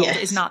H healed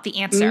is not the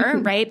answer,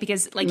 right?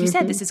 Because like you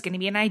said, this is going to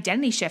be an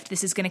identity shift.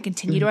 This is going to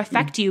continue to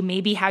affect you.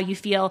 Maybe how you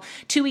feel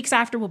 2 weeks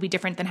after will be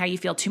different than how you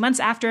feel 2 months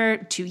after,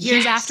 2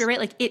 years after,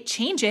 right? Like it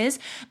changes,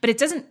 but it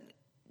doesn't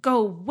go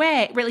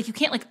away, right? Like you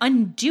can't like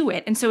undo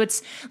it. And so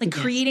it's like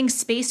creating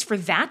space for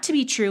that to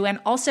be true. And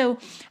also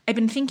I've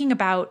been thinking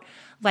about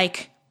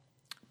like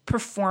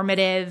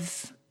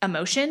performative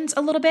emotions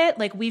a little bit.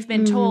 Like we've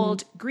been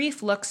told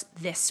grief looks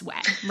this way,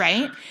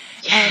 right?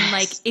 And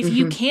like, if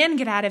you can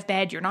get out of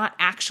bed, you're not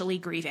actually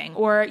grieving,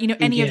 or,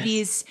 any of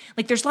these,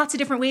 like there's lots of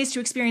different ways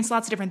to experience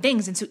lots of different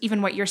things. And so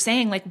even what you're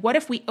saying, like, what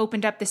if we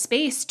opened up the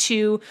space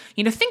to,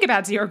 think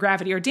about zero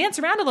gravity or dance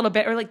around a little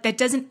bit, or like that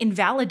doesn't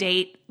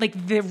invalidate like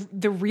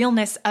the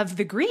realness of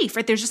the grief,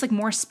 right? There's just like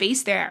more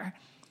space there.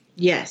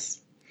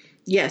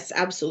 Yes,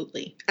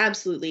 absolutely.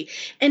 Absolutely.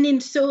 And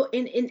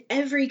in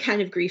every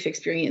kind of grief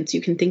experience you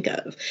can think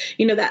of,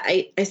 that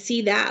I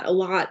see that a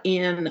lot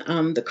in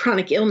the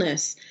chronic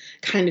illness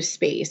kind of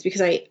space,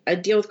 because I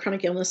deal with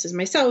chronic illnesses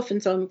myself.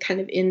 And so I'm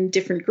kind of in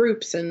different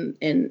groups and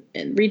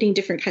reading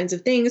different kinds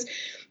of things.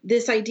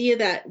 This idea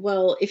that,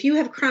 well, if you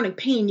have chronic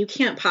pain, you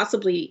can't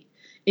possibly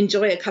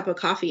enjoy a cup of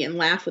coffee and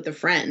laugh with a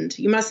friend.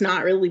 You must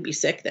not really be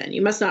sick then.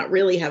 You must not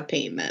really have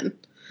pain then.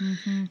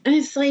 And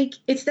it's like,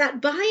 it's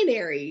that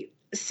binary,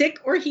 sick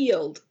or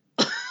healed.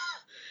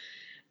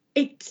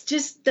 It's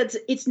just,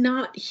 it's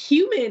not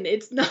human.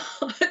 It's not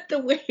the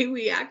way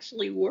we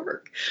actually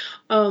work.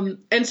 And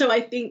so I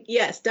think,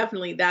 yes,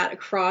 definitely that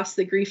across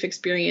the grief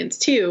experience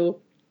too,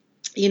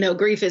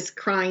 grief is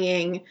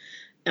crying,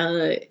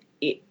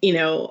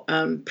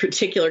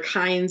 particular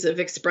kinds of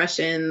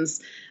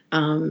expressions.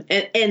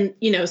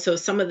 So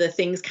some of the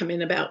things come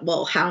in about,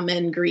 well, how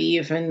men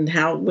grieve and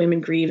how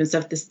women grieve and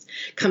stuff. This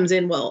comes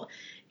in, well,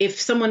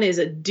 if someone is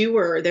a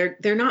doer,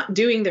 they're not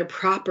doing their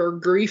proper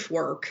grief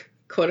work,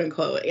 quote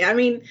unquote. I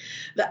mean,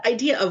 the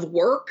idea of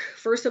work,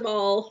 first of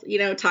all,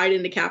 tied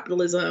into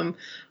capitalism.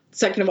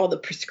 Second of all, the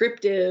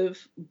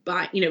prescriptive,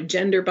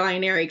 gender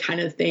binary kind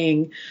of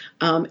thing,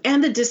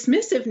 and the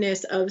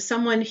dismissiveness of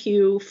someone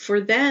who, for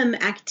them,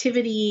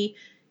 activity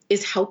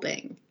is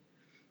helping.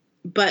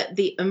 But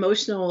the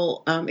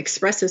emotional,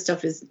 expressive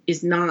stuff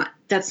is not,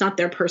 that's not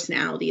their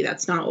personality.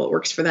 That's not what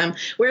works for them.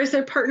 Whereas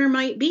their partner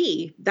might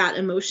be that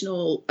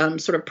emotional,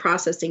 sort of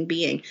processing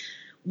being.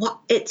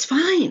 Well, it's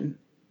fine.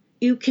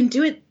 You can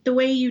do it the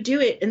way you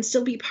do it and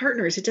still be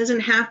partners. It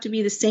doesn't have to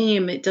be the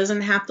same. It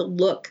doesn't have to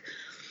look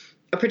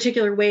a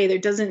particular way.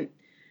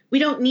 We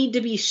don't need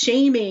to be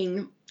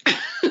shaming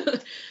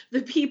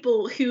the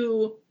people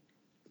who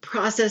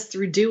process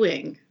through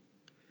doing.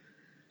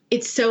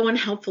 It's so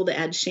unhelpful to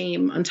add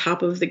shame on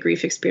top of the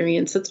grief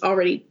experience that's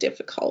already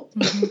difficult.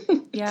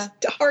 Yeah.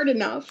 It's hard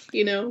enough,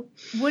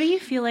 What do you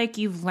feel like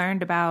you've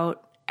learned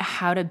about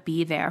how to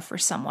be there for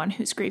someone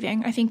who's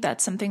grieving? I think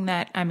that's something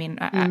that,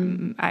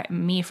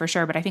 me for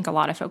sure, but I think a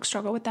lot of folks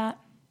struggle with that.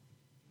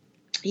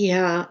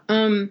 Yeah.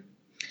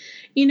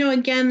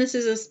 Again, this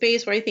is a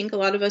space where I think a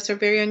lot of us are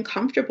very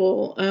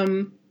uncomfortable.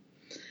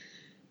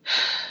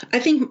 I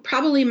think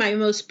probably my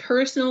most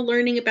personal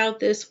learning about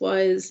this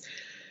was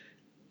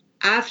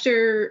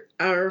after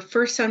our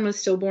first son was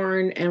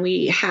stillborn and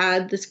we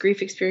had this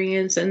grief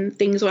experience and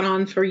things went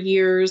on for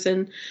years.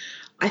 And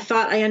I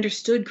thought I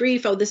understood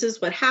grief. Oh, this is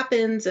what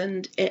happens.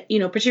 And,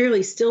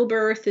 particularly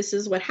stillbirth, this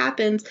is what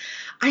happens.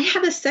 I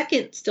had a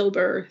second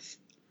stillbirth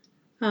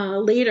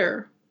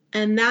later.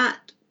 And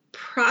that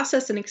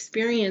process and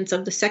experience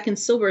of the second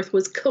stillbirth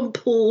was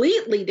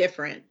completely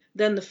different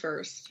than the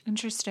first.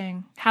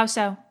 Interesting. How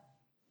so?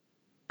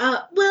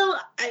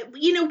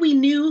 We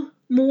knew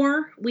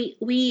more.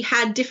 We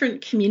had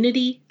different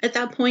community at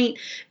that point.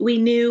 We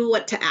knew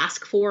what to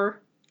ask for.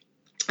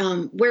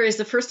 Whereas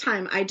the first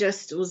time I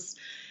just was,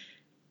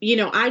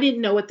 I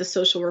didn't know what the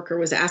social worker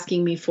was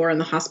asking me for in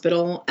the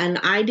hospital. And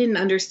I didn't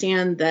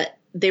understand that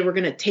they were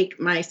going to take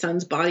my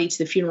son's body to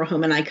the funeral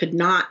home and I could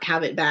not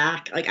have it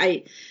back. Like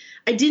I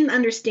didn't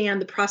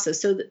understand the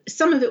process. So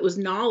some of it was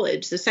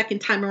knowledge. The second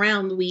time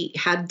around, we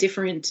had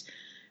different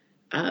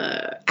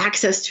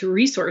access to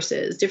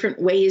resources,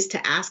 different ways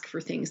to ask for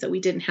things that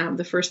we didn't have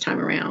the first time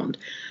around.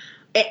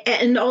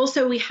 And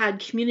also we had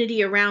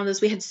community around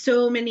us. We had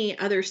so many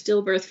other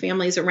stillbirth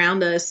families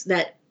around us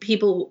that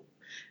people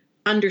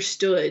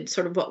understood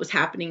sort of what was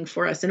happening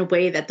for us in a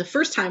way that the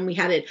first time we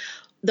had it,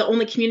 the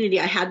only community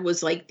I had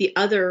was like the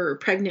other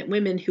pregnant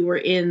women who were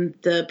in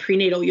the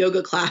prenatal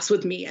yoga class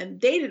with me, and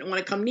they didn't want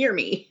to come near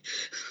me.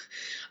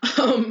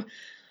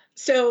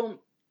 So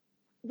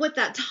what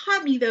that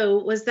taught me though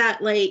was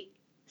that like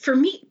for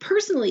me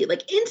personally,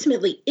 like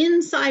intimately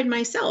inside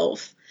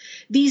myself,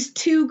 these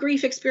two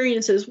grief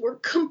experiences were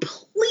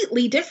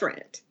completely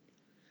different.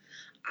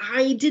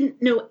 I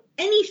didn't know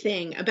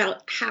anything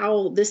about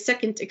how the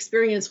second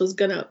experience was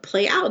going to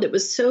play out. It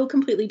was so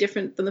completely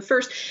different than the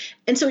first.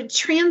 And so it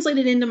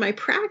translated into my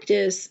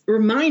practice,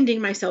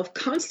 reminding myself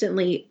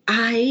constantly,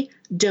 I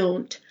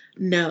don't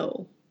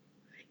know.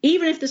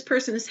 Even if this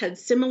person has had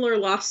similar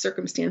loss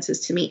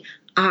circumstances to me,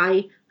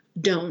 I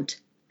don't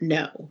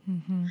know.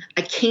 Mm-hmm.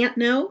 I can't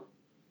know,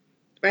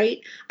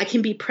 right? I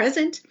can be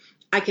present.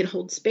 I can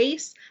hold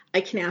space.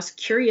 I can ask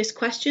curious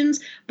questions,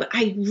 but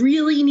I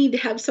really need to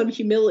have some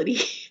humility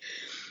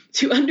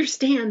to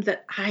understand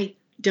that I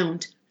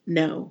don't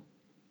know.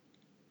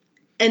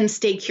 And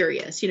stay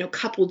curious,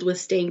 coupled with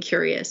staying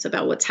curious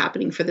about what's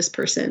happening for this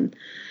person,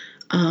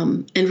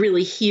 and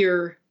really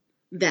hear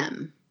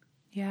them.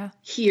 Yeah.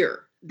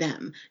 Hear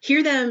them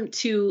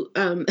to,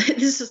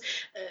 this is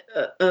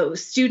a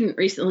student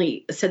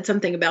recently said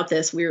something about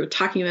this. We were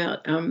talking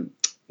about,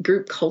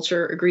 group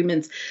culture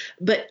agreements,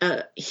 but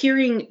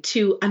hearing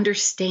to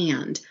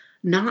understand,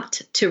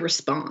 not to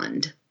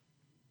respond.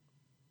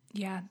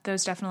 Yeah,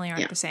 those definitely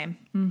aren't the same.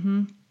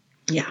 Mm-hmm.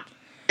 Yeah.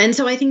 And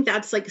so I think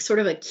that's like sort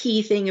of a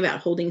key thing about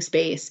holding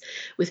space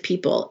with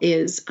people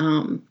is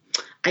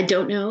I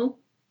don't know.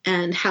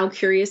 And how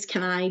curious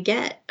can I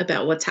get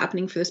about what's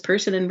happening for this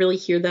person and really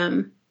hear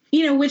them,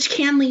 which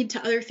can lead to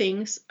other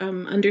things,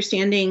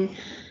 understanding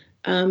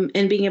and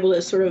being able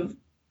to sort of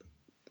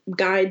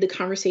guide the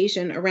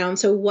conversation around.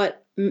 So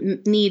what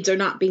needs are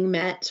not being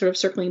met, sort of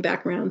circling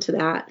back around to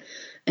that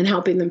and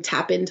helping them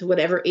tap into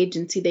whatever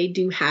agency they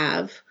do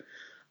have,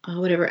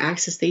 whatever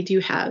access they do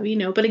have,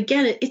 but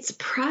again, it's a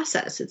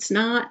process.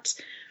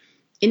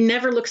 It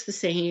never looks the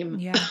same.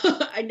 Yeah.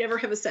 I never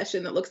have a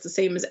session that looks the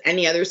same as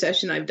any other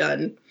session I've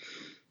done.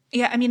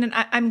 Yeah. I mean, and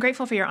I'm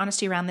grateful for your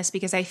honesty around this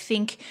because I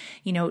think,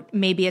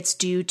 maybe it's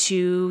due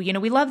to,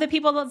 we love the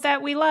people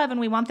that we love and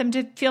we want them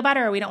to feel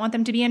better. Or we don't want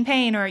them to be in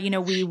pain or,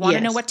 we want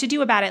to know what to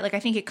do about it. Like, I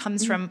think it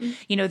comes from,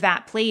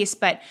 that place,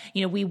 but,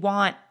 we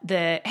want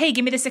hey,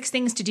 give me the 6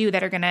 things to do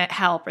that are going to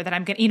help or that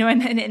I'm going to,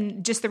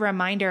 and just the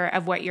reminder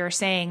of what you're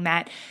saying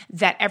that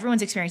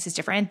everyone's experience is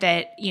different,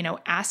 that,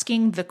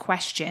 asking the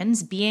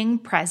questions, being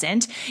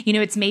present,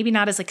 it's maybe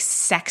not as like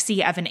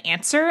sexy of an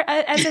answer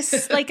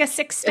as like a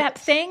 6-step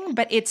thing,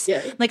 but it's,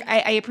 like,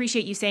 I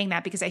appreciate you saying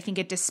that because I think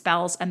it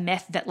dispels a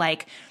myth that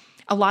like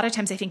a lot of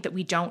times I think that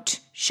we don't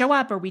show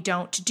up or we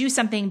don't do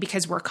something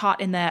because we're caught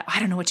in I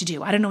don't know what to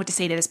do. I don't know what to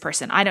say to this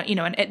person. I don't,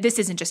 and this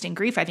isn't just in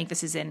grief. I think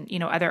this is in,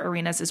 other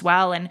arenas as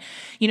well. And,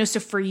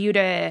 so for you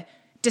to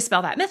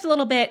dispel that myth a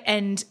little bit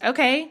and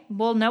okay,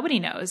 well, nobody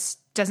knows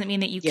doesn't mean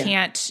that you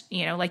can't,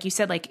 like you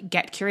said, like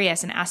get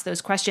curious and ask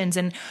those questions.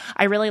 And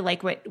I really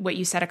like what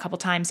you said a couple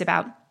times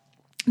about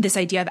this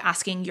idea of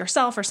asking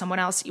yourself or someone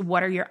else,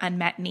 what are your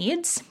unmet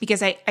needs?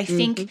 Because I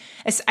think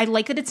I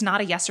like that it's not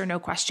a yes or no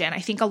question. I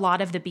think a lot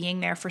of the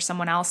being there for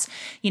someone else,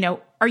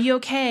 are you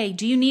okay?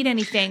 Do you need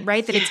anything?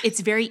 Right. That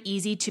it's very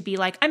easy to be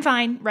like, I'm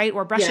fine. Right.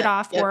 Or brush it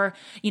off or,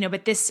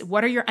 but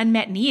what are your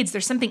unmet needs?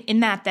 There's something in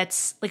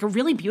that's like a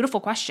really beautiful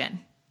question.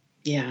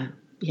 Yeah.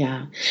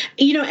 Yeah.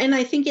 And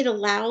I think it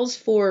allows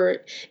for,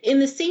 in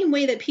the same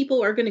way that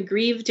people are going to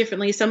grieve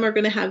differently, some are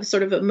going to have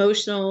sort of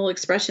emotional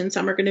expression,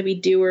 some are going to be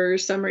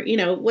doers, some are,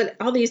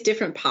 all these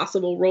different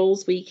possible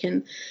ways we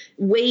can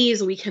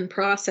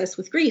process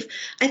with grief.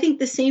 I think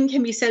the same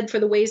can be said for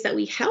the ways that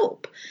we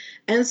help.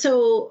 And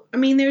so, I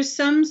mean, there's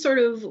some sort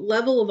of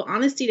level of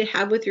honesty to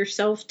have with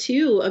yourself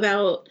too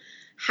about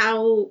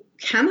how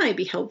can I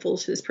be helpful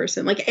to this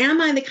person? Like, am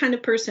I the kind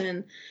of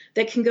person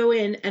that can go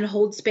in and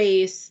hold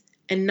space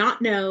and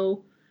not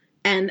know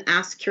and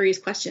ask curious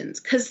questions?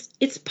 Because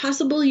it's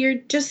possible you're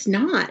just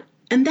not,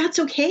 and that's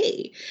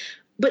okay.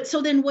 But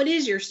so then what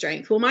is your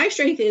strength? Well, my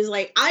strength is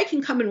like, I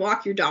can come and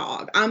walk your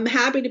dog. I'm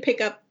happy to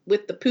pick up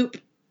with the poop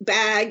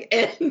bag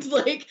and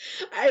like,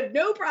 I have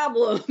no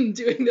problem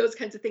doing those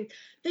kinds of things.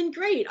 Then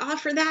great,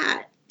 offer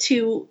that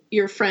to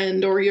your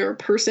friend or your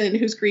person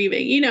who's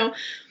grieving,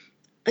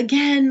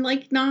 again,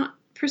 like not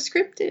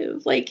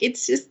prescriptive. Like,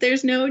 it's just,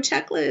 there's no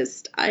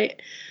checklist.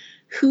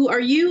 Who are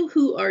you?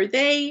 Who are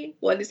they?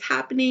 What is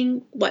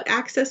happening? What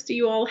access do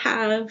you all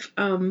have?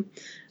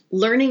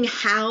 Learning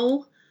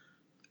how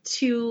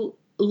to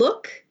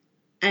look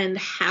and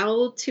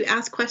how to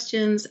ask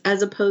questions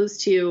as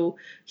opposed to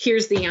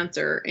here's the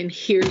answer and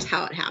here's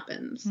how it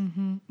happens.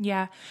 Mm-hmm.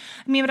 Yeah.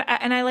 I mean,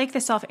 and I like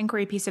the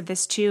self-inquiry piece of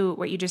this too,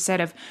 what you just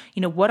said of,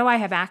 what do I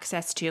have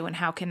access to and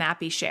how can that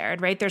be shared,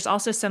 right? There's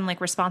also some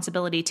like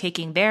responsibility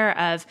taking there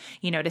of,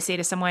 to say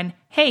to someone,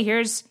 hey,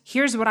 here's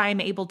what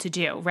I'm able to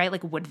do, right?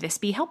 Like, would this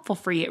be helpful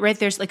for you, right?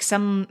 There's like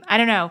some, I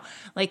don't know,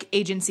 like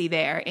agency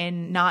there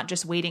in not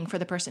just waiting for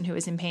the person who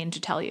is in pain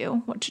to tell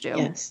you what to do.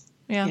 Yes.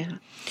 Yeah.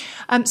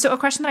 So a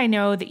question that I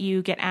know that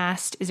you get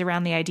asked is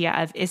around the idea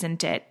of,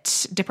 isn't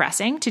it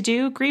depressing to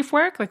do grief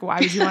work? Like, why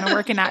would you want to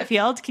work in that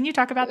field? Can you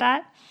talk about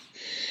that?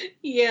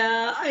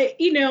 Yeah,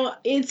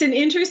 it's an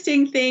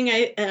interesting thing.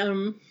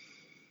 Again,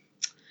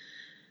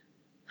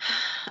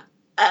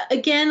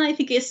 I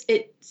think it's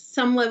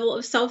some level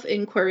of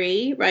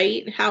self-inquiry,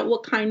 right?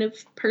 What kind of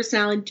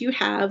personality do you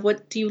have?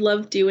 What do you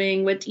love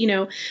doing?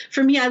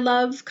 For me, I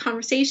love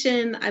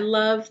conversation. I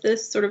love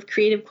this sort of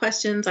creative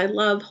questions. I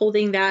love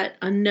holding that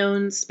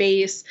unknown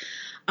space.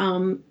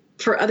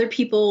 For other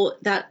people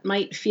that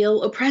might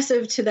feel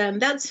oppressive to them,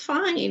 that's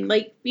fine.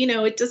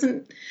 It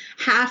doesn't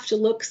have to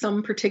look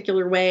some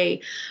particular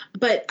way.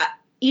 But,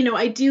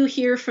 I do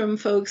hear from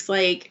folks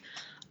like,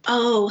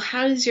 oh,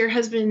 how does your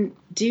husband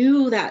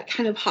do that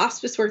kind of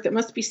hospice work? That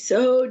must be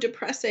so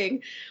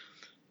depressing.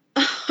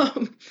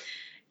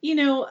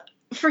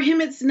 For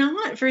him, it's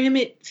not. For him,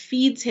 it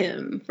feeds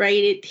him,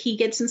 right? He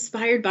gets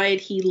inspired by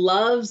it. He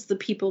loves the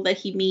people that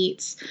he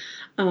meets.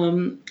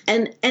 And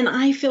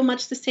I feel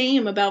much the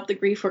same about the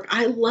grief work.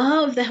 I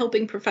love the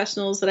helping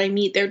professionals that I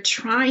meet. They're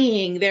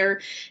trying,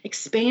 they're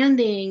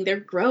expanding, they're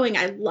growing.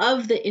 I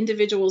love the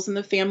individuals and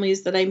the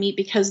families that I meet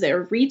because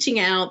they're reaching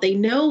out. They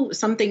know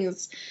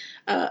something's,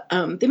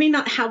 they may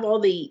not have all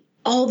the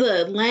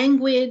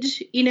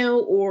language,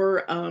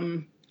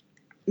 or,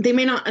 they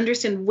may not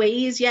understand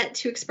ways yet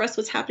to express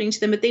what's happening to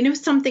them, but they know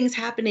something's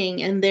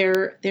happening and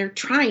they're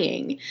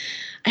trying.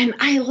 And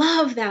I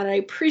love that. I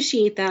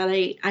appreciate that.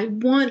 I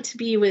want to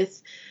be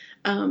with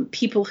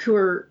people who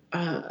are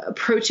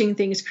approaching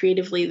things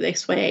creatively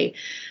this way.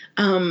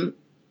 I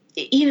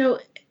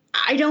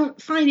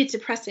don't find it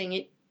depressing.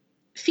 It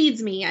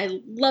feeds me.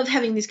 I love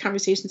having these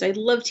conversations. I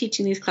love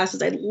teaching these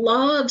classes. I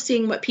love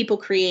seeing what people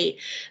create,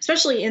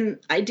 especially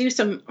I do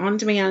some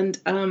on-demand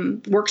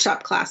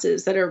workshop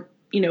classes that are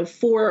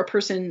for a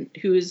person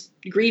who is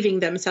grieving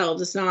themselves.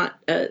 This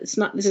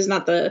is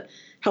not the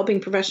helping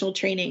professional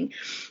training.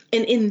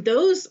 And in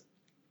those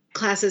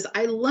classes,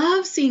 I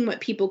love seeing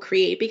what people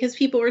create because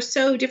people are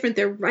so different.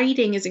 Their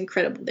writing is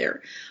incredible.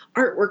 Their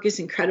artwork is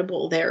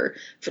incredible. Their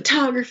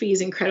photography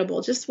is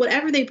incredible. Just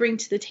whatever they bring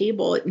to the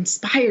table, it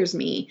inspires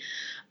me,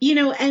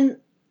 and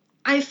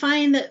I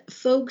find that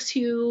folks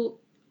who,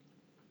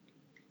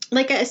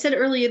 like I said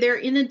earlier, they're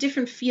in a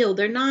different field.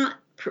 They're not,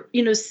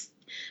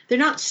 they're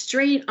not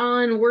straight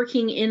on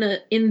working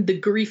in the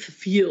grief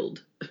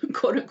field,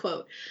 quote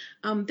unquote.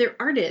 They're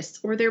artists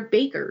or they're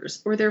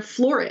bakers or they're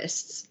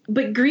florists,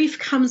 but grief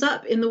comes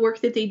up in the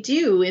work that they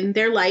do in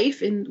their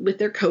life and with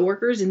their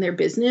coworkers, in their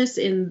business,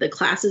 in the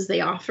classes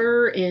they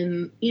offer,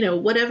 in,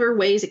 whatever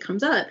ways it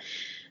comes up.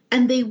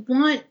 And they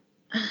want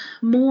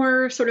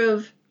more sort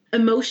of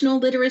emotional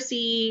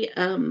literacy,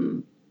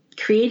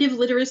 creative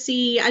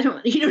literacy.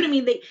 You know what I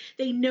mean?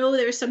 They know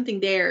there's something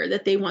there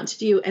that they want to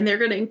do and they're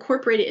going to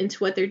incorporate it into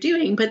what they're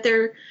doing, but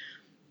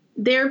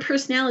their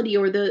personality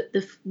or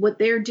the what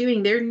they're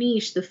doing, their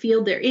niche, the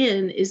field they're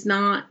in is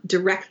not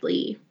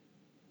directly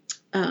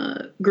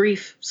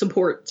grief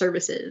support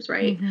services.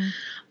 Right.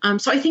 Mm-hmm.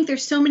 So I think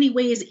there's so many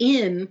ways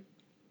in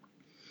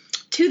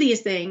to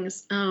these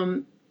things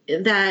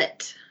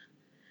that,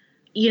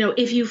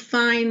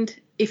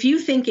 if you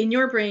think in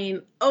your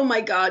brain, oh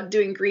my God,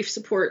 doing grief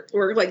support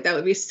work like that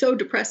would be so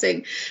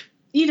depressing,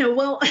 maybe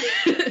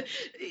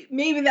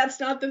that's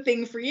not the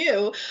thing for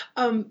you.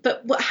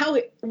 But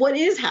what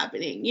is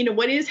happening?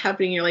 What is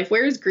happening in your life?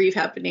 Where is grief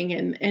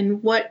happening?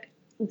 And what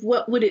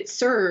would it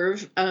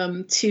serve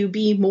to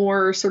be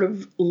more sort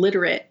of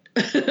literate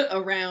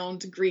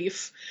around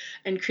grief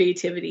and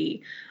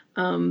creativity?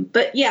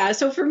 But yeah,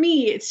 so for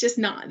me, it's just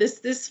not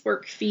this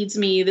work feeds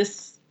me.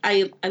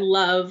 I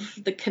love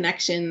the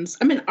connections.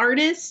 I'm an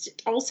artist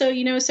also,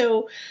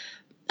 so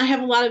I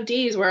have a lot of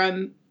days where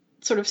I'm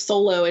sort of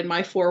solo in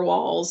my four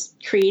walls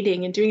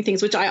creating and doing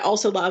things, which I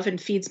also love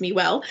and feeds me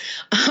well.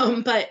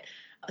 But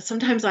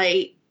sometimes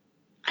I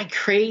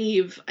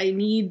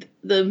need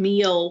the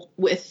meal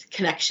with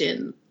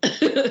connection.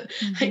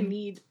 Mm-hmm. I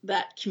need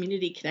that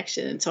community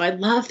connection. And so I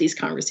love these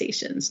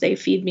conversations. They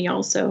feed me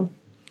also.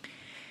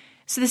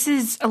 So this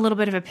is a little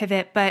bit of a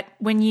pivot, but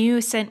when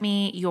you sent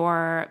me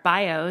your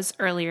bios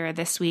earlier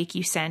this week,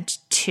 you sent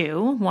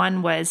two.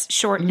 One was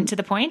short and to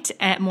the point,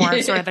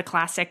 more sort of the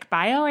classic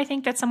bio, I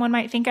think that someone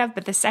might think of.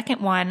 But the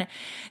second one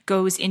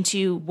goes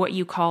into what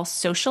you call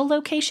social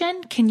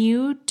location. Can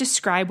you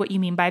describe what you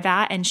mean by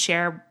that and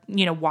share,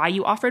 why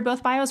you offered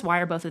both bios? Why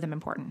are both of them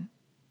important?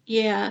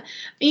 Yeah.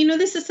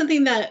 This is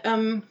something that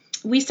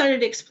we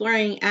started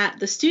exploring at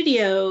the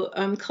studio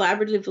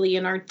collaboratively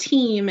in our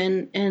team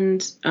and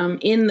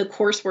in the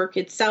coursework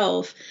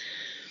itself.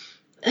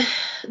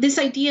 This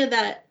idea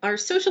that our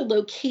social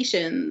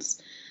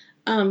locations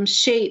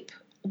shape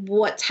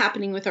what's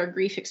happening with our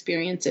grief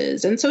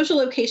experiences, and social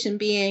location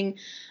being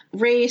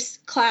race,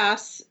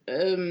 class,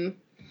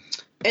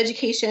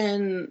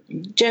 education,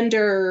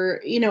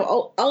 gender,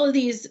 all of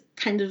these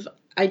kind of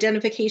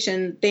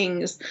identification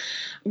things.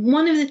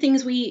 One of the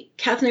things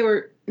Kath and I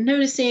were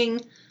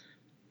noticing,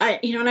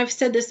 and I've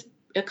said this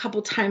a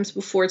couple times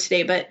before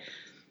today, but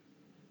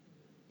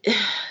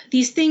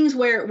these things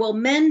where,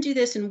 men do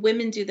this and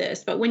women do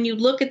this, but when you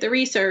look at the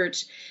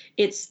research,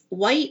 it's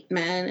white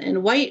men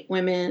and white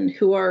women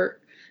who are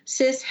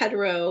cis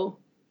hetero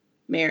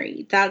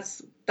married.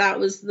 That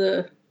was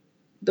the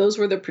those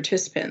were the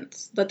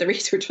participants that the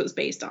research was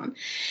based on.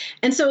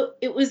 And so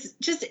it was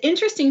just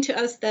interesting to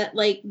us that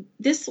like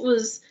this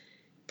was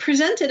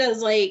presented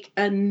as like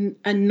a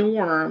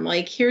norm,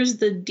 like here's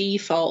the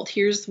default,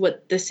 here's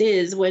what this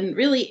is, when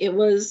really it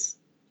was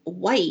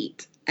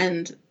white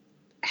and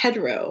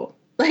hetero,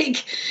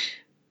 like,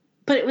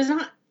 but it was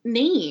not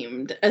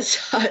named as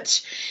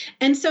such.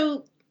 And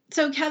so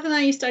Kath and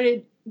I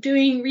started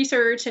doing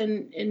research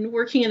and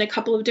working in a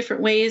couple of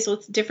different ways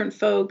with different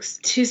folks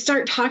to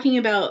start talking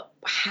about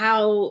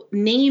how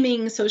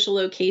naming social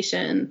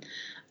location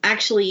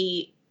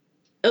actually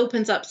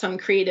opens up some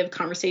creative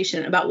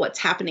conversation about what's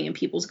happening in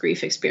people's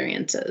grief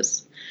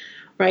experiences,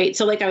 right?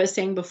 So like I was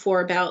saying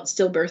before about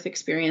stillbirth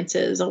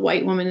experiences, a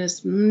white woman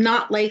is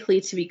not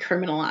likely to be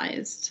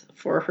criminalized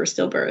for her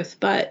stillbirth,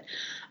 but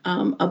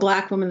a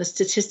Black woman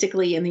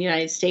statistically in the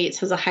United States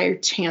has a higher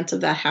chance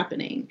of that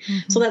happening.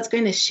 Mm-hmm. So that's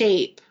going to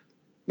shape,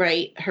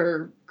 right,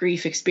 her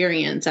grief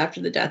experience after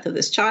the death of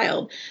this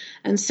child.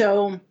 And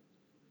so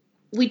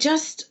we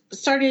just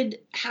started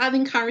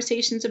having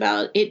conversations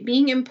about it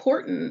being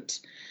important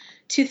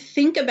to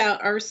think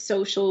about our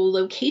social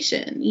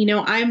location. You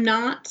know, I'm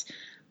not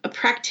a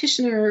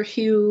practitioner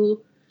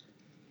who,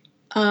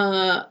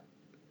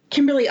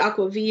 Kimberly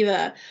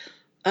Aquaviva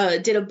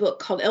did a book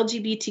called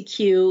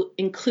LGBTQ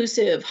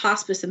Inclusive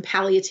Hospice and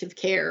Palliative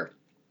Care.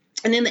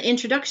 And in the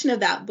introduction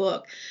of that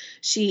book,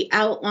 she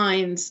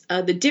outlines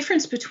the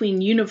difference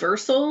between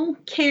universal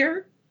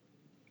care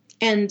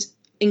and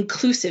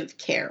inclusive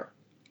care.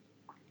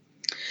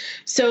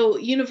 So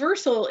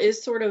universal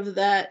is sort of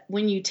that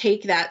when you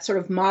take that sort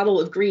of model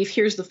of grief,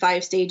 here's the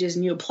 5 stages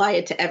and you apply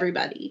it to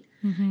everybody.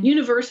 Mm-hmm.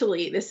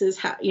 Universally, this is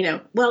how, you know,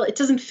 well, it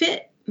doesn't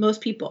fit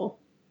most people.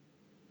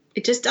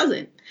 It just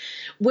doesn't.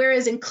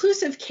 Whereas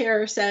inclusive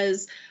care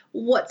says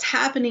what's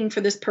happening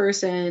for this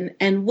person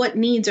and what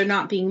needs are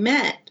not being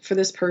met for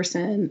this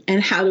person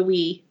and how do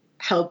we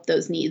help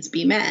those needs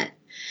be met.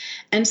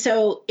 And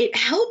so it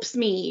helps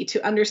me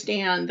to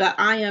understand that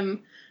I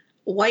am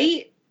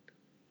white,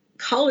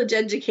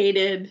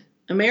 college-educated,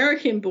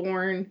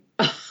 American-born.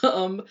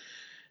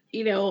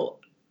 You know,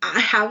 I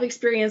have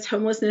experienced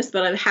homelessness,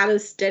 but I've had a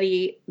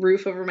steady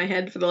roof over my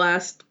head for the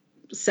last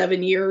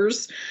 7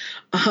 years.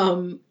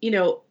 You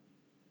know,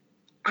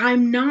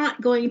 I'm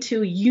not going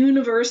to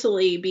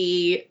universally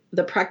be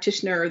the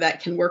practitioner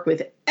that can work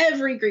with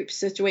every grief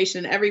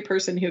situation and every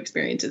person who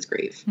experiences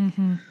grief.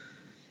 Mm-hmm.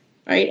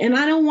 Right? And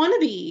I don't want to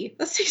be.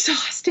 That's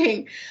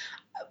exhausting.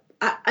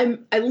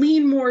 I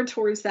lean more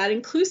towards that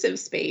inclusive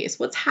space.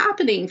 What's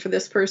happening for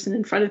this person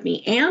in front of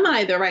me? Am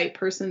I the right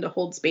person to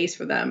hold space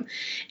for them?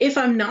 If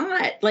I'm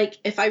not, like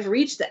if I've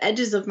reached the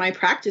edges of my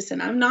practice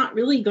and I'm not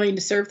really going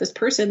to serve this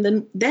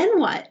person, then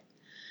what?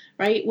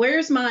 Right?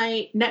 Where's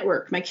my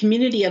network, my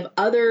community of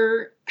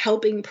other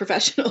helping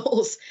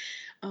professionals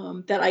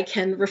that I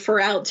can refer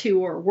out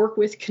to or work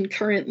with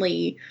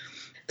concurrently?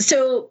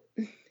 So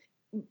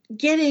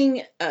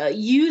getting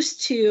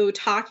used to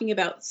talking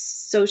about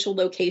social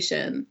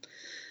location,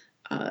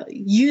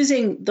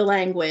 using the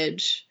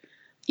language,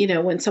 you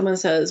know, when someone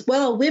says,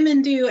 well,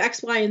 women do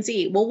X, Y, and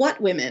Z. Well,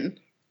 what women?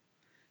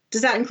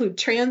 Does that include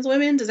trans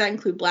women? Does that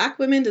include Black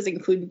women? Does it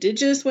include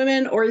Indigenous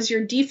women? Or is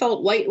your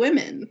default white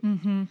women?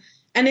 Mm-hmm.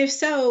 And if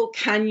so,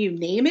 can you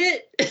name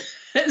it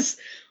as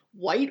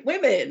white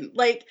women?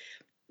 Like,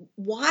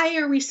 why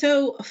are we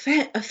so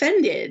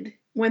offended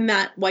when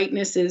that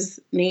whiteness is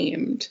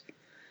named?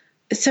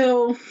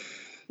 So,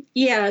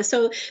 yeah,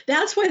 so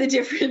that's why the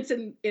difference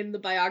in the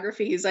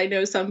biographies. I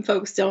know some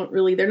folks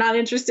they're not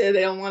interested.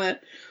 They don't want to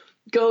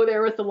go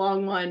there with the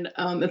long one.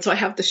 And so I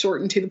have to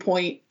shorten to the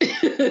point,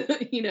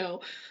 you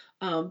know.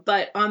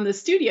 But on the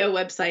studio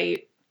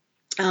website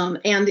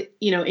and,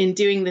 you know, in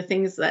doing the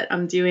things that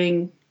I'm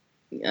doing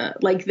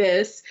like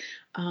this,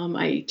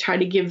 I try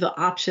to give the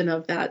option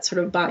of that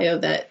sort of bio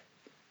that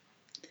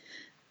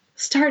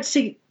starts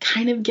to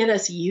kind of get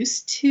us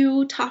used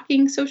to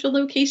talking social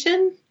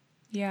location.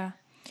 Yeah.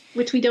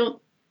 Which we don't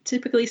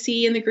typically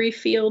see in the grief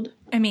field.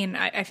 I mean,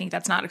 I think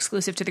that's not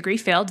exclusive to the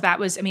grief field. That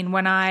was, I mean,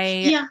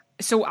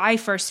 so I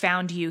first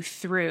found you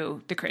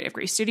through the Creative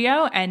Grief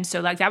Studio. And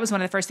so like, that was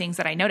one of the first things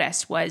that I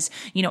noticed was,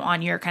 you know,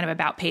 on your kind of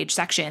about page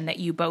section that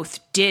you both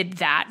did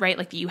that, right?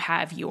 Like you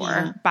have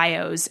your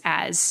bios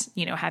as,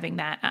 you know, having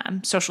that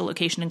social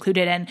location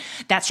included. And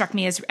that struck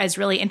me as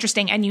really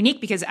interesting and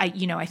unique because I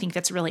think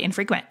that's really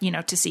infrequent, you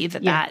know, to see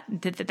that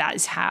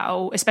is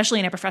how, especially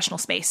in a professional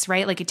space,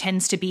 right? Like it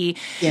tends to be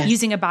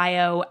using a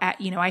bio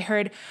at, you know,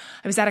 I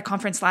was at a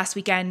conference last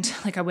weekend,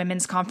 like a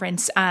women's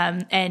conference.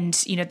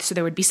 And, you know, so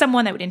there would be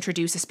someone that would introduce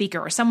a speaker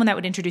or someone that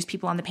would introduce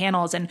people on the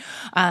panels. And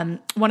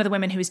one of the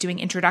women who was doing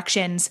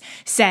introductions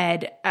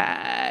said,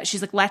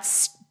 she's like,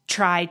 let's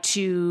try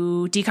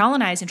to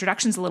decolonize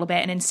introductions a little bit.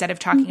 And instead of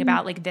talking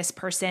about like this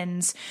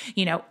person's,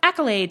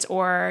 accolades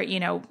or,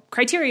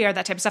 criteria or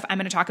that type of stuff, I'm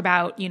going to talk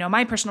about,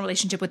 my personal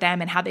relationship with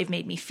them and how they've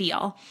made me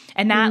feel.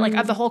 And that like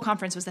of the whole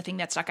conference was the thing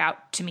that stuck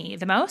out to me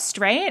the most.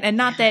 Right. And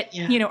not that,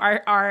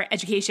 our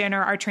education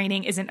or our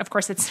training isn't, of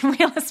course, it's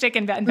realistic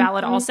and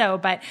valid also.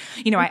 But,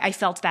 I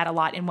felt that a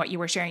lot in what you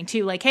were sharing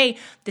too. Like, hey,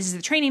 this is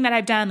the training that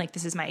I've done. Like,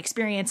 this is my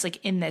experience,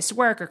 like in this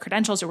work or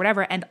credentials or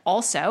whatever. And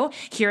also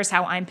here's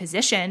how I'm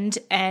positioned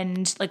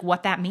and like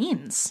what that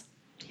means.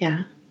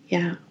 Yeah.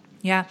 Yeah.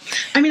 Yeah.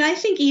 I mean, I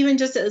think even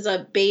just as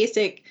a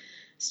basic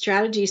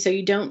strategy so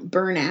you don't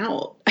burn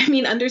out, I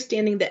mean,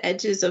 understanding the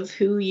edges of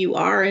who you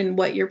are and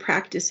what your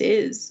practice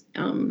is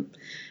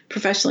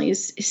professionally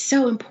is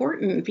so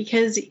important,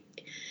 because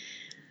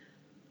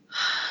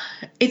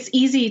it's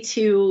easy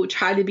to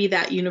try to be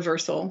that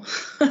universal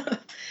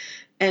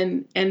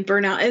and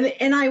burn out.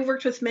 And I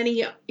worked with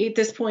many at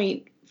this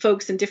point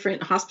folks in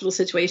different hospital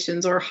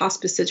situations or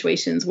hospice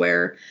situations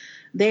where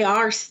they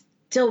are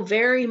still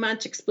very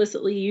much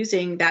explicitly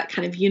using that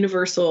kind of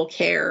universal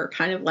care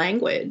kind of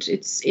language.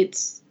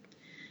 It's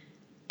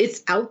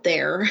out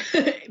there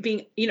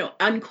being,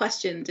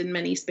 unquestioned in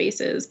many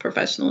spaces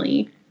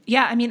professionally.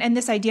 Yeah. I mean, and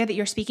this idea that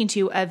you're speaking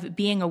to of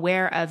being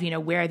aware of,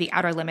 where the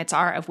outer limits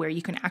are of where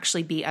you can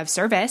actually be of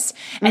service,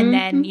 and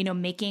then,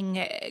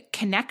 making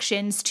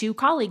connections to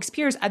colleagues,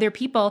 peers, other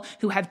people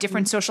who have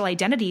different social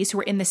identities who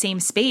are in the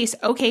same space.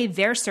 Okay,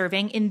 they're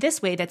serving in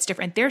this way that's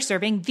different. They're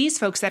serving these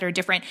folks that are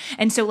different.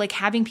 And so like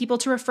having people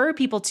to refer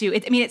people to,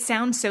 it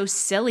sounds so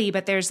silly,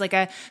 but there's like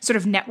a sort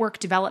of network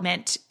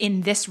development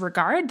in this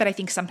regard that I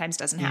think sometimes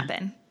doesn't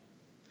happen.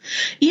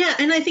 Yeah.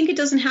 And I think it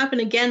doesn't happen.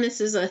 Again,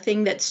 this is a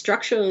thing that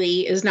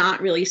structurally is not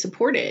really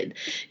supported.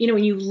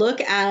 When you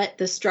look at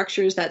the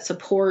structures that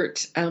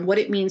support what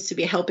it means to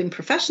be a helping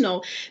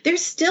professional,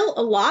 there's still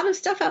a lot of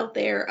stuff out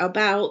there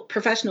about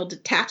professional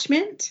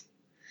detachment,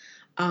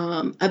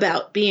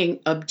 about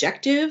being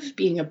objective,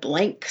 being a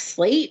blank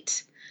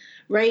slate.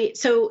 Right.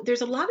 So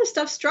there's a lot of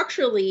stuff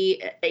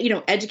structurally,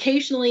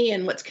 educationally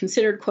and what's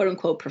considered quote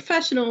unquote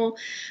professional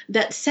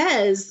that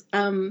says,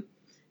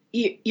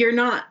 you're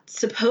not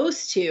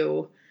supposed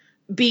to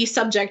be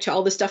subject to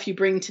all the stuff you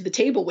bring to the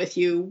table with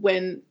you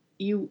when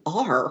you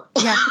are.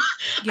 Yeah.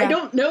 I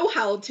don't know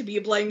how to be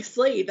a blank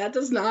slate. That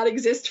does not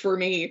exist for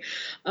me.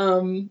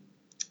 So,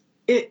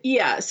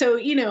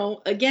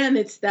 again,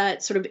 it's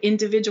that sort of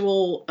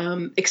individual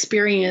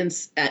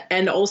experience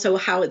and also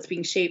how it's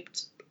being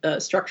shaped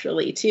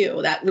structurally too.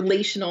 That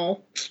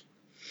relational,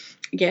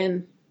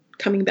 again,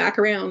 coming back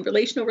around,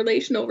 relational.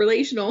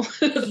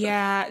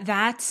 Yeah,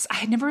 I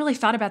had never really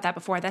thought about that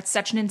before. That's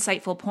such an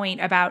insightful point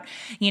about,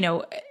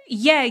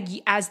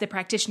 as the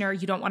practitioner,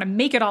 you don't want to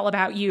make it all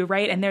about you,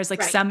 right? And there's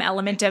like some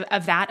element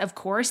of that, of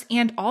course.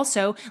 And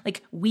also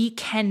like we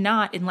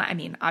cannot,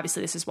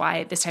 obviously this is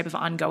why this type of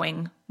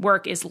ongoing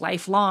work is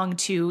lifelong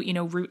to,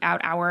 root out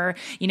our,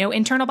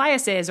 internal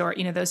biases or,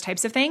 those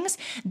types of things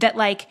that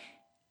like,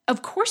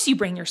 of course you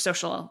bring your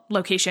social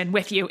location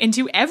with you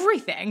into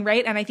everything,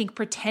 right? And I think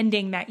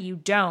pretending that you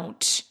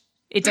don't,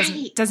 it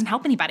doesn't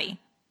help anybody.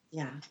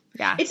 Yeah.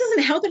 Yeah. It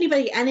doesn't help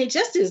anybody. And it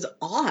just is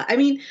odd. I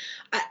mean,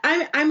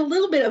 I'm a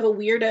little bit of a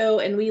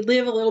weirdo, and we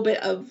live a little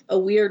bit of a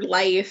weird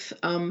life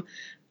on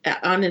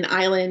an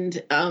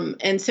island.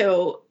 And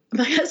so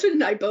my husband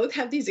and I both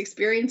have these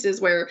experiences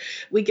where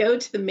we go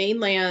to the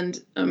mainland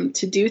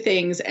to do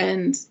things,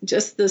 and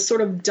just the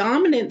sort of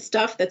dominant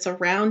stuff that's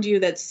around you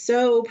that's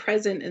so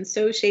present and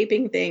so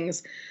shaping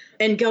things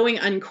and going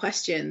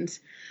unquestioned.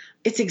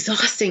 It's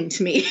exhausting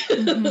to me.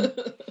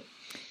 Mm-hmm.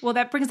 Well,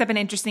 that brings up an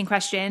interesting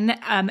question.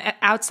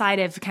 Outside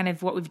of kind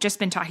of what we've just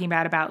been talking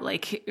about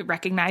like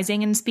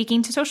recognizing and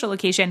speaking to social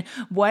location,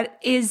 what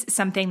is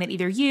something that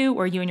either you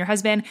or you and your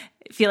husband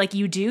feel like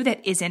you do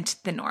that isn't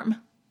the norm?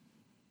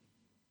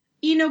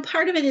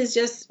 Part of it is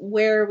just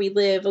where we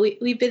live.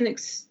 We've been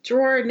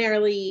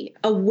extraordinarily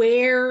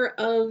aware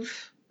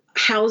of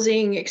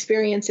housing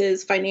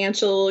experiences,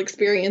 financial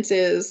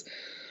experiences.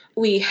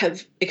 We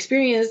have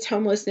experienced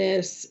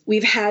homelessness.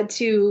 We've had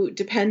to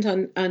depend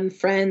on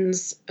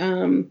friends.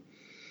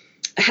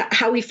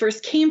 How we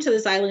first came to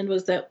this island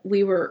was that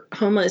we were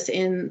homeless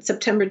in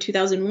September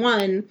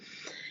 2001.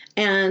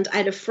 And I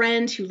had a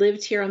friend who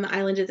lived here on the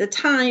island at the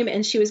time,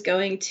 and she was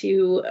going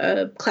to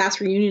a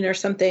class reunion or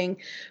something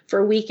for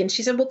a week. And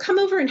she said, well, come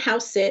over and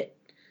house sit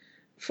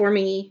for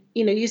me.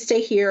 You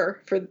stay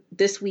here for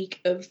this week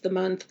of the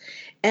month.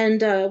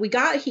 And we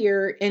got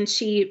here, and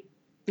she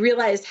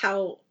realized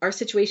how our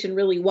situation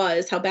really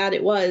was, how bad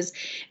it was.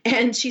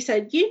 And she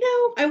said,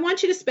 I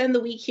want you to spend the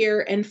week here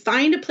and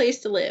find a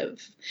place to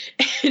live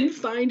and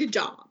find a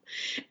job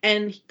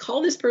and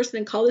call this person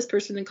and call this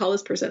person and call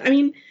this person. I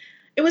mean,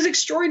 it was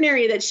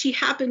extraordinary that she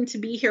happened to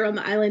be here on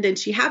the island, and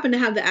she happened to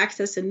have the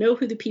access and know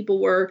who the people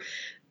were,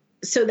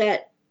 so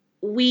that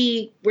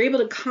we were able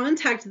to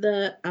contact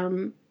the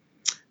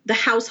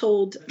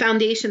household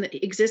foundation that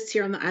exists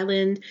here on the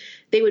island.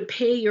 They would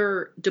pay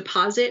your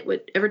deposit,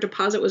 whatever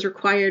deposit was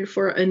required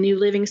for a new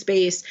living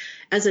space,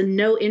 as a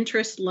no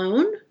interest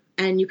loan.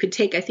 and you could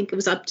take, I think it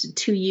was up to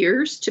 2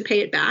 years to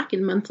pay it back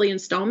in monthly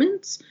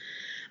installments.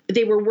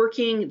 They were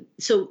working,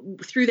 so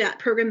through that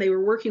program, they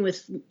were working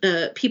with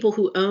people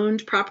who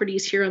owned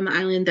properties here on the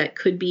island that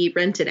could be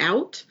rented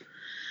out.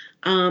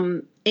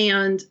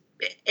 And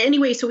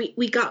anyway, so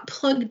we got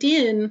plugged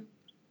in,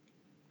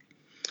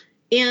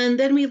 and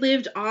then we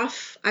lived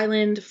off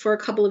island for a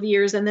couple of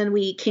years, and then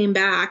we came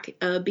back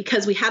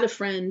because we had a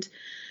friend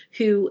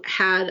who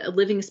had a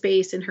living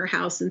space in her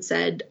house and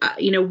said,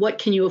 what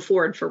can you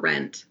afford for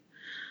rent?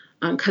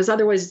 Because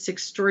otherwise it's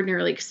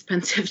extraordinarily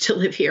expensive to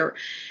live here.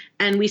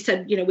 And we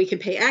said, we can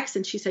pay X.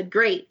 And she said,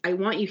 great, I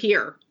want you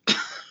here.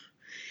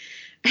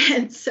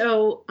 And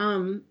so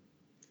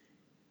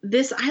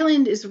this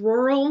island is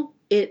rural.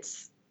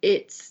 It's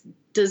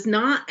does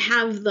not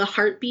have the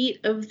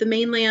heartbeat of the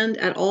mainland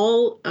at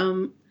all.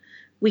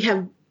 We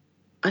have,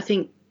 I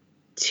think,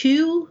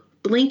 2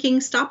 blinking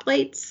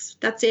stoplights.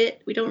 That's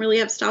it. We don't really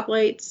have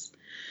stoplights.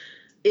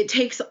 It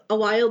takes a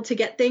while to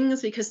get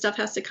things because stuff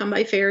has to come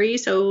by ferry.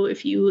 So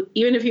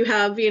even if you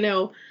have,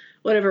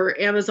 whatever,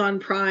 Amazon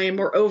Prime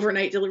or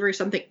overnight delivery or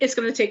something, it's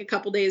going to take a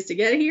couple days to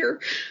get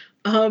here.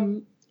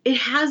 It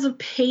has a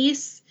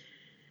pace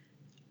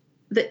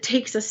that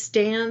takes a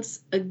stance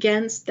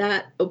against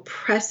that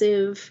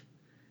oppressive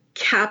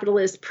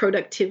capitalist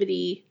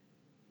productivity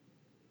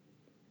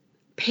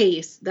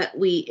pace that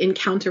we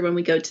encounter when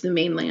we go to the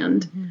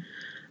mainland. Mm-hmm.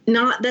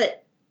 Not that,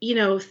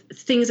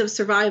 things of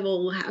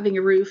survival, having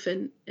a roof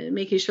and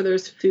making sure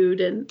there's food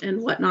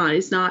and whatnot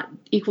is not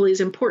equally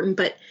as important,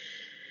 but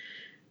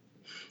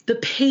the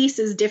pace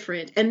is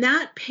different. And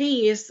that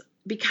pace,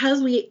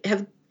 because we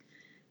have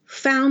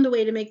found a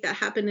way to make that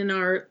happen in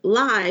our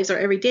lives, our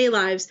everyday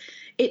lives,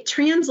 it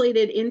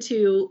translated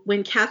into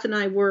when Kath and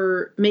I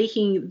were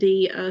making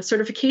the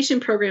certification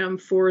program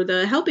for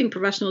the helping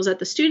professionals at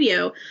the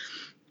studio.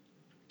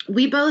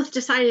 We both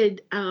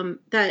decided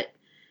that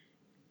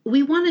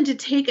we wanted to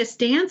take a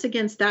stance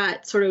against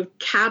that sort of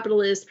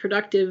capitalist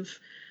productive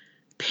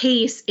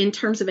pace in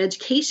terms of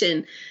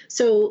education.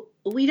 So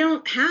we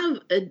don't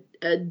have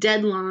a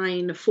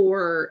deadline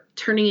for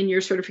turning in your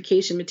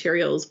certification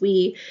materials.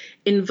 We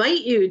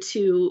invite you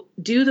to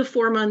do the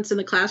 4 months in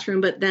the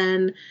classroom, but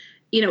then,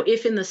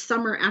 if in the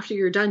summer after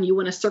you're done, you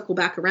want to circle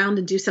back around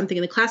and do something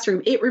in the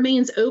classroom, it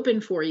remains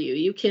open for you.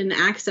 You can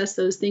access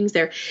those things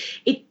there.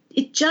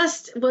 It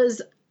just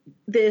was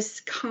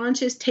this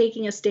conscious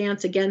taking a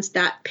stance against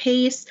that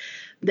pace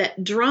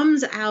that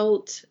drums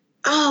out,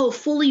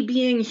 fully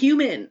being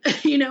human,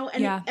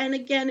 and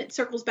again, it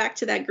circles back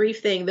to that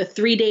grief thing, the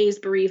 3 days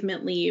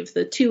bereavement leave,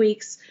 the 2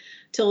 weeks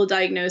till a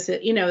diagnosis,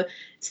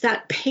 it's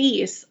that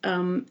pace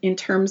in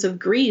terms of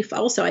grief.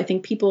 Also, I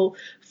think people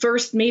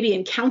first maybe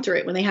encounter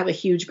it when they have a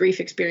huge grief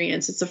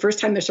experience. It's the first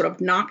time they're sort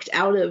of knocked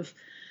out of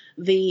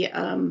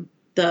the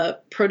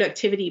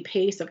productivity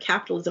pace of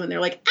capitalism, and they're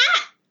like,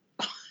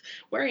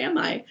 where am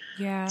I?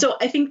 Yeah. So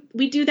I think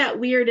we do that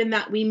weird in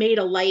that we made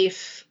a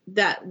life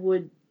that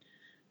would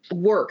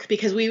work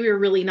because we were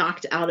really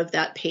knocked out of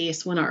that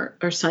pace when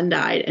our son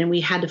died, and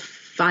we had to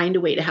find a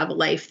way to have a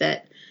life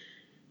that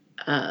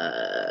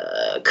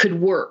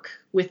could work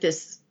with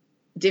this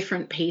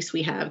different pace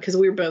we have, because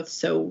we were both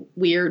so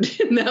weird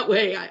in that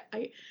way.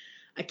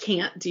 I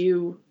can't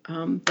do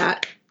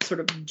that sort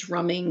of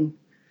drumming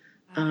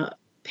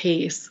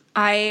pace.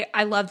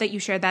 I love that you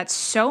shared that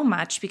so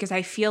much, because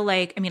I feel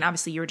like,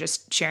 obviously you were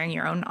just sharing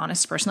your own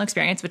honest personal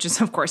experience, which is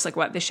of course like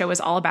what the show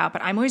is all about,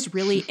 but I'm always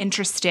really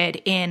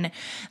interested in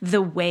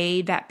the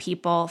way that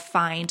people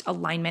find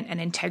alignment and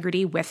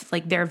integrity with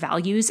like their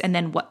values and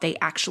then what they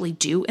actually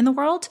do in the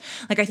world.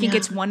 Like, I think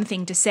it's one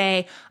thing to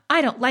say,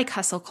 I don't like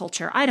hustle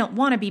culture. I don't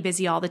want to be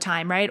busy all the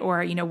time, right?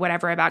 Or,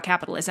 whatever about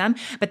capitalism,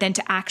 but then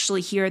to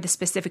actually hear the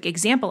specific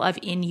example of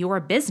in your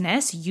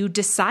business, you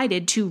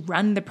decided to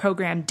run the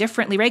program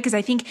differently, right? Because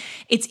I think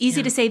it's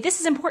easy to say, this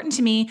is important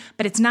to me,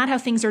 but it's not how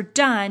things are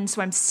done.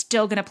 So I'm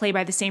still going to play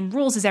by the same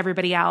rules as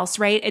everybody else,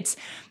 right?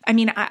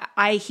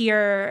 I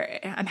hear,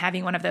 I'm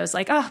having one of those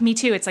like, oh, me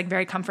too. It's like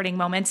very comforting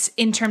moments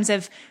in terms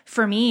of,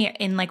 for me,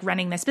 in like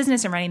running this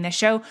business and running this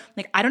show,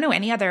 like I don't know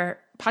any other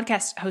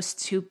podcast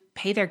hosts who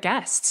pay their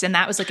guests. And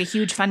that was like a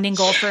huge funding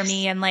goal for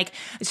me. And like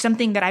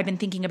something that I've been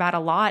thinking about a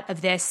lot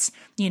of this,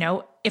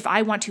 if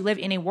I want to live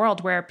in a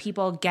world where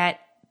people get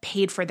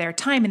paid for their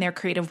time and their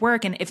creative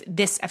work, and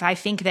if I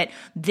think that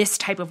this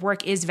type of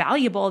work is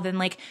valuable, then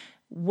like,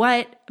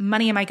 what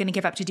money am I going to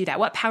give up to do that?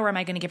 What power am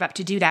I going to give up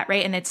to do that?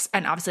 Right. And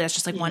obviously that's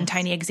just like one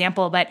tiny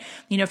example, but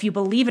if you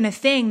believe in a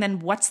thing, then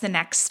what's the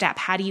next step?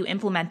 How do you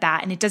implement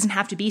that? And it doesn't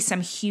have to be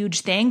some huge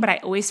thing, but I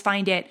always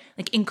find it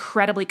like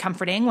incredibly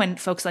comforting when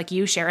folks like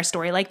you share a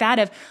story like that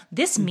of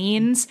this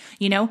means,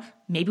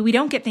 maybe we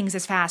don't get things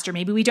as fast, or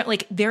maybe we don't,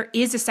 like there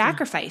is a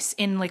sacrifice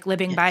in like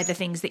living by the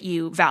things that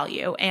you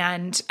value.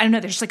 And I don't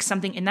know, there's just like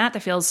something in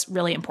that feels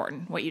really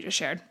important, what you just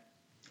shared.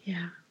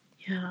 Yeah.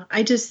 Yeah.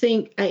 I just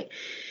think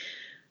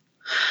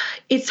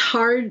it's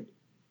hard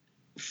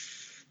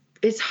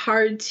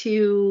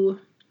to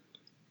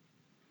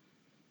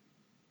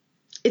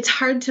it's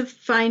hard to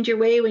find your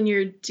way when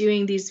you're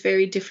doing these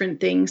very different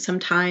things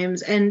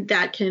sometimes, and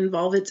that can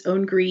involve its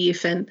own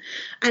grief. And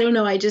I don't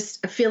know, I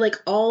feel like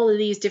all of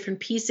these different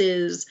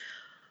pieces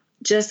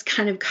just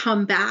kind of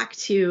come back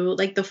to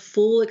like the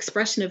full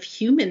expression of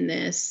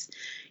humanness.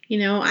 You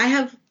know, I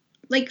have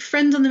like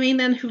friends on the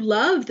mainland who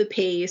love the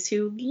pace,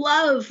 who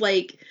love,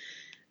 like,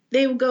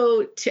 they will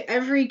go to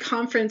every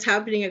conference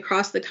happening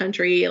across the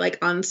country,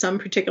 like on some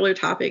particular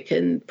topic,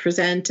 and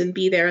present and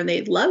be there, and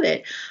they love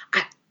it.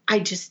 I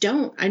just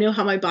don't. I know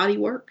how my body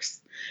works.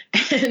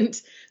 And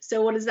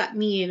so what does that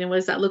mean? And what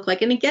does that look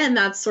like? And again,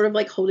 that's sort of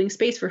like holding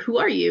space for who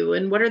are you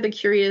and what are the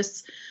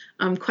curious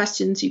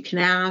questions you can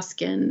ask,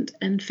 and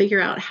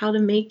figure out how to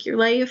make your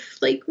life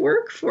like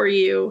work for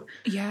you.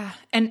 Yeah.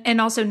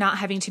 And also not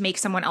having to make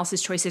someone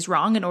else's choices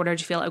wrong in order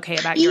to feel okay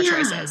about your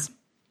choices.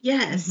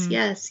 Yes, mm-hmm.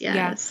 yes.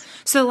 Yeah.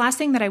 So the last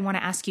thing that I want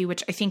to ask you,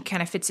 which I think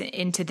kind of fits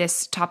into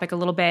this topic a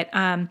little bit,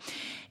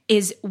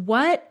 is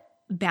what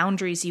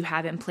boundaries you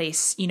have in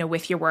place, you know,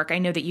 with your work. I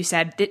know that you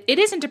said that it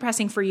isn't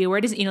depressing for you, or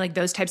it isn't, you know, like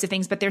those types of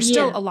things, but there's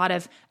still a lot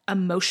of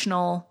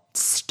emotional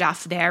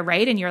stuff there,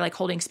 right? And you're like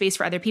holding space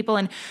for other people.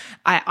 And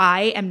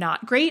I am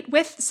not great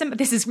with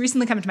this has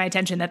recently come to my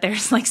attention that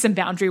there's like some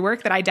boundary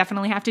work that I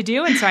definitely have to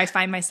do. And so I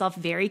find myself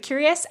very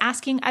curious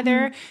asking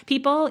other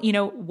people, you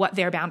know, what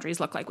their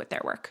boundaries look like with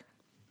their work.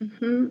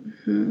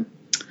 Mm-hmm, mm-hmm.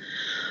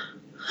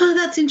 Oh,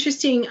 that's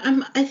interesting.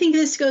 I think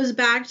this goes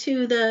back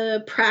to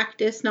the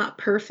practice, not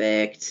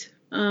perfect,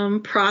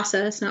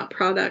 process, not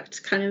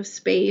product kind of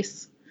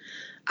space.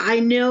 I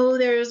know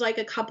there's like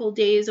a couple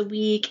days a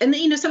week, and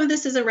you know, some of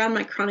this is around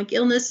my chronic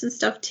illness and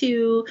stuff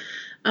too.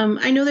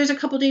 I know there's a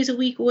couple days a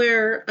week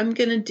where I'm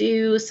going to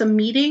do some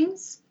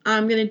meetings.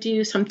 I'm going to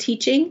do some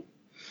teaching.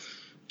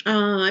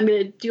 I'm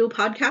going to do a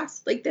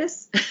podcast like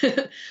this.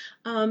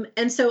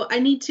 And so I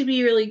need to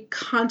be really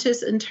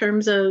conscious in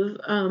terms of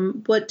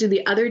what do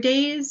the other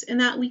days in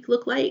that week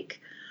look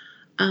like.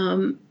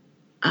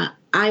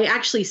 I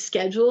actually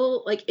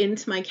schedule like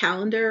into my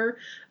calendar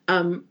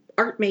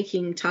art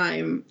making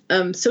time,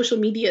 social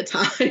media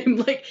time,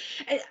 like,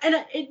 and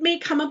it may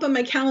come up on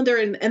my calendar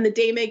and the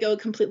day may go a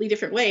completely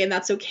different way, and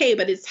that's okay.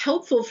 But it's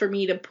helpful for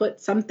me to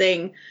put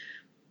something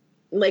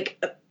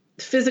like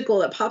physical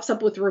that pops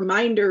up with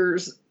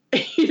reminders,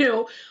 you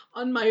know,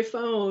 on my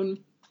phone.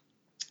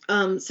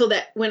 So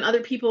that when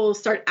other people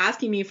start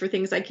asking me for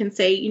things, I can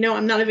say, you know,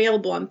 I'm not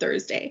available on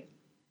Thursday.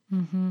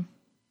 Mm-hmm.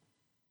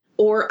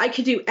 Or I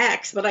could do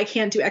X, but I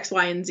can't do X,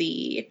 Y, and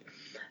Z.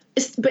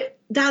 But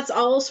that's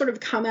all sort of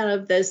come out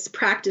of this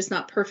practice,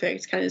 not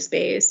perfect kind of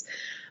space,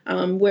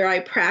 where I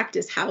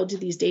practice how do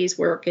these days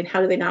work and how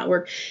do they not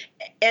work.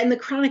 And the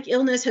chronic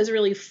illness has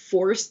really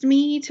forced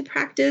me to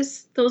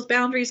practice those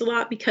boundaries a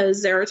lot,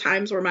 because there are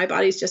times where my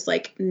body's just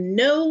like,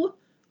 no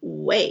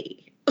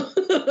way.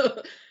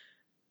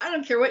 I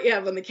don't care what you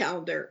have on the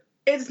calendar.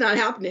 It's not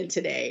happening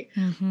today.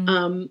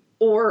 Mm-hmm.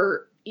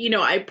 Or, you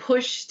know, I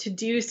push to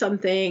do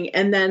something,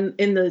 and then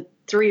in the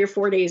 3 or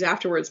 4 days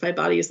afterwards, my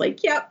body is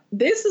like, yep,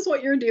 this is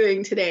what you're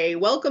doing today.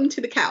 Welcome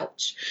to the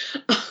couch.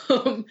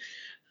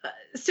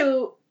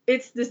 So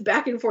it's this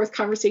back and forth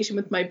conversation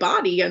with my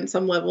body on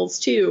some levels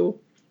too,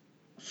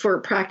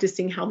 for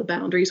practicing how the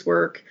boundaries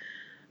work.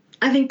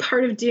 I think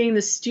part of doing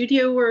the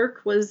studio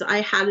work was I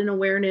had an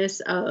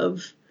awareness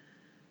of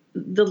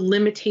the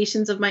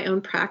limitations of my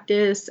own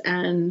practice,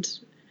 and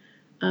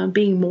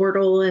being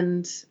mortal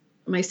and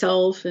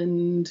myself,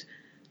 and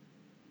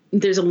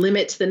there's a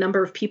limit to the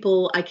number of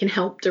people I can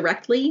help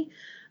directly.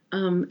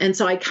 And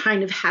so I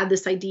kind of had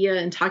this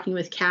idea in talking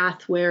with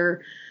Kath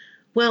where,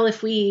 well,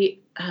 if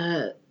we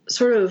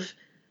sort of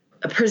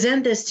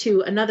present this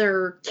to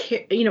another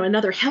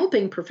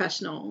helping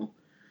professional,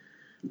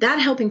 that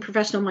helping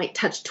professional might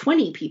touch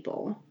 20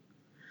 people.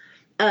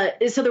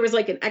 So there was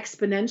like an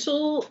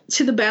exponential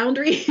to the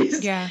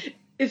boundaries. Yeah.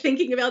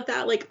 Thinking about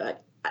that, like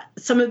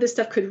some of this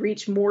stuff could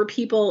reach more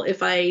people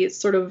if I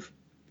sort of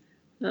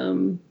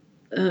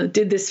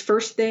did this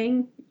first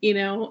thing, you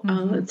know,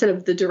 instead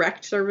of the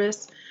direct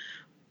service.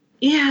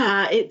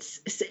 Yeah,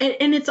 it's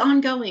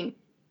ongoing.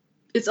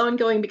 It's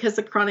ongoing because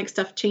the chronic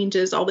stuff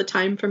changes all the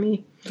time for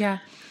me. Yeah.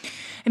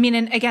 I mean,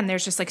 and again,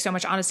 there's just like so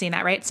much honesty in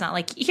that, right? It's not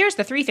like, here's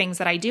the 3 things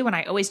that I do and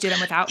I always do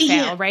them without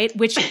fail, right?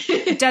 Which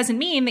doesn't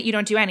mean that you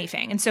don't do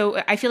anything. And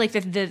so I feel like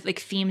the like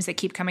themes that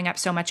keep coming up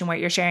so much in what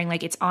you're sharing,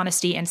 like it's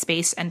honesty and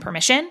space and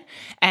permission.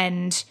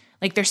 And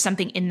like, there's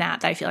something in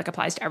that I feel like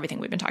applies to everything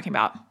we've been talking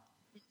about.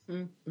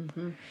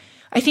 Mm-hmm.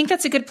 I think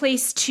that's a good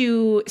place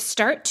to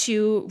start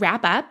to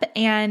wrap up.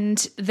 And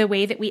the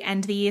way that we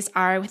end these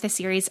are with a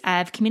series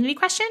of community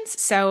questions.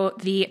 So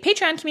the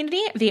Patreon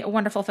community, the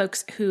wonderful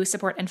folks who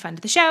support and fund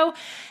the show,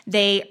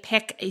 they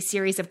pick a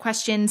series of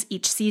questions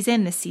each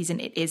season. This season,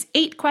 it is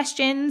 8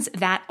 questions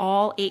that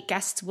all 8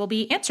 guests will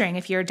be answering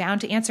if you're down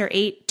to answer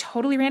 8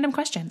 totally random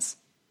questions.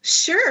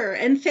 Sure.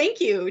 And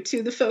thank you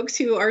to the folks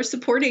who are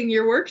supporting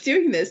your work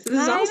doing this. This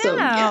is awesome.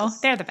 Yes.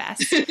 They're the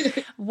best.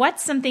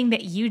 What's something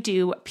that you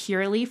do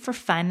purely for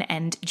fun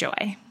and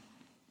joy?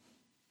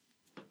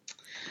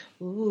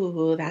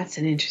 Ooh, that's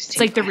an interesting It's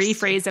like the question.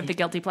 rephrase of the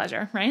guilty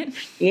pleasure, right?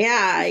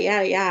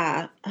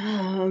 Yeah.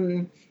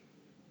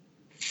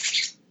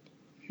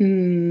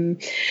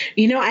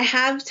 I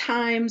have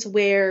times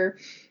where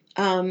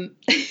I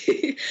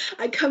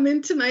come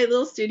into my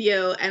little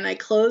studio and I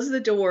close the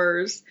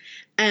doors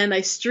and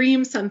I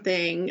stream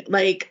something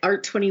like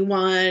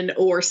Art21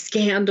 or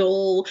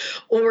Scandal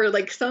or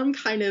like some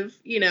kind of,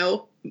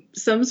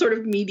 some sort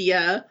of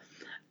media,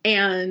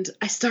 and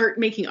I start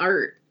making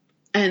art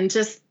and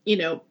just,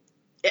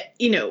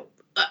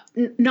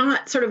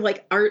 not sort of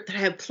like art that I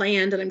have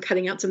planned and I'm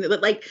cutting out something,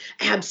 but like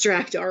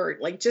abstract art,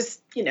 like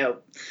just,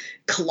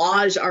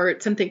 collage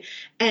art, something.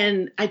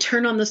 And I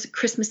turn on the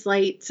Christmas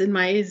lights in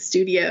my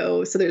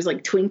studio. So there's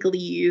like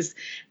twinklies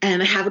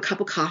and I have a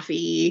cup of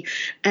coffee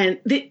and,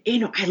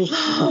 I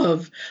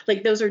love,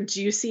 like, those are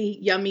juicy,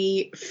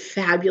 yummy,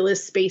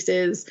 fabulous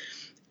spaces.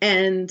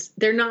 And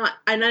they're not,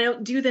 and I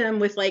don't do them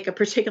with like a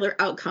particular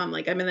outcome.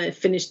 Like I'm going to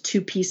finish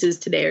 2 pieces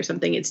today or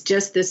something. It's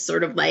just this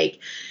sort of like,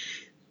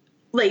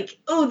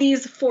 oh,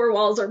 these 4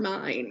 walls are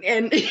mine,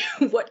 and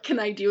what can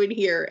I do in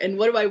here, and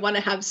what do I want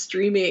to have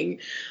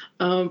streaming?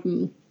 I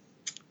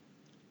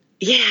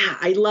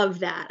love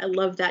that. I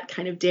love that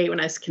kind of day when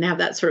I can have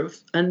that sort of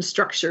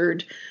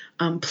unstructured,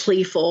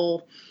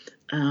 playful,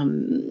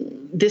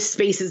 this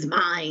space is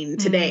mine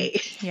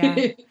today.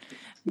 Yeah.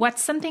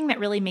 What's something that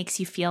really makes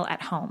you feel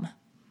at home?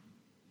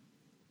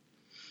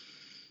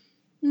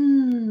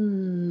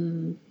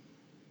 I'm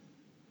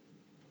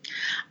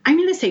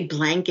going to say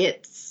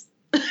blankets.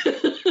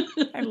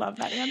 I love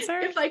that answer.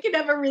 If I could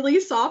have a really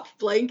soft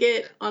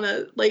blanket on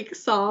a like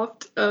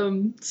soft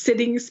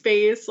sitting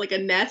space, like a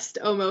nest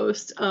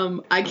almost,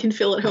 I can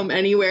feel at home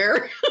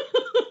anywhere.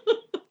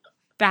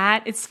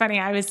 It's funny.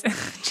 I was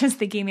just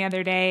thinking the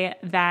other day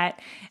that,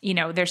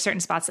 there's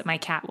certain spots that my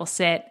cat will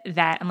sit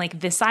that I'm like,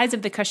 the size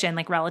of the cushion,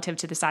 like relative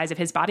to the size of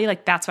his body,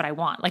 like that's what I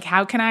want. Like,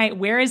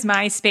 where is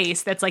my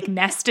space that's like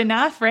nest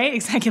enough, right?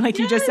 Exactly like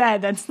you just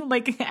said. That's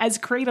like as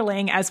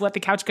cradling as what the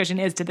couch cushion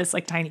is to this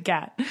like tiny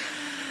cat.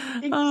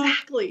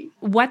 Exactly.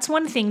 What's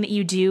one thing that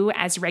you do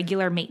as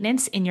regular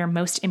maintenance in your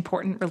most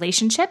important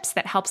relationships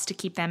that helps to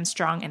keep them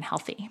strong and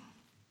healthy?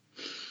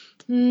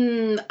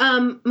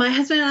 My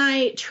husband and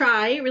I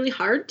try really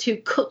hard to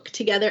cook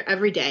together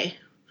every day.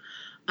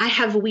 I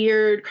have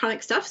weird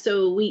chronic stuff,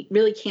 so we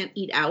really can't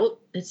eat out.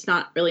 It's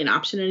not really an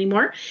option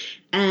anymore.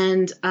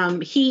 And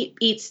he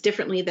eats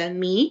differently than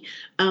me,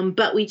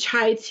 but we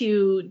try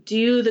to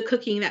do the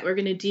cooking that we're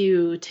going to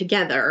do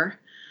together.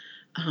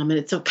 And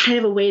it's a kind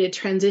of a way to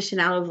transition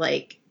out of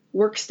like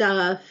work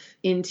stuff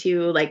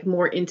into like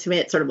more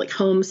intimate sort of like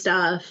home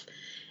stuff.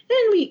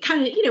 And we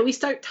kind of, we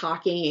start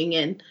talking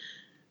and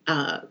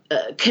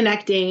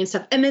connecting and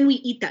stuff. And then we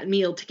eat that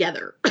meal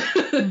together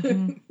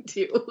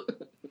too.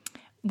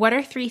 What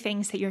are 3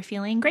 things that you're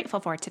feeling grateful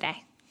for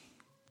today?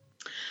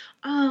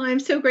 Oh,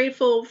 I'm so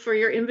grateful for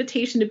your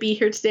invitation to be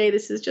here today.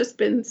 This has just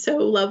been so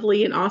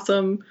lovely and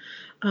awesome.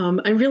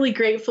 I'm really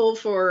grateful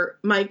for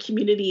my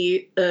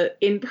community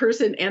in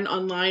person and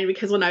online,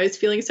 because when I was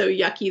feeling so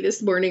yucky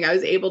this morning, I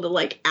was able to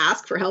like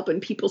ask for help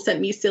and people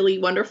sent me silly,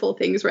 wonderful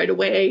things right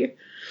away.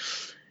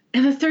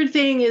 And the third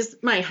thing is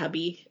my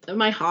hubby,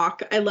 my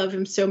hawk. I love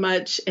him so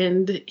much.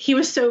 And he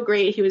was so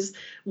great. He was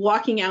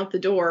walking out the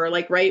door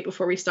like right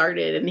before we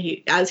started.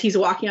 And as he's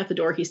walking out the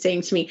door, he's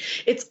saying to me,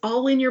 "It's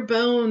all in your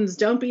bones.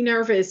 Don't be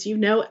nervous. You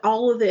know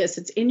all of this.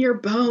 It's in your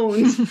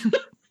bones."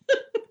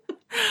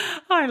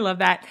 Oh, I love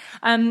that.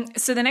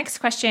 So the next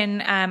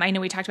question, I know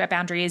we talked about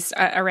boundaries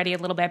already a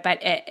little bit, but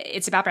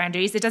it's about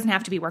boundaries. It doesn't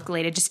have to be work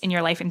related, just in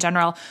your life in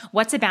general.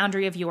 What's a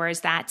boundary of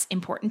yours that's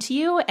important to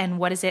you, and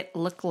what does it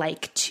look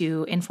like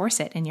to enforce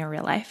it in your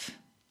real life?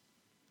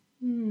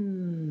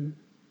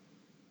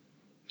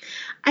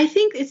 I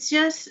think it's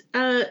just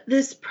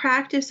this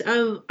practice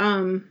of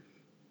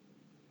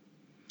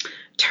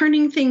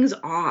turning things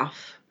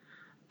off.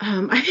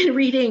 I've been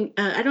reading,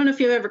 I don't know if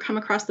you've ever come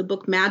across the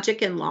book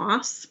Magic and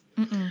Loss.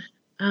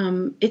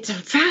 It's a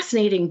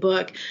fascinating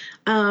book.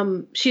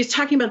 She's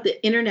talking about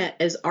the internet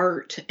as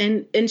art,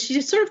 and she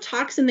just sort of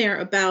talks in there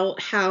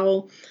about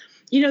how,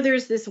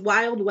 there's this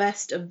wild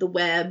west of the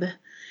web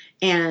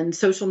and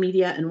social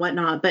media and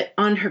whatnot, but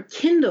on her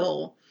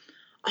Kindle,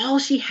 all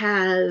she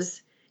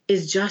has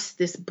is just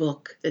this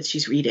book that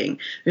she's reading.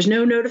 There's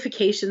no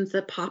notifications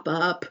that pop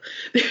up.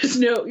 There's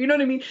no, you know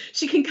what I mean?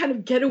 She can kind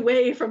of get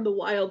away from the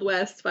Wild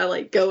West by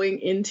like going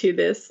into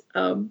this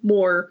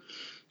more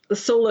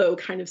solo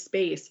kind of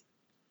space.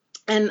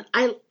 And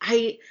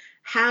I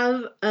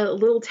have a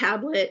little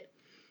tablet,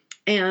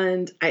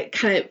 and I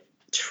kind of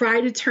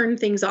try to turn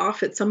things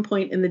off at some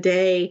point in the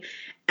day.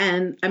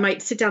 And I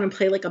might sit down and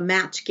play like a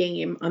match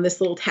game on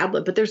this little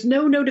tablet, but there's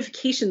no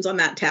notifications on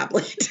that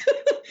tablet.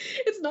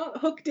 It's not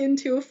hooked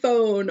into a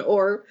phone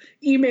or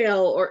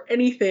email or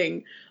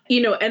anything,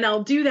 and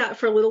I'll do that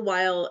for a little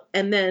while.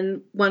 And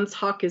then once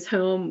Hawk is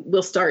home,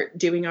 we'll start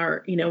doing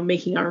our,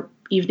 making our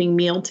evening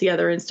meal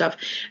together and stuff.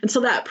 And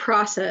so that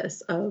process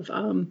of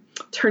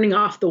turning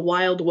off the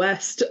Wild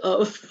West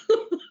of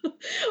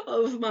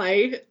of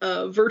my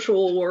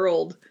virtual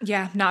world.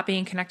 Yeah, not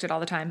being connected all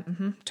the time.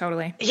 Mm-hmm,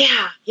 totally.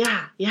 Yeah.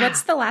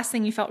 What's the last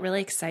thing you felt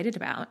really excited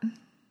about?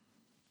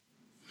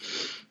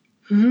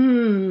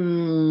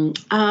 Oh,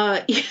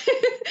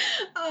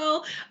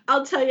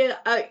 I'll tell you,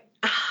 I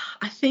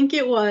think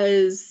it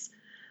was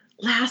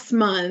last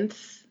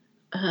month,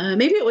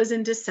 maybe it was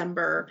in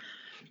December.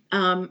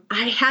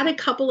 I had a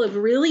couple of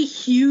really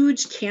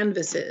huge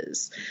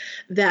canvases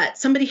that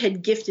somebody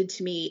had gifted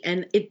to me,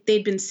 and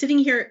they'd been sitting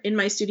here in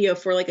my studio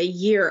for like a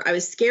year. I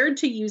was scared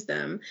to use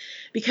them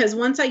because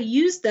once I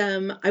used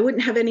them, I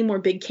wouldn't have any more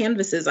big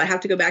canvases. I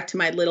have to go back to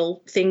my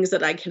little things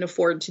that I can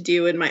afford to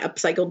do and my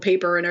upcycled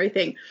paper and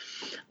everything.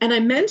 And I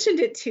mentioned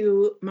it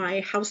to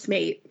my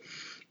housemate,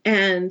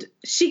 and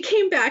she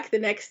came back the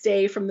next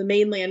day from the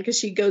mainland because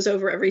she goes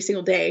over every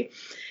single day.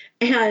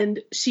 And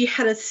she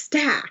had a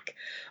stack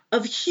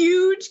of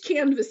huge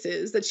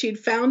canvases that she had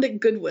found at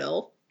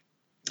Goodwill.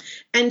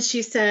 And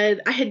she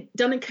said, I had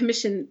done a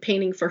commission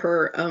painting for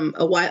her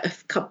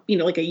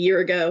like a year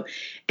ago.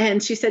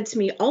 And she said to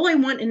me, all I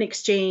want in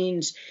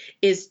exchange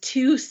is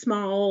 2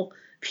 small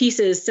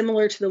pieces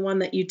similar to the one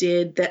that you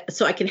did,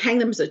 so I can hang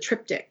them as a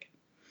triptych.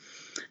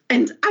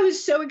 And I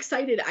was so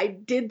excited. I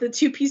did the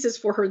 2 pieces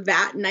for her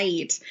that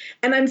night,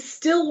 and I'm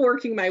still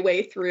working my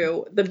way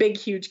through the big,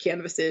 huge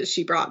canvases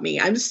she brought me.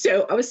 I was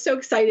so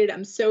excited.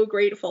 I'm so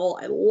grateful.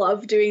 I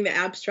love doing the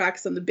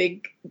abstracts and the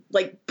big,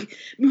 like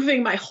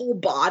moving my whole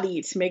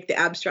body to make the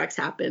abstracts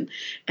happen.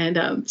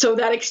 And so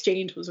that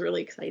exchange was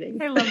really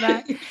exciting. I love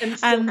that. And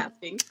still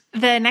happening.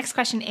 The next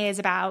question is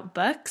about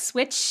books.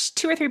 Which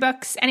 2 or 3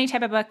 books, any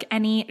type of book,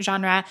 any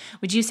genre,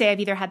 would you say have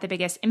either had the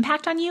biggest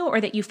impact on you or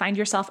that you find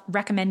yourself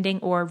recommending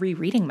or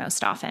rereading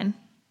most often?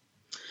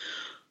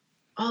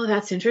 Oh,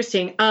 that's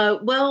interesting.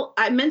 Well,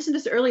 I mentioned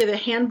this earlier, the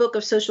Handbook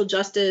of Social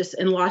Justice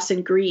and Loss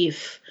and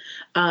Grief.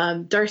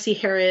 Darcy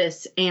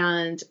Harris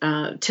and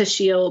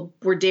Tashiel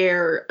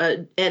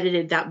Bourdaire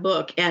edited that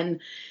book, and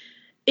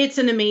it's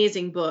an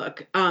amazing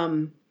book.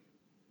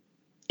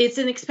 It's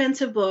an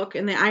expensive book,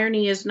 and the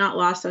irony is not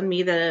lost on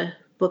me that a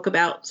book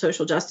about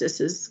social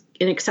justice is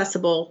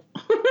inaccessible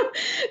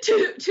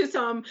to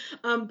some.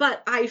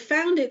 But I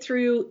found it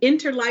through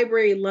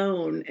interlibrary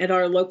loan at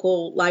our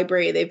local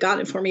library. They've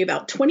gotten it for me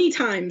about 20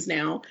 times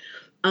now.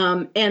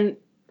 And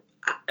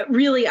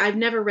really, I've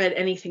never read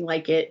anything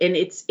like it. And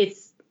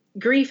it's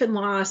grief and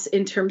loss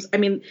in terms, I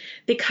mean,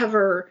 they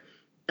cover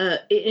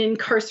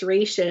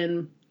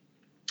incarceration,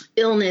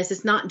 illness.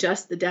 It's not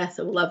just the death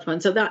of a loved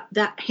one. So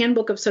that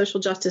Handbook of Social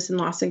Justice and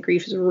Loss and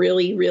Grief is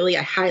really, really,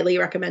 I highly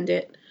recommend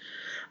it.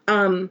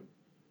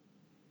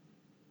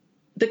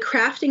 The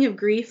Crafting of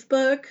Grief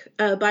book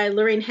by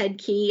Lorraine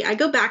Headkey. I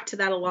go back to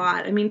that a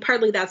lot. I mean,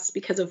 partly that's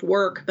because of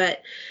work,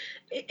 but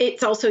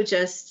it's also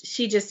just,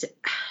 she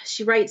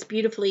writes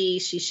beautifully.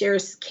 She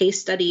shares case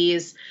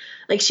studies.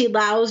 Like, she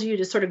allows you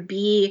to sort of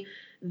be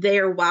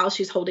there while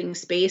she's holding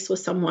space with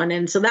someone.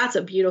 And so that's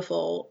a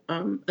beautiful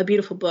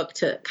book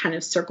to kind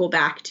of circle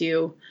back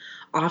to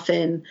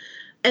often.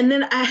 And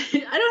then I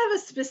don't have a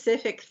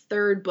specific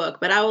third book,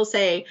 but I will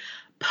say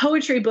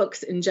poetry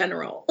books in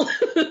general.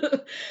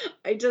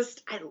 I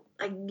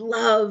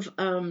love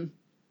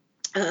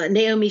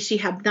Naomi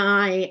Shihab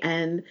Nye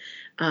and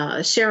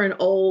Sharon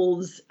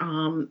Olds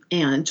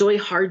and Joy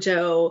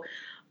Harjo,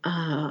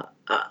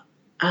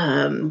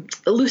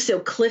 Lucille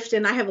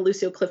Clifton. I have a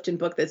Lucille Clifton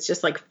book that's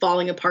just like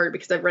falling apart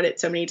because I've read it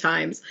so many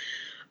times.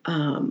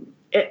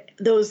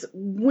 Those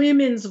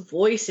women's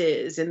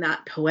voices in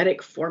that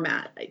poetic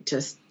format, I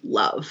just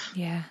love.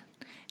 Yeah.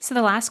 So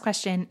the last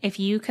question, if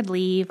you could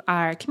leave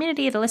our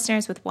community, the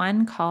listeners, with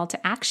one call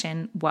to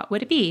action, what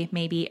would it be?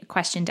 Maybe a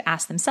question to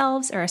ask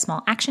themselves or a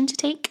small action to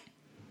take?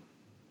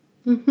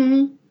 I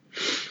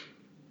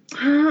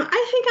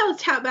think I'll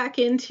tap back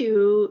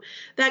into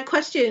that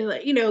question.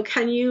 You know,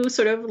 can you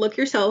sort of look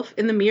yourself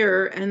in the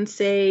mirror and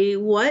say,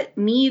 what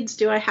needs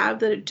do I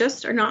have that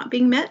just are not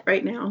being met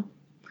right now?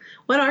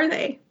 What are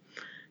they?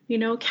 You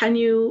know, can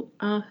you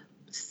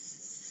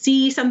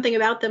see something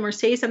about them or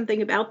say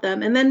something about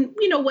them? And then,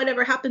 you know,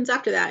 whatever happens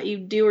after that, you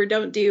do or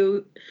don't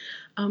do.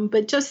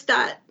 But just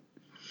that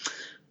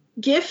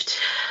gift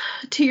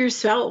to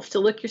yourself to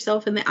look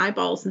yourself in the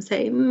eyeballs and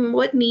say,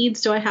 what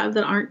needs do I have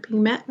that aren't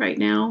being met right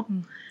now?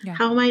 Yeah.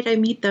 How might I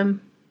meet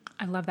them?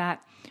 I love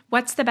that.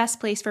 What's the best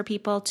place for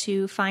people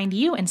to find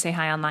you and say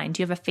hi online?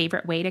 Do you have a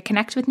favorite way to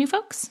connect with new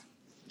folks?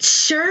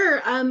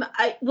 Sure.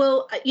 There's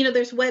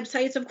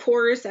websites, of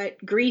course, at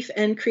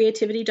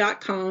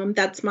griefandcreativity.com.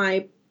 That's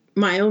my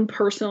own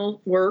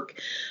personal work.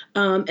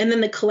 And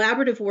then the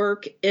collaborative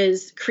work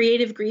is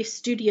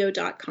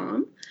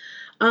creativegriefstudio.com.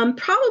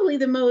 Probably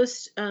the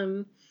most,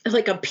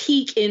 like a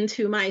peek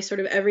into my sort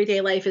of everyday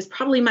life is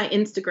probably my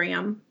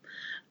Instagram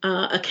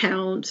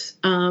account.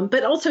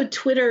 But also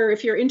Twitter,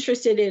 if you're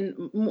interested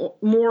in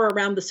more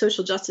around the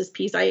social justice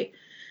piece, I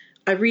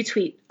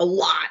retweet a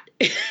lot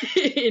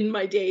in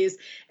my days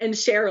and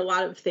share a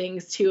lot of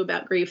things too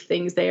about grief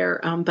things there.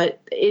 But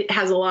it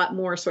has a lot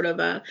more sort of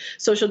a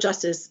social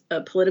justice,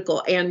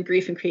 political, and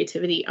grief and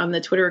creativity on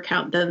the Twitter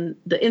account than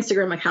the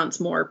Instagram account's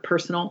more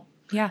personal.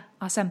 Yeah.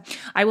 Awesome.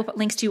 I will put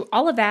links to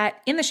all of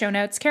that in the show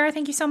notes. Kara,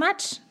 thank you so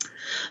much.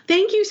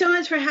 Thank you so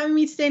much for having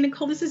me today,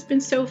 Nicole. This has been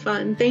so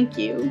fun. Thank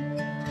you.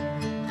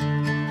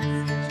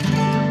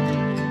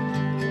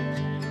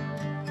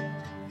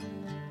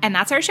 And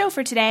that's our show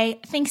for today.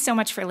 Thanks so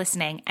much for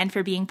listening and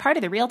for being part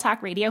of the Real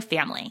Talk Radio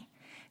family.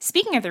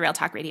 Speaking of the Real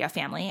Talk Radio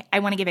family, I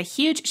want to give a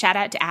huge shout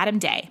out to Adam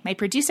Day, my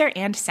producer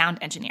and sound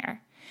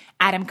engineer.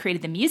 Adam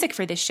created the music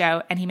for this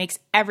show, and he makes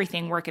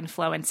everything work and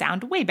flow and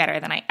sound way better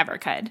than I ever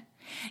could.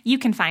 You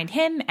can find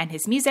him and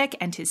his music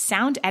and his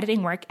sound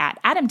editing work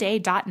at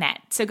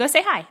adamday.net, so go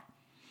say hi.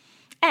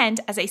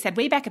 And as I said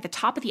way back at the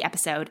top of the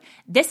episode,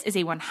 this is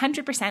a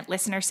 100%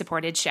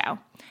 listener-supported show.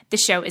 The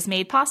show is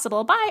made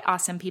possible by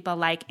awesome people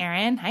like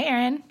Erin. Hi,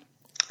 Erin.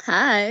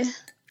 Hi.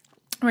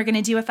 We're going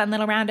to do a fun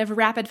little round of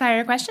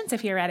rapid-fire questions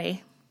if you're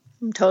ready.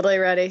 I'm totally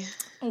ready.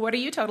 What are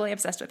you totally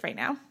obsessed with right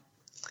now?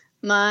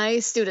 My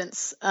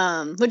students,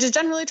 which is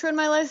generally true in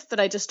my life, but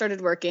I just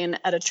started working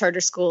at a charter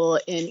school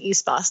in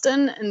East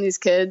Boston, and these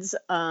kids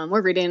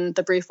were reading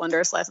The Brief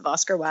Wondrous Life of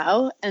Oscar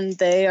Wilde, and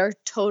they are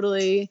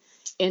totally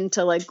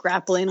into like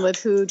grappling with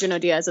who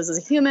Junot Diaz is as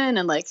a human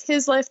and like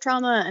his life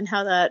trauma and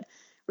how that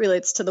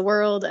relates to the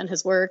world and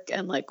his work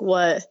and like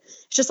what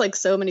it's just like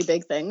so many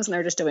big things, and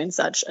they're just doing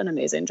such an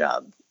amazing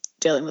job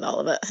dealing with all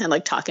of it and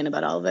like talking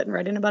about all of it and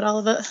writing about all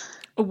of it.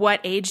 What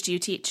age do you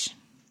teach?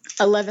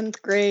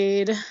 11th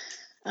grade.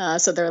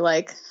 So they're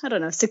like, I don't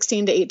know,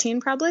 16 to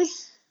 18 probably.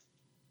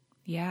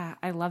 Yeah,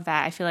 I love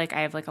that. I feel like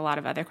I have like a lot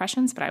of other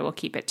questions, but I will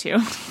keep it to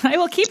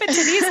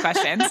these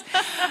questions. So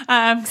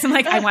I'm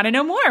like, I want to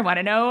know more. I want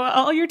to know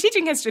all your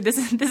teaching history. This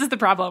is the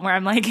problem where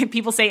I'm like,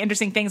 people say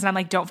interesting things and I'm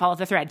like, don't follow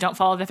the thread. Don't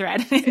follow the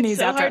thread. It's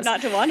so hard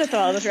not to want to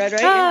follow the thread,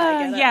 right?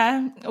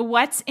 Yeah.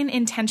 What's an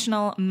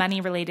intentional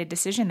money related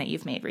decision that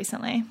you've made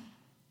recently?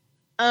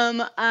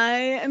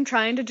 I am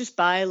trying to just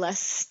buy less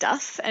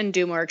stuff and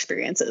do more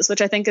experiences,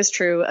 which I think is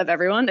true of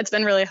everyone. It's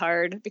been really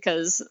hard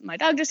because my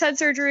dog just had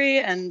surgery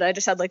and I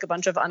just had like a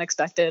bunch of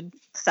unexpected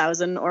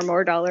 $1,000 or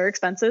more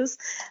expenses.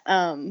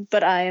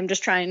 But I am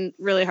just trying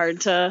really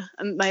hard to,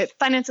 my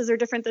finances are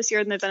different this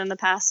year than they've been in the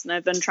past. And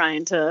I've been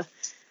trying to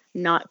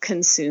not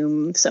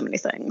consume so many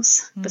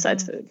things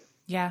besides food.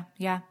 Yeah.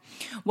 Yeah.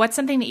 What's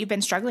something that you've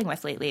been struggling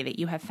with lately that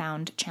you have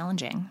found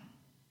challenging?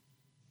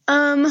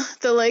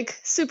 The like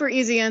super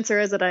easy answer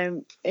is that I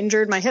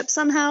injured my hip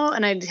somehow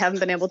and I haven't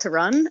been able to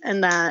run,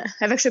 and that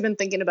I've actually been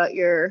thinking about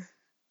your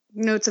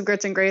notes of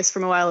Grits and Grace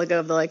from a while ago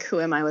of the like, who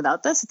am I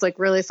without this? It's like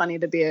really funny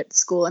to be at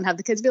school and have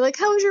the kids be like,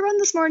 how was your run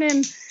this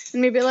morning?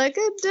 And me be like,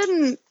 it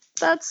didn't.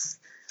 Let's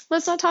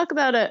not talk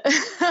about it.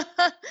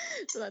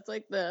 So that's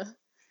like the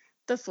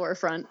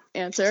forefront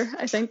answer.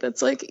 I think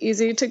that's like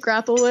easy to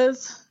grapple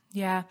with.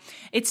 Yeah.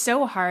 It's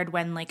so hard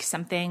when like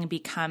something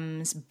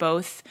becomes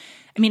both,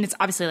 I mean, it's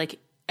obviously like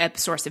a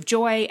source of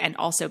joy and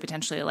also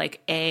potentially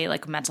like a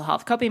like mental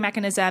health coping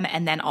mechanism,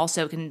 and then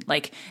also can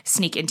like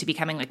sneak into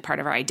becoming like part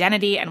of our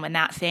identity. And when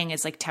that thing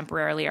is like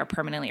temporarily or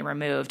permanently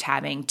removed,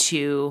 having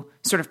to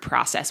sort of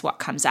process what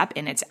comes up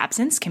in its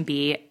absence can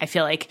be, I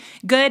feel like,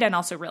 good and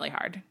also really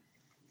hard.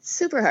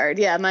 Super hard.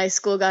 Yeah. My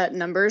school got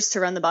numbers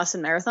to run the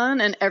Boston Marathon,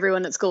 and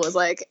everyone at school was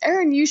like,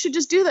 Erin, you should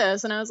just do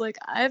this. And I was like,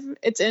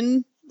 it's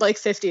in like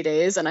 50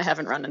 days and I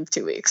haven't run in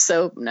 2 weeks.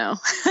 So no.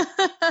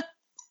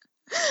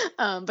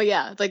 But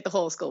yeah, like the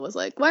whole school was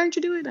like, why aren't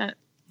you doing it?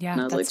 Yeah.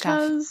 And I was that's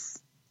like, tough.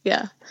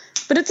 Yeah,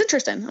 but it's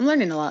interesting. I'm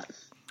learning a lot.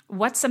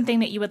 What's something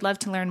that you would love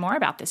to learn more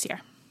about this year?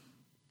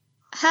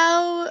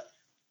 How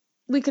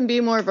we can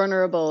be more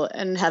vulnerable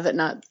and have it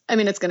not, I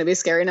mean, it's going to be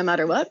scary no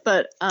matter what,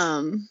 but,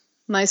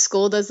 my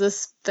school does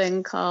this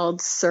thing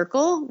called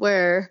Circle,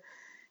 where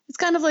it's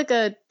kind of like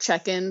a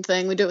check-in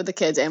thing. We do it with the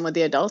kids and with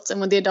the adults. And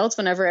with the adults,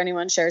 whenever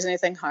anyone shares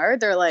anything hard,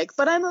 they're like,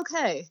 but I'm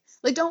okay.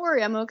 Like, don't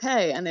worry, I'm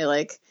okay. And they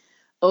like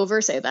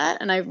oversay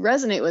that. And I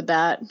resonate with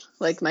that,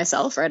 like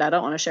myself, right? I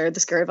don't want to share the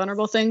scary,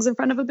 vulnerable things in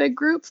front of a big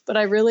group, but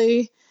I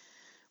really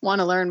want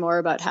to learn more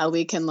about how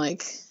we can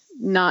like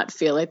not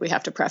feel like we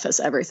have to preface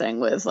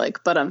everything with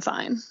like, but I'm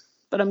fine,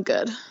 but I'm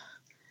good.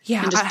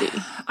 Yeah,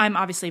 I'm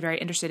obviously very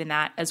interested in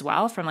that as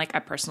well from like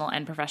a personal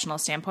and professional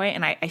standpoint.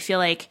 And I feel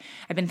like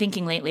I've been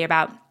thinking lately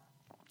about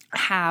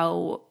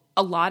how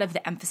a lot of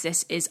the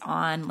emphasis is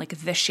on like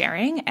the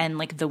sharing and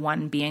like the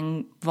one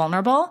being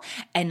vulnerable.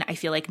 And I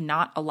feel like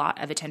not a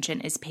lot of attention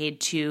is paid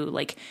to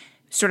like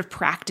sort of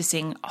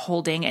practicing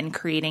holding and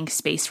creating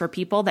space for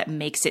people that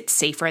makes it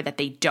safer that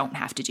they don't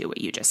have to do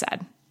what you just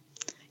said.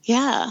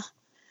 Yeah.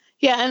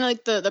 Yeah. And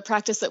like the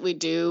practice that we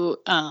do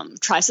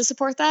tries to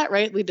support that,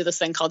 right? We do this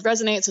thing called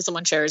Resonate. So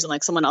someone shares and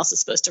like someone else is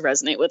supposed to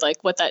resonate with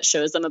like what that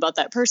shows them about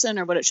that person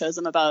or what it shows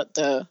them about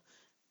the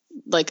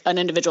like an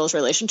individual's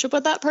relationship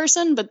with that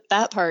person. But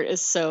that part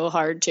is so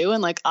hard too.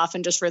 And like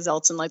often just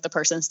results in like the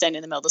person standing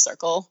in the middle of the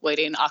circle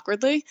waiting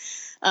awkwardly.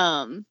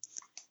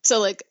 So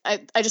like,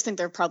 I just think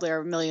there probably are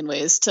a million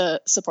ways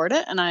to support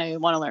it, and I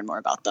want to learn more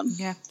about them.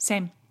 Yeah,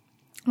 same.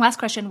 Last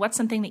question. What's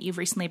something that you've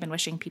recently been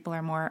wishing people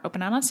are more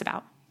open and honest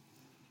about?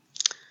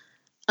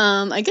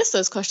 I guess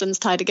those questions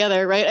tie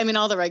together, right? I mean,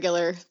 all the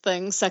regular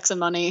things, sex and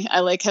money,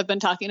 I like have been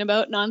talking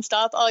about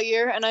nonstop all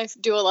year. And I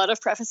do a lot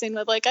of prefacing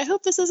with like, I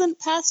hope this isn't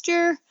past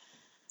your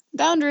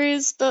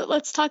boundaries, but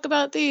let's talk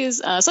about these.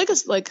 So I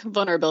guess like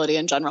vulnerability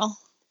in general.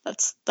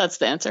 That's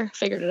the answer.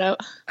 Figured it out.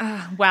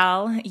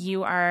 Well,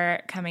 you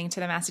are coming to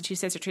the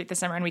Massachusetts retreat this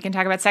summer, and we can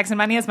talk about sex and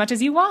money as much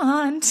as you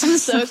want. I'm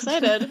so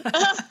excited.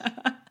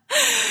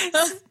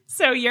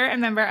 So you're a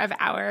member of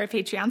our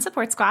Patreon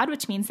support squad,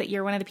 which means that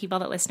you're one of the people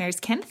that listeners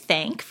can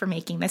thank for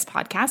making this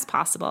podcast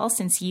possible,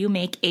 since you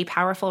make a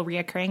powerful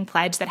reoccurring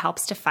pledge that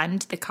helps to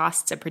fund the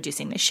costs of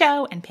producing the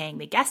show and paying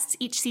the guests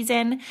each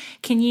season.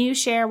 Can you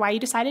share why you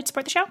decided to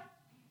support the show?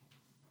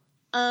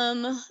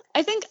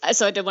 I think,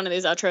 so I did one of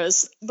these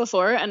outros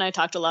before, and I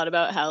talked a lot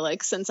about how,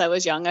 like, since I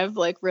was young, I've,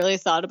 like, really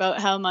thought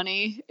about how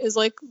money is,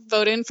 like,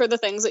 voting for the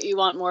things that you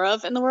want more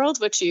of in the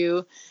world, which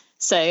you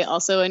say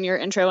also in your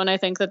intro. And I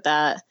think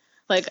that,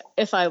 like,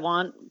 if I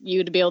want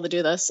you to be able to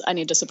do this, I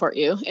need to support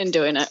you in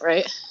doing it,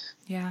 right?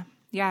 Yeah.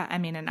 Yeah. I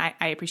mean, and I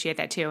appreciate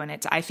that too.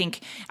 And I think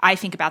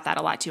about that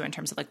a lot too, in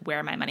terms of like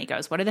where my money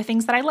goes. What are the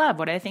things that I love?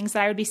 What are the things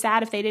that I would be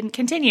sad if they didn't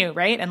continue?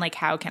 Right. And like,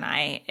 how can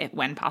I,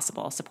 when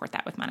possible, support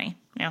that with money?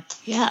 Yeah.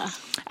 Yeah.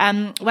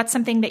 What's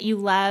something that you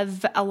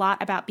love a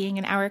lot about being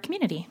in our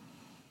community?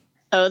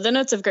 Oh, the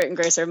notes of Grit and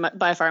Grace are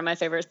by far my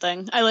favorite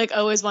thing. I like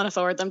always want to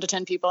forward them to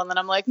 10 people. And then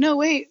I'm like, no,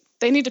 wait,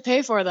 they need to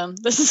pay for them.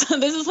 This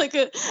is like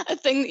a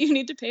thing that you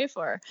need to pay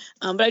for.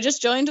 But I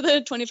just joined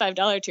the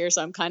 $25 tier,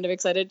 so I'm kind of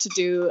excited to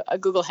do a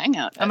Google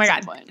Hangout. Oh my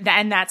God.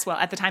 And that's, well,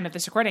 at the time of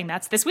this recording,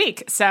 that's this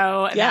week.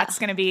 So that's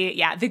going to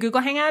be, the Google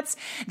Hangouts.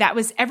 That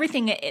was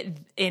everything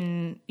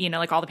in,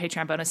 like all the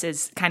Patreon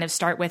bonuses kind of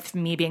start with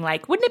me being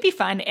like, wouldn't it be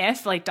fun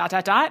if like ...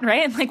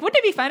 right? And like, wouldn't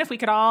it be fun if we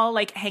could all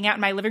like hang out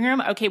in my living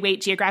room? Okay,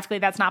 wait, geographically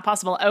that's not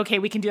possible. Okay,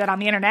 we can do that on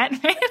the internet.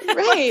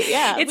 Right.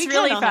 Yeah. It's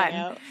really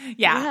fun.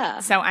 Yeah.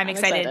 So I'm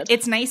excited.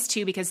 It's nice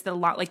too, because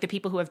the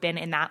people who have been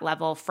in that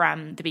level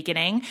from the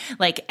beginning,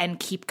 like, and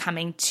keep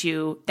coming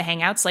to the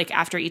Hangouts, like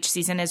after each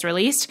season is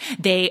released,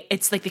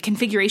 it's like the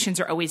configurations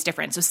are always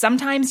different. So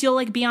sometimes you'll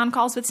like be on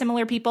calls with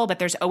similar people, but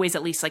there's always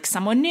at least like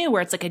someone new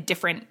where it's like a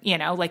different,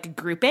 like a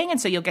grouping. And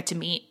so you'll get to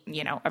meet,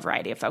 a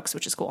variety of folks,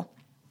 which is cool.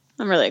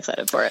 I'm really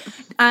excited for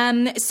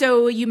it.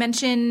 So you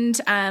mentioned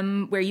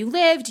where you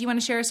live. Do you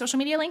want to share a social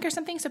media link or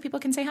something so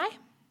people can say hi?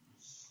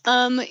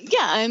 I'm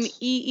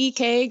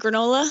EEK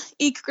Granola,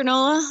 Eek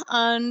Granola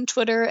on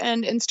Twitter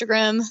and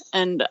Instagram.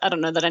 And I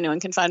don't know that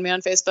anyone can find me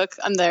on Facebook.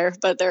 I'm there,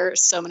 but there are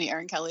so many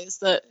Erin Kellys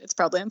that it's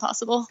probably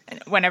impossible.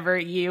 Whenever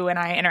you and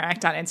I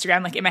interact on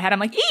Instagram, like in my head, I'm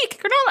like, Eek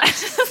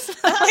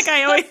Granola. Like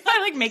I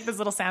like make this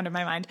little sound in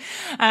my mind.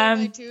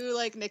 My two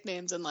like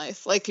nicknames in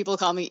life, like people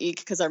call me Eek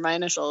because they're my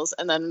initials.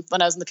 And then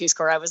when I was in the Peace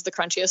Corps, I was the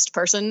crunchiest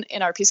person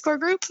in our Peace Corps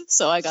group.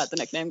 So I got the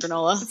nickname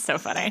Granola. It's so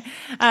funny.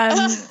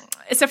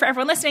 So for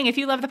everyone listening, if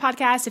you love the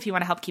podcast, if you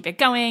want to help keep it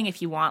going,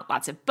 if you want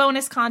lots of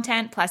bonus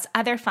content, plus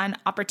other fun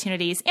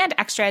opportunities and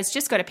extras,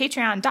 just go to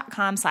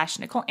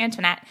patreon.com/Nicole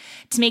Antoinette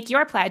to make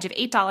your pledge of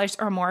 $8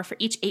 or more for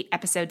each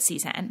 8-episode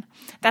season.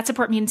 That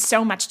support means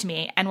so much to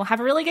me, and we'll have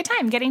a really good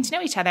time getting to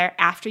know each other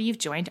after you've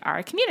joined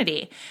our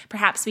community.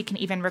 Perhaps we can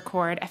even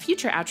record a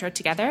future outro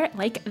together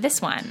like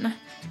this one.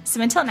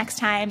 So until next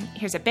time,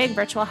 here's a big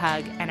virtual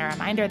hug and a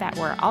reminder that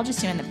we're all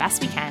just doing the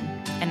best we can,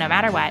 and no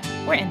matter what,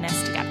 we're in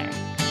this together.